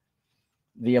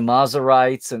 the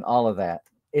Amazorites and all of that.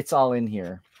 It's all in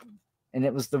here. And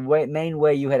it was the main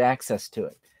way you had access to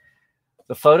it.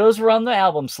 The photos were on the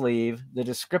album sleeve. The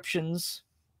descriptions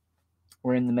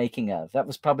were in the making of. That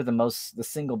was probably the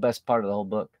single best part of the whole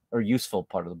book, or useful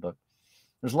part of the book.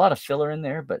 There's a lot of filler in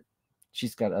there, but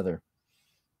she's got other.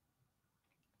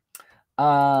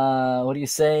 What are you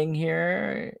saying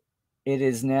here? It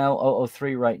is now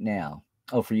 003 right now.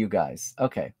 Oh, for you guys.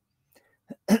 Okay.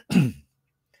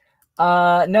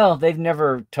 No, they've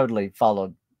never totally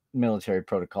followed military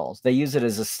protocols. They use it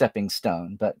as a stepping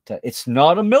stone, but it's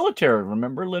not a military.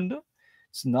 Remember, Linda?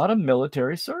 It's not a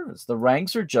military service. The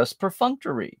ranks are just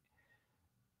perfunctory.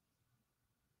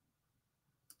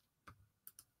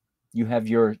 You have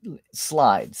your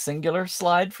slide, singular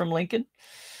slide from Lincoln.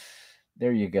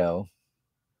 There you go.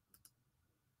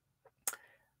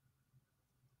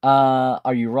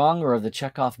 Are you wrong, or are the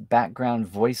Chekhov background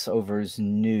voiceovers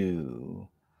new?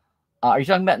 Are you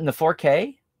talking about in the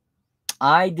 4K?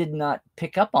 I did not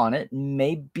pick up on it.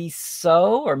 Maybe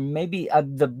so, or maybe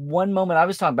the one moment I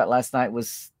was talking about last night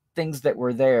was things that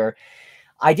were there.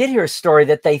 I did hear a story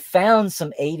that they found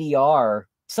some ADR.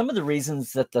 Some of the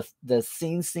reasons that the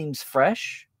scene seems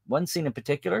fresh, one scene in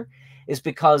particular, is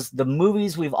because the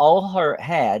movies we've all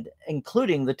had,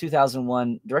 including the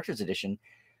 2001 Director's Edition,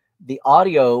 the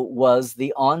audio was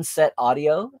the on-set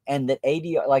audio, and that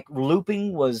ADR, like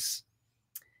looping, was...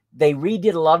 They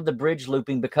redid a lot of the bridge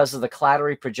looping because of the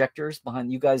clattery projectors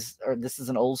behind you guys. This is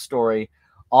an old story.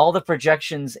 All the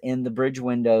projections in the bridge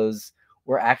windows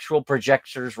were actual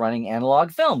projectors running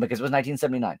analog film because it was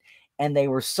 1979. And they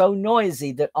were so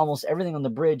noisy that almost everything on the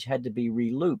bridge had to be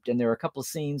re-looped. And there are a couple of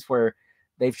scenes where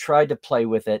they've tried to play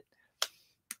with it.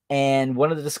 And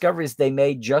one of the discoveries they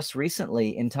made just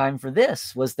recently in time for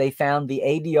this was they found the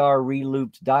ADR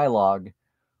re-looped dialogue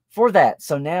for that.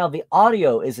 So now the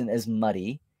audio isn't as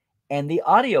muddy. And the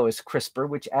audio is crisper,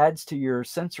 which adds to your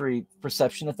sensory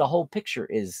perception that the whole picture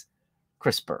is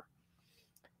crisper.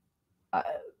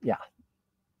 Yeah.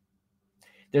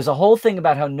 There's a whole thing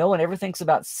about how no one ever thinks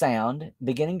about sound.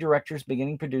 Beginning directors,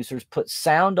 beginning producers put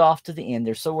sound off to the end.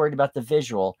 They're so worried about the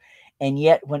visual. And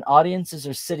yet when audiences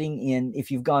are sitting in, if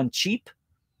you've gone cheap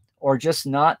or just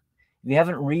not, if you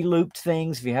haven't re-looped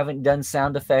things, if you haven't done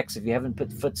sound effects, if you haven't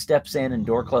put footsteps in and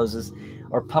door closes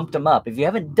or pumped them up, if you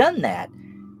haven't done that,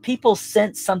 people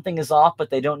sense something is off, but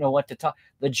they don't know what to talk.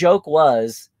 The joke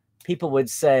was people would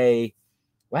say,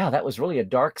 wow, that was really a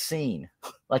dark scene.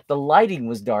 Like the lighting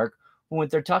was dark. What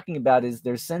they're talking about is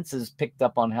their senses picked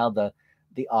up on how the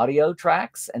audio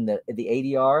tracks and the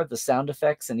ADR, the sound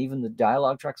effects, and even the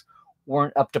dialogue tracks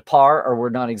weren't up to par or were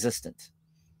non-existent.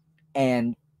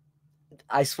 And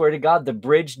I swear to God, the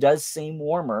bridge does seem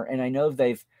warmer. And I know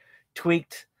they've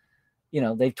tweaked,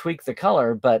 they've tweaked the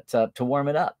color, but to warm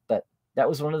it up. But that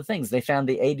was one of the things. They found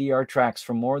the ADR tracks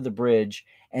for more of the bridge.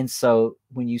 And so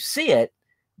when you see it,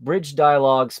 bridge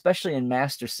dialogue, especially in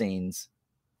master scenes,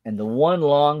 and the one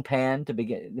long pan to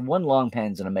begin, the one long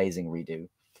pan is an amazing redo.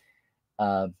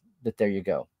 But there you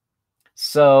go.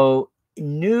 So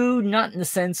new, not in the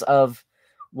sense of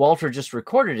Walter just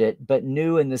recorded it, but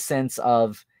new in the sense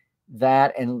of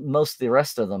that, and most of the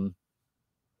rest of them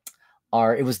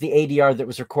it was the ADR that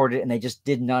was recorded, and they just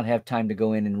did not have time to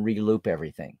go in and re-loop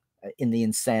everything in the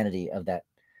insanity of that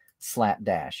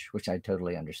slapdash, which I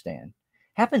totally understand.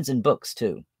 Happens in books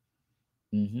too.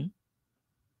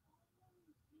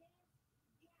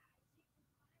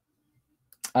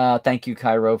 Thank you,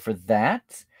 Cairo, for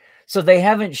that. So they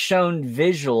haven't shown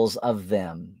visuals of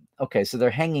them. Okay, so they're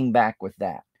hanging back with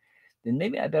that. Then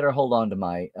maybe I better hold on to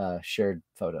my shared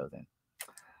photo then.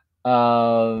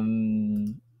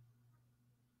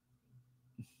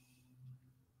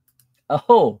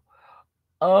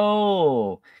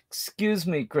 Excuse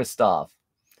me, Christoph.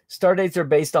 Stardates are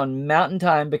based on mountain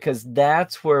time because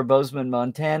that's where Bozeman,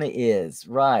 Montana is.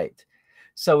 Right.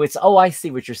 So it's, I see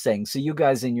what you're saying. So you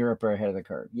guys in Europe are ahead of the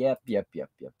curve. Yep.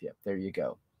 There you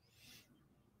go.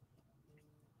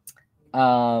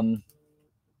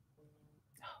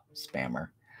 Spammer.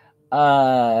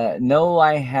 No,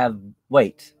 I have,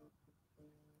 wait.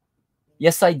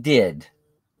 Yes, I did.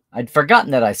 I'd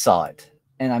forgotten that I saw it.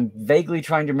 And I'm vaguely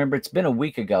trying to remember. It's been a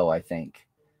week ago, I think.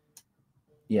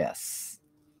 Yes.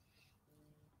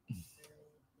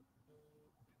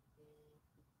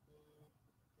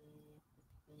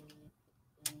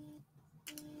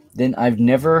 Then I've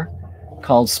never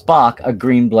called Spock a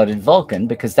green-blooded Vulcan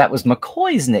because that was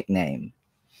McCoy's nickname.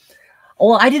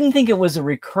 Well, I didn't think it was a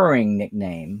recurring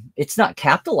nickname. It's not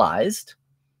capitalized.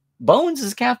 Bones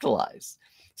is capitalized.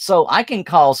 So I can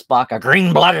call Spock a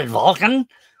green-blooded Vulcan.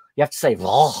 You have to say,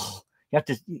 oh. You have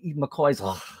to, McCoy's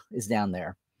is down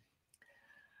there.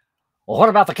 Well, what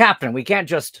about the captain? We can't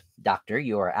just, Doctor,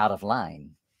 you are out of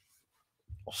line.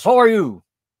 Well, so are you,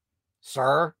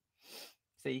 sir.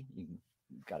 See, you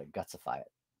got to gutsify it.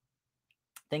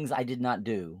 Things I did not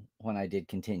do when I did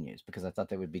continues because I thought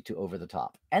they would be too over the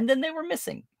top. And then they were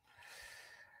missing.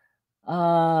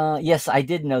 Yes, I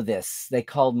did know this. They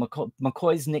called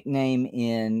McCoy's nickname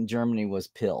in Germany was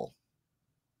Pill.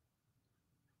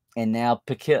 And now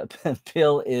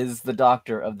Pill is the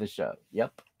doctor of the show.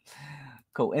 Yep.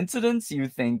 Coincidence? You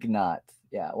think not.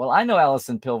 Yeah. Well, I know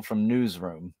Allison Pill from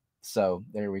Newsroom. So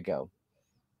there we go.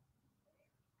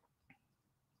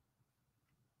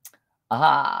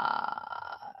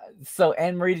 So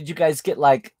Anne-Marie, did you guys get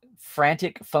like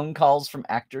frantic phone calls from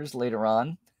actors later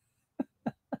on?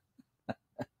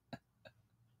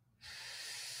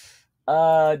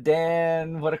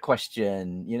 Dan, what a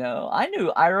question. I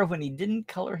knew Ira when he didn't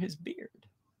color his beard.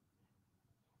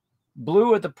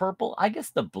 Blue or the purple? I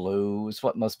guess the blue is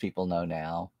what most people know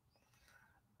now.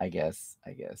 I guess.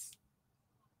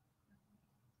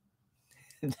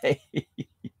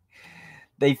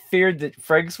 They feared that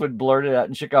Franks would blurt it out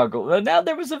in Chicago. Well, now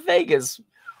there was a Vegas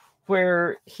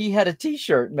where he had a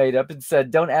T-shirt made up and said,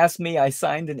 "Don't ask me, I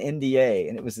signed an NDA,"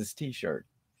 and it was his T-shirt.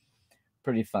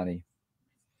 Pretty funny.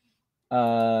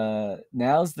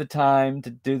 Now's the time to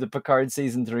do the Picard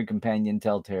season 3 companion.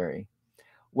 Tell Terry.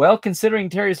 Well, considering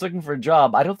Terry's looking for a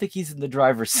job, I don't think he's in the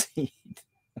driver's seat.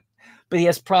 But he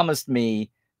has promised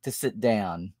me to sit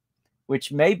down,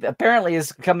 which apparently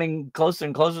is coming closer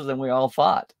and closer than we all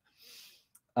thought.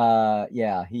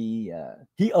 Yeah, he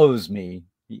owes me.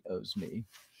 He owes me.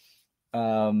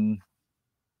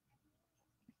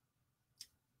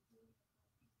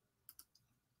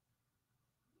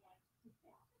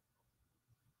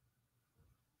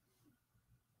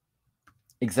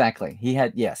 Exactly.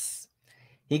 Yes.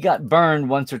 He got burned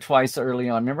once or twice early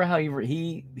on. Remember how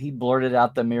he blurted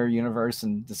out the mirror universe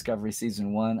in Discovery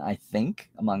season 1, I think,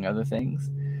 among other things.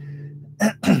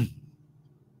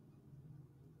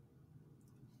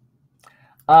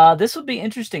 This would be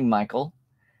interesting, Michael.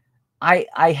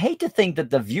 I hate to think that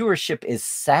the viewership is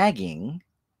sagging,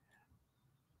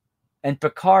 and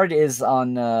Picard is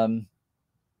on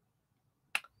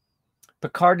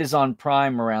Picard is on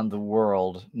Prime around the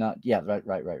world. Not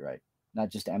right. Not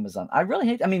just Amazon. I really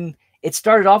hate. I mean, it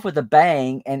started off with a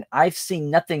bang, and I've seen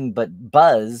nothing but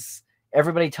buzz.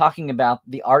 Everybody talking about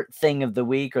the art thing of the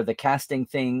week, or the casting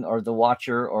thing, or the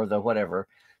Watcher, or the whatever.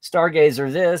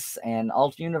 Stargazer this, and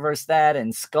Alt Universe that,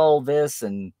 and Skull this,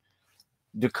 and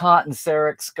Ducat and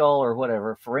Sarek Skull, or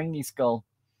whatever, Ferengi Skull,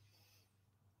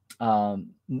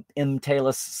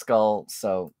 Talus Skull.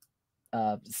 So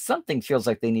something feels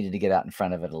like they needed to get out in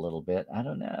front of it a little bit. I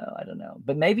don't know.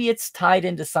 But maybe it's tied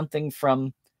into something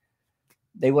from,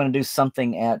 they want to do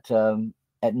something at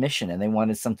Mission, and they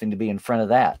wanted something to be in front of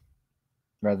that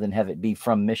rather than have it be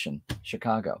from Mission,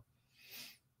 Chicago.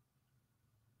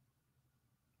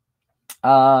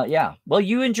 Yeah. Well,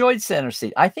 you enjoyed Center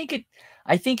Seat. I think it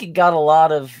got a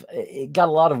lot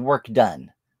of work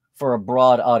done for a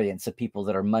broad audience of people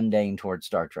that are mundane towards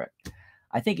Star Trek.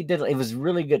 I think it did. It was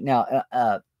really good. Now,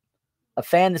 a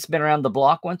fan that's been around the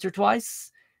block once or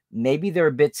twice, maybe there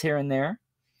are bits here and there,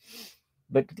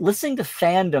 but listening to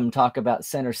fandom talk about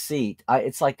Center Seat,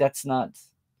 it's like that's not.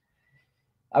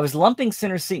 I was lumping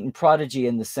Center Seat and Prodigy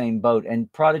in the same boat,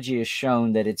 and Prodigy has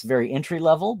shown that it's very entry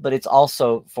level, but it's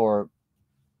also for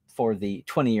the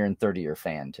 20-year and 30-year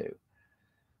fan too.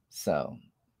 So,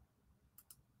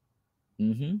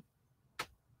 in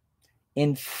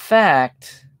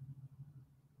fact,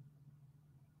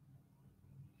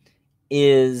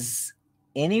 is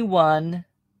anyone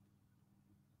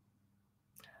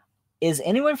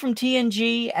from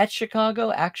TNG at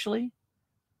Chicago, actually,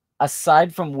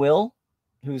 aside from Will,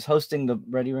 who's hosting the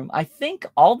Ready Room? I think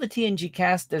all the TNG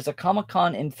cast, there's a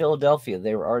Comic-Con in Philadelphia.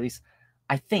 They were already,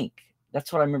 I think,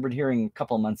 that's what I remembered hearing a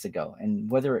couple of months ago, and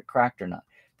whether it cracked or not.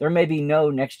 There may be no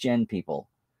next-gen people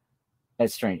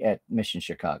at Mission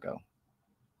Chicago.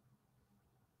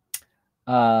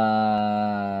 Yeah.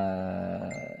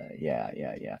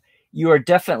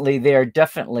 They are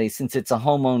definitely, since it's a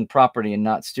home-owned property and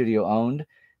not studio-owned,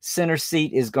 Center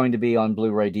Seat is going to be on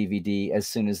Blu-ray DVD as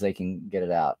soon as they can get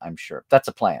it out, I'm sure. That's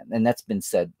a plan, and that's been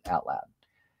said out loud.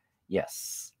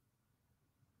 Yes.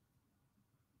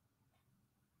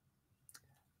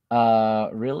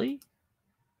 Really?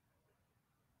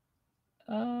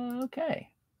 Okay.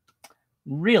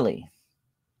 Really?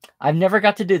 I've never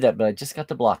got to do that, but I just got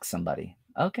to block somebody.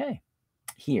 Okay.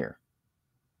 Here.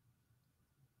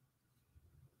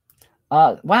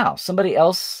 Wow. Somebody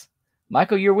else.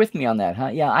 Michael, you're with me on that, huh?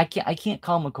 Yeah, I can't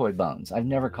call McCoy Bones. I've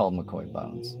never called McCoy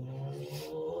Bones.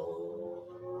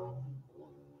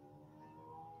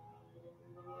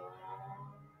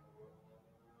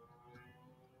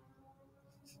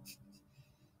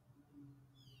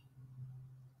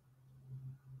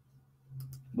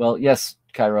 Well, yes,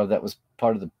 Cairo, that was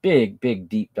part of the big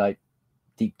deep dive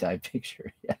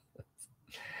picture. Yeah.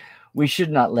 We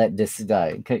should not let discs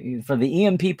die. For the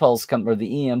EMP pulse or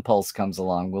the EM pulse comes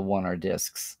along, we'll want our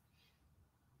discs.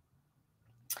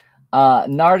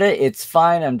 Narda, it's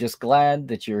fine. I'm just glad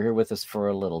that you're here with us for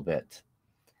a little bit.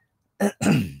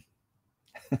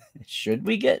 Should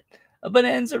we get a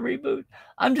Bonanza reboot?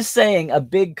 I'm just saying, a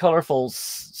big, colorful,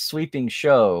 sweeping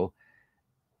show.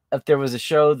 If there was a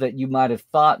show that you might have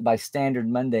thought by standard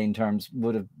mundane terms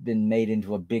would have been made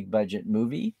into a big budget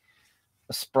movie,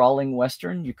 a sprawling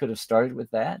Western, you could have started with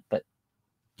that. But,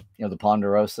 you know, the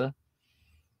Ponderosa.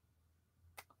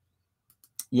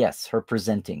 Yes, her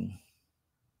presenting.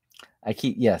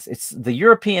 Yes, it's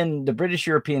the British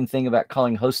European thing about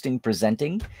calling hosting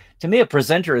presenting. To me, a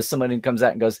presenter is someone who comes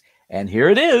out and goes, and here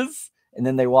it is. And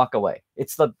then they walk away.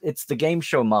 It's the game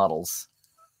show models.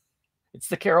 It's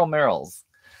the Carol Merrills.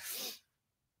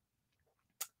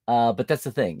 But that's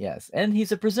the thing, yes. And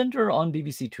he's a presenter on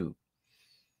BBC Two.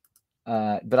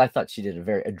 But I thought she did a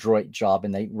very adroit job,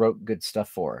 and they wrote good stuff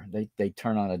for her. They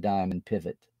turn on a dime and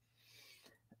pivot.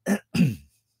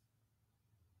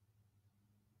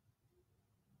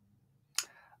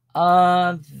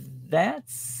 I bet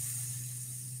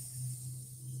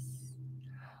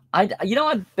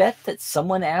that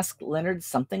someone asked Leonard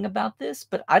something about this,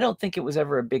 but I don't think it was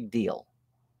ever a big deal.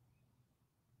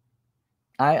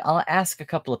 I'll ask a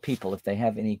couple of people if they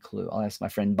have any clue. I'll ask my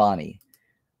friend Bonnie,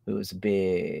 who is a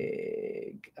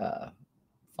big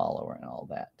follower and all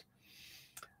that.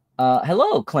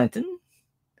 Hello, Clinton.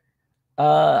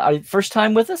 Are you first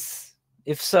time with us?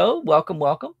 If so, welcome.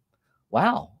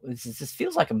 Wow, this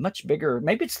feels like a much bigger,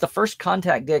 maybe it's the first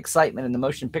Contact Day excitement in the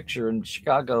motion picture in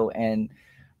Chicago, and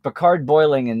Picard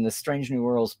boiling in the Strange New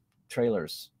Worlds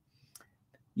trailers.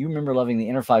 You remember loving the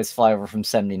Enterprise flyover from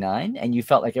 79, and you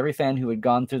felt like every fan who had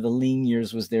gone through the lean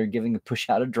years was there giving a push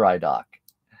out of dry dock.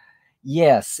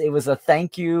 Yes, it was a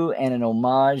thank you and an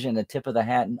homage and a tip of the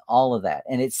hat and all of that.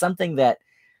 And it's something that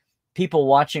people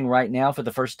watching right now for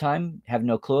the first time have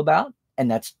no clue about, and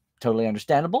that's totally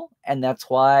understandable. And that's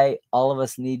why all of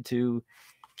us need to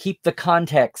keep the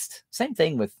context. Same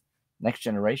thing with Next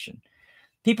Generation.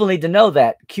 People need to know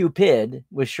that Cupid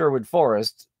with Sherwood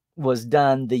Forest was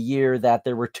done the year that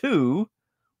there were 2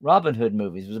 Robin Hood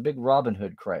movies. It was a big Robin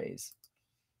Hood craze.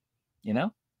 You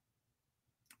know?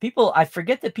 People, I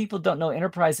forget that people don't know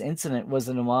Enterprise Incident was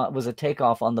a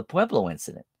takeoff on the Pueblo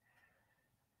incident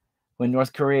when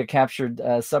North Korea captured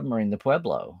a submarine, the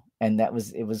Pueblo, and it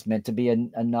was meant to be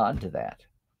a nod to that.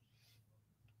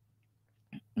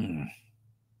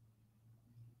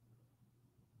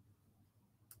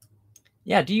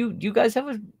 Yeah, do you guys have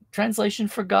a translation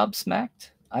for gobsmacked?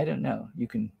 I don't know. You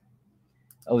can.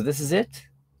 Oh, this is it.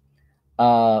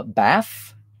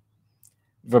 Baff,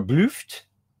 verblüfft.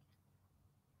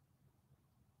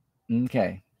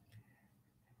 Okay.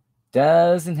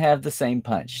 Doesn't have the same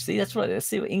punch. See, that's what.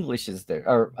 See what English is there,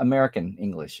 or American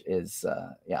English is.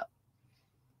 Yeah.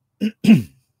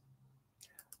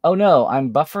 Oh no,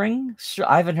 I'm buffering. Sure,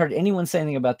 I haven't heard anyone say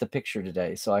anything about the picture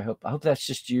today, so I hope that's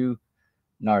just you,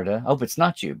 Narda. I hope it's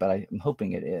not you, but I'm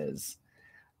hoping it is.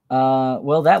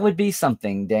 Well, that would be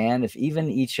something, Dan, if even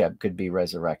Icheb could be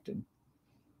resurrected.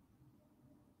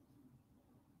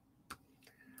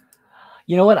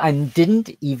 You know what? I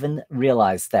didn't even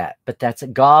realize that, but that's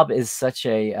gob is such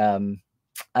a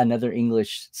another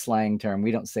English slang term.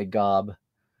 We don't say gob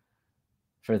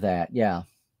for that. Yeah.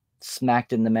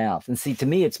 Smacked in the mouth. And see, to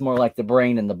me, it's more like the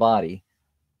brain and the body,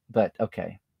 but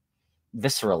okay.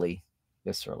 Viscerally.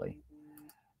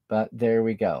 But there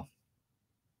we go.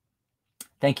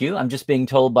 Thank you. I'm just being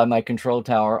told by my control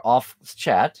tower off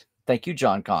chat. Thank you,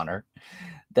 John Connor,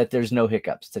 that there's no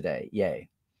hiccups today. Yay.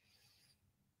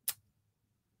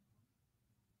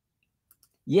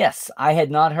 Yes, I had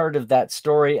not heard of that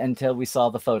story until we saw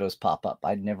the photos pop up.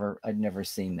 I'd never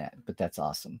seen that, but that's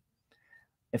awesome.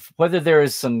 Whether there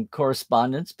is some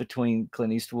correspondence between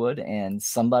Clint Eastwood and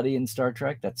somebody in Star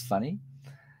Trek, that's funny.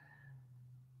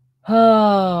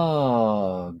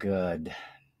 Oh, good.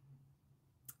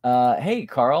 Hey,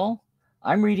 Carl,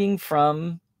 I'm reading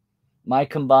from my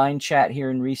combined chat here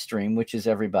in Restream, which is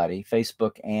everybody,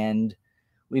 Facebook, and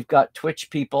we've got Twitch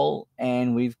people,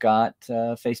 and we've got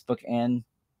Facebook and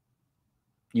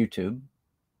YouTube.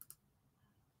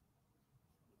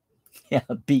 Yeah,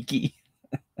 Beaky.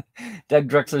 Doug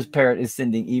Drexler's parrot is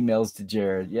sending emails to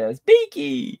Jared. Yes,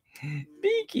 Beaky.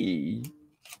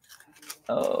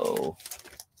 Oh.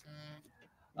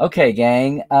 Okay,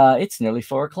 gang. It's nearly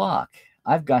 4 o'clock.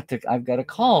 I've got a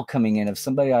call coming in of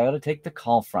somebody I ought to take the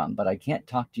call from, but I can't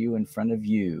talk to you in front of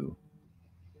you.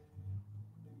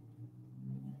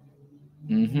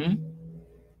 Mm-hmm.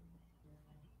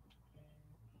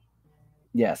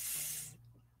 Yes.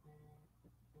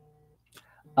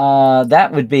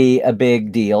 That would be a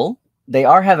big deal. They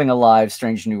are having a live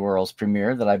Strange New Worlds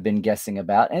premiere that I've been guessing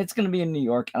about, and it's going to be in New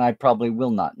York, and I probably will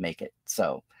not make it.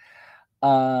 So,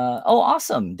 oh,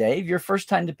 awesome, Dave. Your first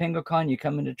time to PingoCon, you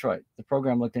come in Detroit. The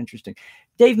program looked interesting.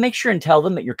 Dave, make sure and tell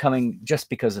them that you're coming just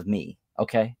because of me,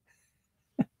 okay?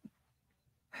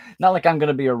 Not like I'm going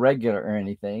to be a regular or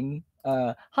anything.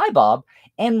 Hi, Bob.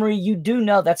 Anne-Marie, you do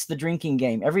know that's the drinking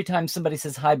game. Every time somebody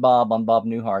says, hi, Bob, I'm Bob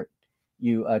Newhart,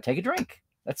 you take a drink.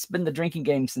 That's been the drinking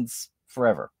game since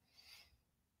forever.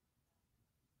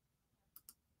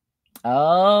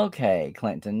 Okay,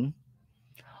 Clinton.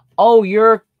 Oh,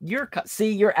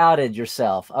 see, you're outed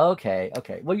yourself. Okay.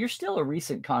 Well, you're still a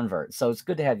recent convert, so it's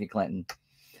good to have you, Clinton.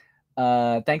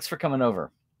 Thanks for coming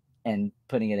over and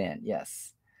putting it in.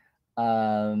 Yes.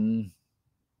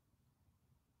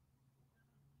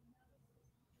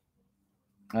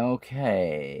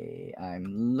 Okay,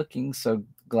 I'm looking, so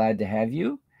glad to have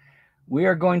you. We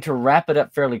are going to wrap it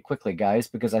up fairly quickly, guys,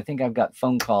 because I think I've got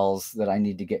phone calls that I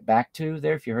need to get back to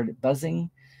there, if you heard it buzzing.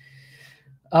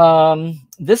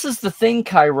 This is the thing,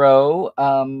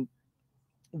 Cairo.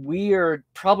 We are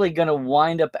probably going to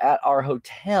wind up at our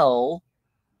hotel.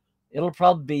 It'll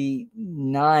probably be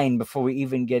 9 before we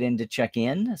even get in to check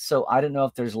in. So I don't know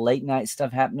if there's late night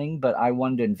stuff happening, but I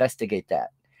wanted to investigate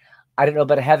that. I don't know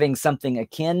about having something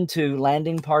akin to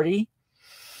landing party,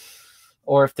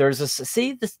 or if there's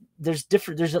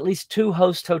there's at least 2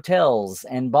 host hotels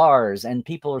and bars, and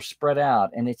people are spread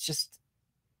out, and it's just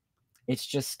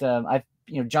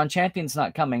John Champion's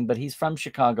not coming, but he's from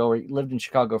Chicago, or he lived in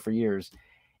Chicago for years,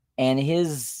 and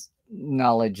his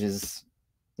knowledge is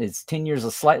 10 years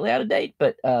is slightly out of date,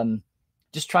 but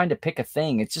just trying to pick a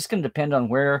thing. It's just going to depend on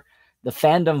where the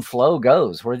fandom flow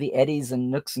goes, where the eddies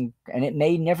and nooks, and it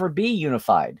may never be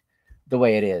unified the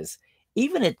way it is.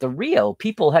 Even at the Rio,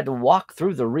 people had to walk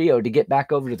through the Rio to get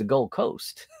back over to the Gold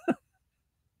Coast.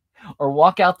 or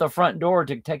walk out the front door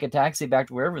to take a taxi back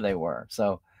to wherever they were.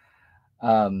 So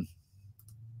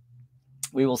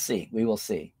we will see. We will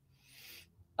see.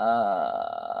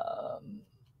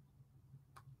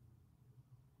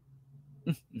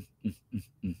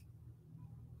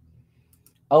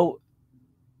 Oh,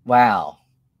 wow.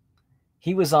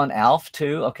 He was on Alf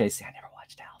too. Okay, see, I never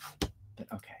watched Alf, but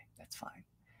okay, that's fine.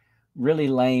 Really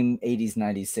lame 80s,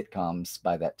 90s sitcoms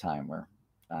by that time were,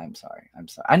 I'm sorry.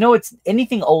 I know it's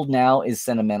anything old now is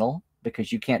sentimental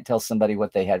because you can't tell somebody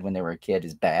what they had when they were a kid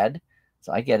is bad.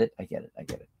 So I get it.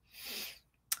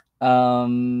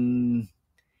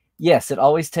 Yes, it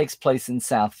always takes place in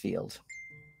Southfield.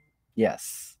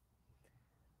 Yes.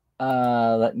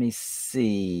 Let me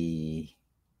see.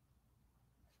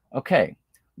 Okay.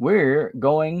 We're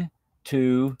going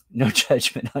to no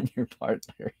judgment on your part,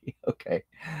 Larry. Okay.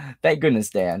 Thank goodness,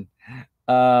 Dan.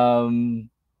 Oh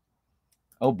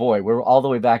boy, we're all the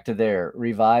way back to there.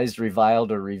 Revised,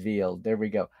 reviled, or revealed. There we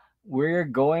go. We're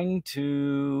going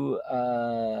to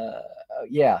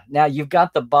yeah. Now you've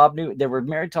got the Bob Newhart. There were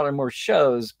Mary Tyler Moore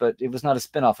shows, but it was not a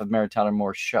spinoff of Mary Tyler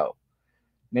Moore's show.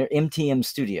 MTM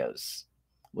Studios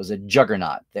was a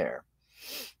juggernaut there.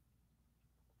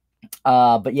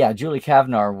 But yeah, Julie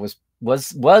Kavnar was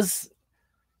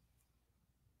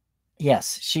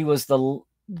yes, she was the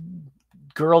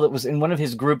girl that was in one of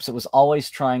his groups that was always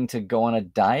trying to go on a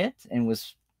diet and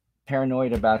was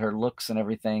paranoid about her looks and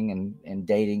everything and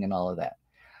dating and all of that.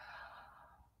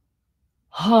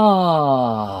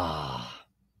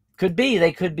 Could be.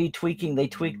 They could be tweaking. They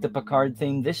tweaked the Picard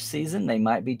theme this season. They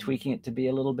might be tweaking it to be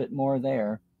a little bit more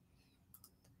there.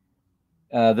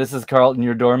 This is Carlton,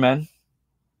 your doorman.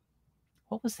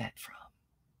 What was that from?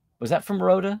 Was that from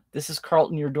Rhoda? This is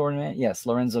Carlton, your doorman. Yes,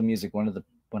 Lorenzo Music, one of the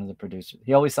producers.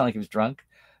 He always sounded like he was drunk.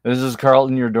 This is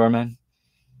Carlton, your doorman,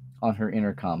 on her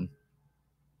intercom.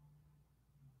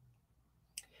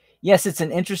 Yes, it's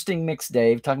an interesting mix,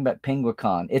 Dave. Talking about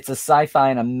Penguicon. It's a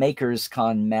sci-fi and a Makers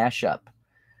Con mashup.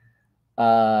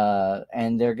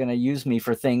 And they're going to use me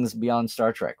for things beyond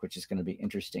Star Trek, which is going to be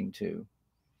interesting too.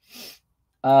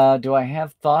 Do I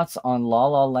have thoughts on La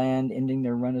La Land ending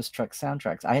their run as Trek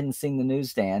soundtracks? I hadn't seen the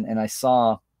news, Dan, and I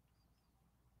saw...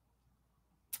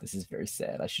 This is very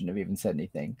sad. I shouldn't have even said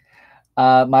anything.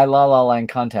 My La La Land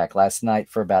contact last night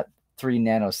for about 3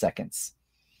 nanoseconds.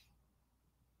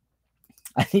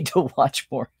 I need to watch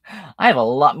more. I have a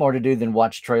lot more to do than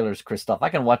watch trailers, Christoph. I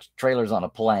can watch trailers on a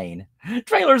plane.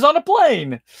 Trailers on a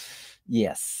plane!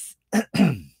 Yes.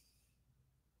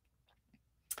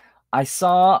 I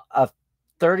saw a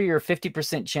 30 or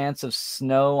 50% chance of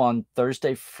snow on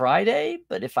Thursday, Friday,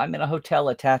 but if I'm in a hotel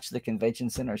attached to the convention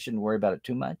center, I shouldn't worry about it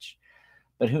too much.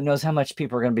 But who knows how much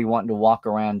people are going to be wanting to walk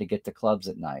around to get to clubs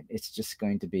at night. It's just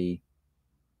going to be,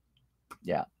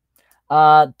 yeah.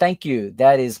 Thank you.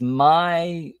 That is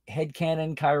my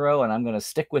headcanon, Cairo, and I'm going to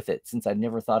stick with it since I've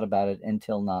never thought about it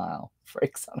until now.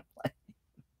 Frakes on a plane.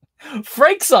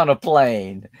 Frakes on a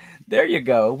plane. There you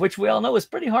go, which we all know is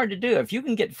pretty hard to do. If you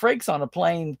can get Frakes on a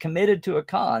plane committed to a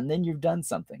con, then you've done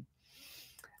something.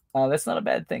 That's not a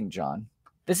bad thing, John.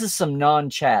 This is some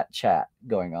non-chat chat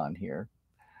going on here.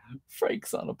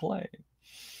 Frakes on a plane.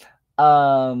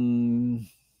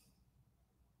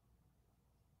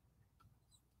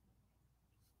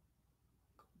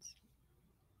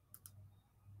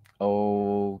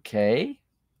 Okay.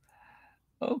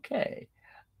 Okay.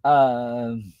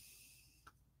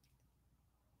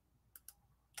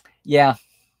 Yeah.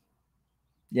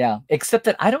 Yeah. Except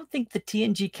that I don't think the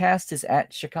TNG cast is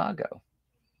at Chicago.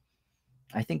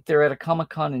 I think they're at a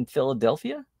Comic-Con in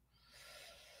Philadelphia.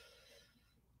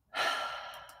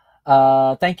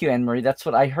 Thank you, Anne-Marie. That's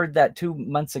what I heard that 2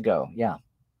 months ago. Yeah.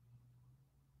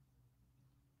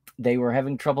 They were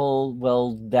having trouble.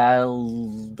 Well,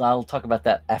 I'll talk about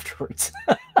that afterwards.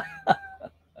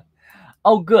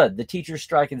 Oh, good. The teacher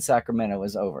strike in Sacramento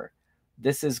is over.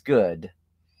 This is good.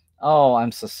 Oh,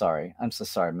 I'm so sorry. I'm so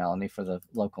sorry, Melanie, for the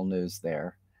local news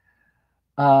there.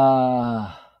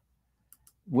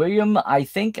 William, I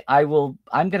think I'm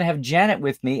going to have Janet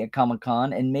with me at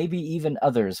Comic-Con and maybe even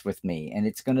others with me. And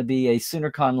it's going to be a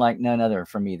SoonerCon like none other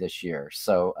for me this year.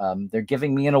 So they're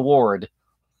giving me an award.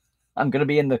 I'm going to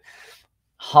be in the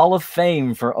Hall of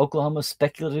Fame for Oklahoma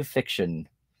speculative fiction.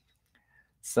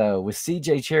 So with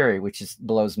CJ Cherry, which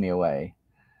blows me away.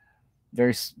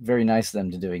 Very, very nice of them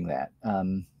to doing that.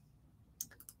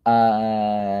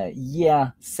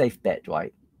 Yeah, safe bet,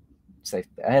 Dwight. Safe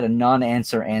bet. I had a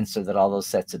non-answer answer that all those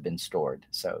sets have been stored.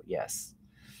 So yes.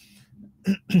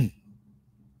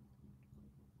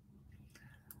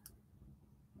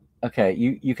 Okay,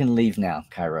 you can leave now,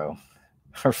 Cairo.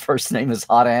 Her first name is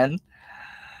Hot Ann.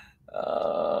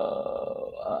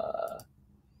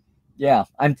 Yeah,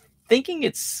 I'm thinking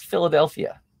it's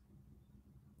Philadelphia.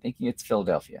 Thinking it's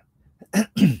Philadelphia.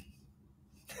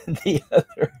 The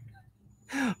other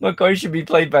McCoy should be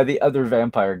played by the other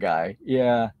vampire guy.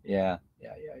 Yeah. There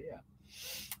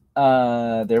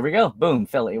we go. Boom,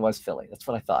 Philly. It was Philly. That's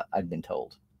what I thought. I'd been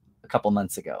told a couple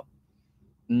months ago.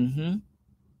 Mm-hmm.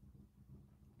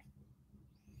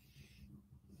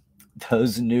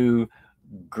 Those new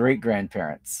great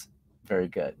grandparents. Very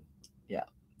good. Yeah.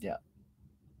 Yeah.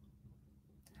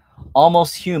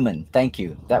 Almost Human. Thank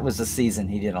you. That was the season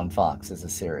he did on Fox as a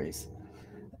series.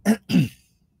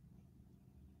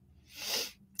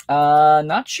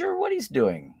 Not sure what he's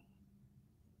doing,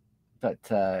 but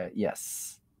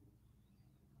yes.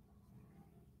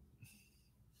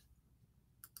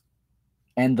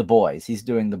 And The Boys. He's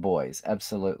doing The Boys.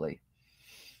 Absolutely.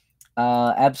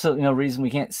 Absolutely no reason we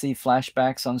can't see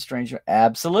flashbacks on Stranger.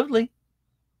 Absolutely.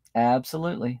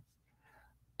 Absolutely.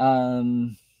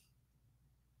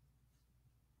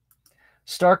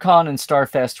 StarCon and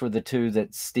Starfest were the two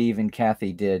that Steve and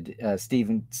Kathy did.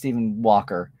 Stephen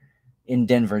Walker in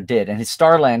Denver did, and his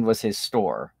Starland was his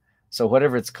store. So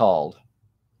whatever it's called.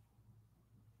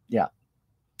 Yeah.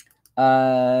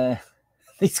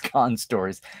 These con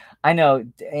stories. I know.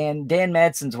 And Dan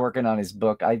Madsen's working on his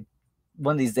book.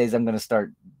 One of these days I'm going to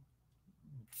start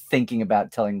thinking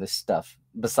about telling this stuff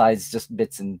besides just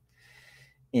bits in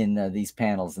these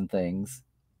panels and things.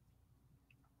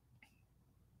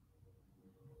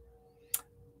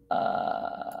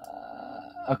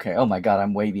 Okay. Oh my God,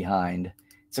 I'm way behind.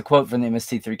 It's a quote from the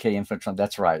MST3K Infantron.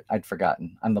 That's right. I'd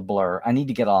forgotten. I'm a blur. I need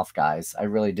to get off, guys. I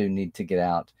really do need to get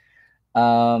out.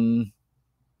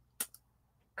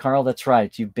 Carl, that's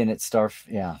right. You've been at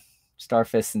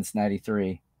Starfest since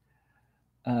 '93.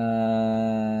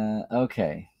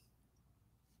 Okay.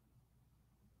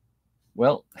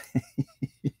 Well,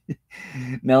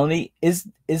 Melanie, is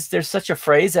there such a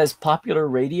phrase as popular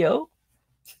radio?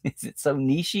 Is it so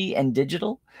nichey and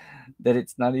digital that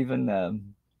it's not even a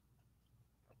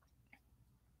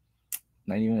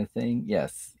thing?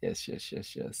 Yes.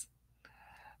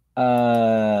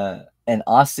 An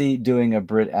Aussie doing a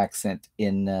Brit accent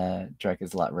in Trek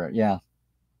is a lot rare. Yeah.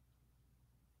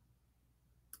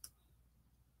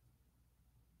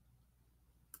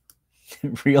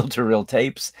 Reel-to-reel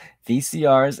tapes,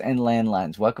 VCRs, and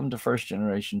landlines. Welcome to first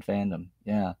generation fandom.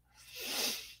 Yeah.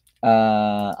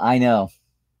 I know.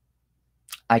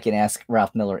 I can ask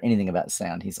Ralph Miller anything about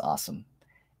sound. He's awesome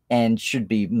and should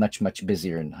be much, much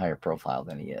busier and higher profile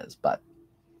than he is. But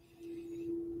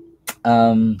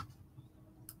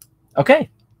okay.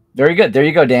 Very good. There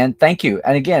you go, Dan. Thank you.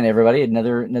 And again, everybody,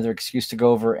 another excuse to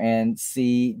go over and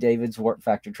see David's Warp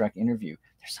Factor Trek interview.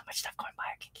 There's so much stuff going by.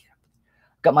 I can't keep up.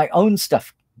 Got my own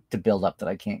stuff to build up that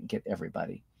I can't get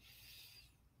everybody.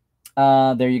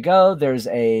 There you go. There's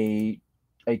a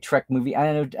Trek movie.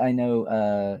 I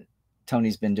know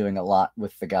Tony's been doing a lot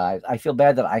with the guys. I feel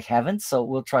bad that I haven't, so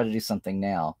we'll try to do something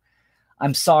now.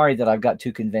 I'm sorry that I've got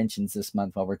 2 conventions this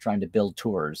month while we're trying to build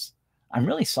tours. I'm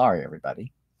really sorry,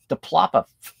 everybody, to plop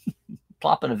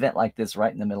an event like this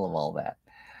right in the middle of all that.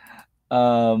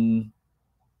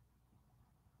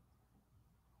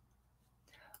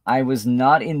 I was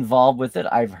not involved with it.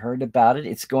 I've heard about it.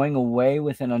 It's going away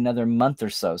within another month or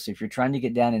so. So if you're trying to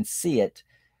get down and see it,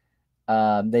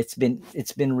 it's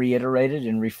been reiterated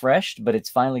and refreshed, but it's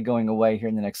finally going away here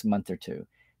in the next month or two.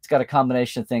 It's got a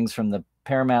combination of things from the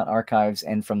Paramount archives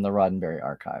and from the Roddenberry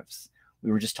archives.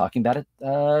 We were just talking about it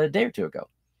a day or two ago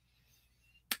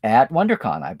at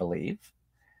WonderCon, I believe.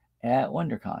 At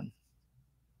WonderCon.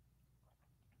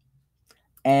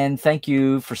 And thank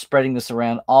you for spreading this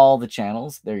around all the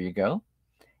channels. There you go.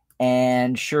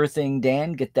 And sure thing,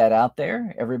 Dan, get that out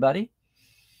there, everybody.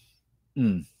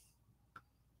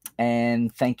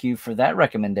 And thank you for that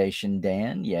recommendation,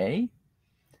 Dan. Yay.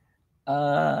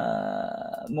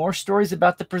 More stories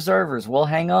about the preservers. Well,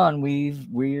 hang on. We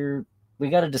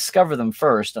got to discover them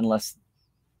first, unless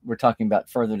we're talking about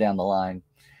further down the line.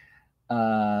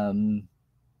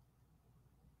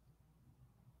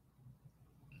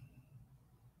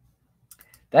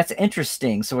 That's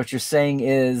interesting. So what you're saying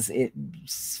is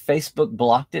Facebook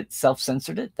blocked it,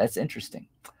 self-censored it? That's interesting.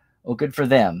 Well, good for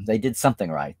them. They did something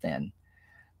right then.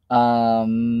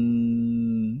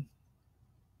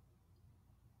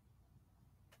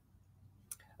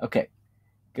 Okay.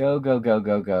 Go.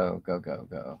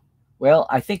 Well,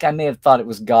 I think I may have thought it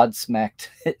was Godsmacked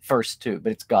at first too,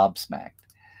 but it's gobsmacked.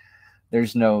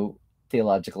 There's no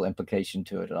theological implication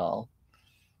to it at all.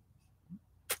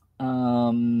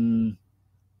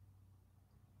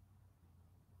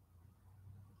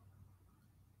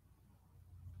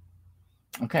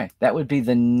 Okay, that would be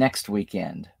the next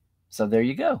weekend. So there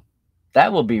you go.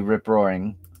 That will be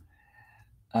rip-roaring.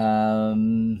 Yeah,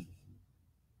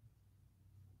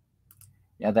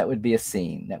 that would be a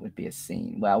scene. That would be a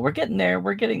scene. Well, we're getting there.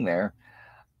 We're getting there.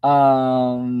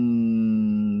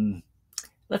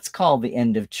 Let's call the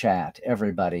end of chat,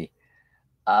 everybody.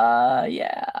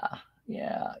 Yeah.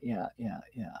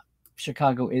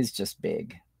 Chicago is just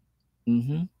big.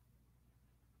 Mm-hmm.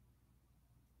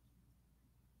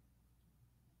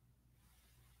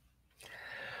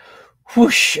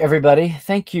 Whoosh, everybody.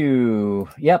 Thank you.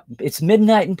 Yep, it's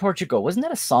midnight in Portugal. Wasn't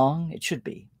that a song? It should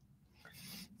be.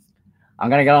 I'm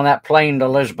going to get on that plane to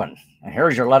Lisbon. And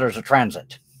here's your letters of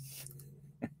transit.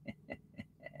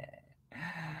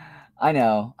 I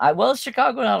know. Well,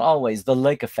 Chicago, not always. The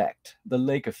lake effect. The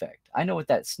lake effect. I know what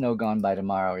that snow gone by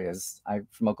tomorrow is. I'm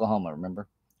from Oklahoma, remember?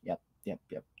 Yep.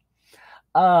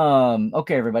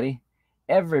 Okay, everybody.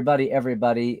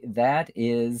 Everybody. That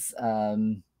is,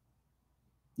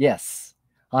 yes.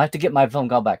 I'll have to get my phone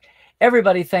call back.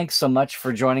 Everybody, thanks so much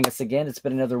for joining us again. It's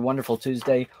been another wonderful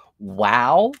Tuesday.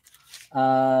 Wow.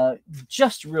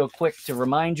 Just real quick to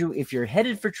remind you, if you're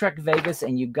headed for Trek Vegas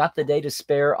and you've got the day to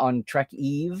spare on Trek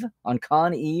Eve, on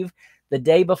Con Eve, the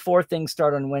day before things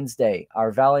start on Wednesday,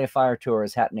 our Valley of Fire tour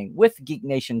is happening with Geek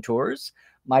Nation Tours.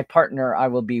 My partner, I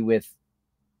will be with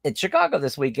at Chicago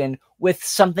this weekend with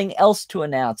something else to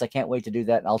announce. I can't wait to do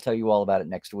that, and I'll tell you all about it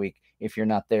next week if you're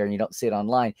not there and you don't see it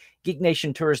online.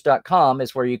 GeekNationTours.com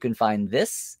is where you can find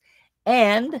this.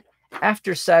 And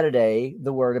after Saturday,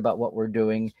 the word about what we're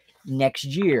doing next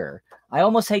year. I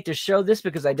almost hate to show this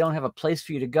because I don't have a place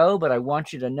for you to go, but I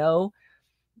want you to know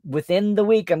within the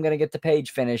week I'm going to get the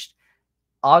page finished.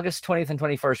 August 20th and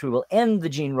 21st, we will end the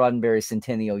Gene Roddenberry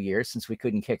centennial year since we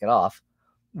couldn't kick it off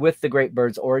with the Great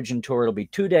Birds Origin Tour. It'll be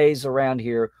 2 days around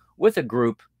here with a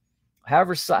group,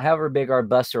 however big our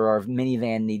bus or our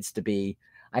minivan needs to be.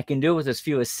 I can do it with as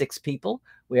few as 6 people.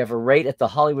 We have a rate at the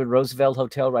Hollywood Roosevelt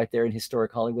Hotel right there in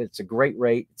historic Hollywood. It's a great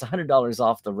rate. It's $100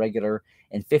 off the regular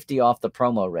and $50 off the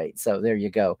promo rate. So there you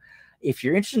go. If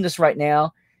you're interested in this right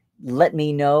now, let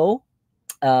me know.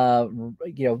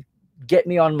 Get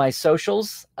me on my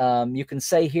socials. You can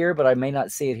say here, but I may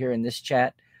not see it here in this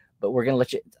chat. But we're going to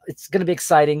let you. It's going to be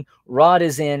exciting. Rod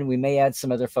is in. We may add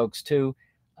some other folks too.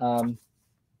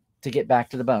 To get back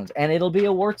to the bones, and it'll be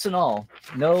a warts and all.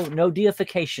 No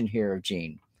deification here of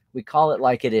Gene. We call it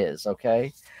like it is,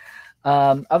 okay?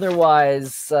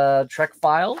 Otherwise, Trek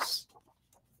Files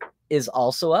is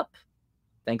also up.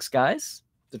 Thanks, guys.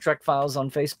 The Trek Files on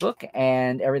Facebook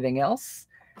and everything else,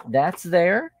 that's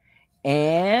there.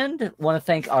 And want to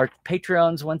thank our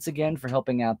Patreons once again for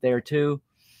helping out there too.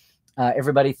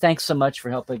 Everybody, thanks so much for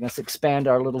helping us expand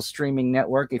our little streaming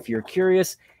network. If you're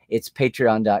curious, it's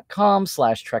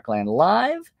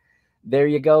patreon.com/TreklandLive. There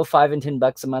you go, $5 and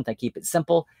 $10 a month. I keep it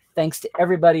simple. Thanks to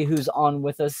everybody who's on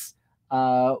with us.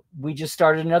 We just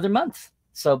started another month,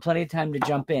 so plenty of time to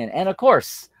jump in. And of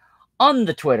course, on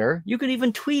the Twitter, you can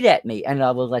even tweet at me, and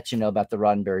I will let you know about the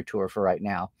Roddenberry tour for right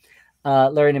now.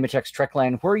 Larry Nemechek's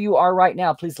Trekland, where you are right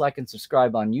now. Please like and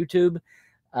subscribe on YouTube,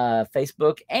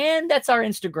 Facebook, and that's our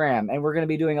Instagram. And we're going to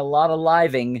be doing a lot of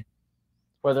living,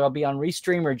 whether I'll be on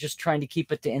Restream or just trying to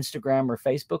keep it to Instagram or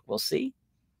Facebook. We'll see.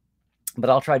 But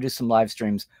I'll try to do some live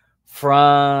streams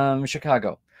from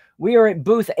Chicago. We are at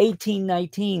booth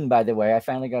 1819, by the way. I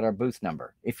finally got our booth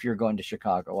number if you're going to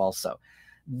Chicago also.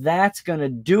 That's going to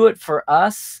do it for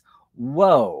us.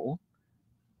 Whoa.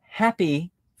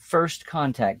 Happy First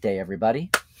Contact Day, everybody.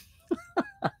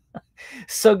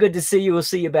 So good to see you. We'll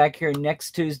see you back here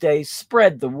next Tuesday.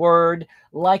 Spread the word.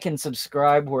 Like and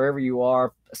subscribe wherever you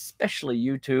are, especially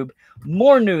YouTube.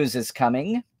 More news is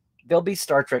coming. There'll be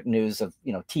Star Trek news of,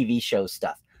 TV show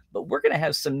stuff. But we're going to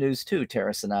have some news too,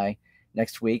 Terrace and I,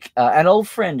 next week. An old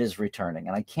friend is returning,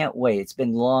 and I can't wait. It's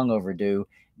been long overdue.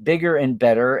 Bigger and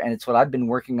better, and it's what I've been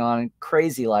working on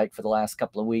crazy-like for the last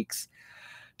couple of weeks.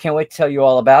 Can't wait to tell you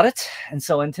all about it. And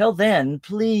so until then,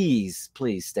 please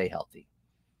stay healthy.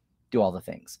 Do all the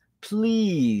things.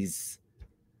 Please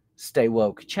stay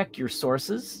woke. Check your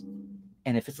sources.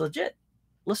 And if it's legit,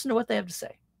 listen to what they have to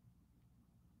say.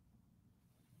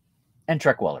 And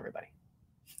Trek well, everybody.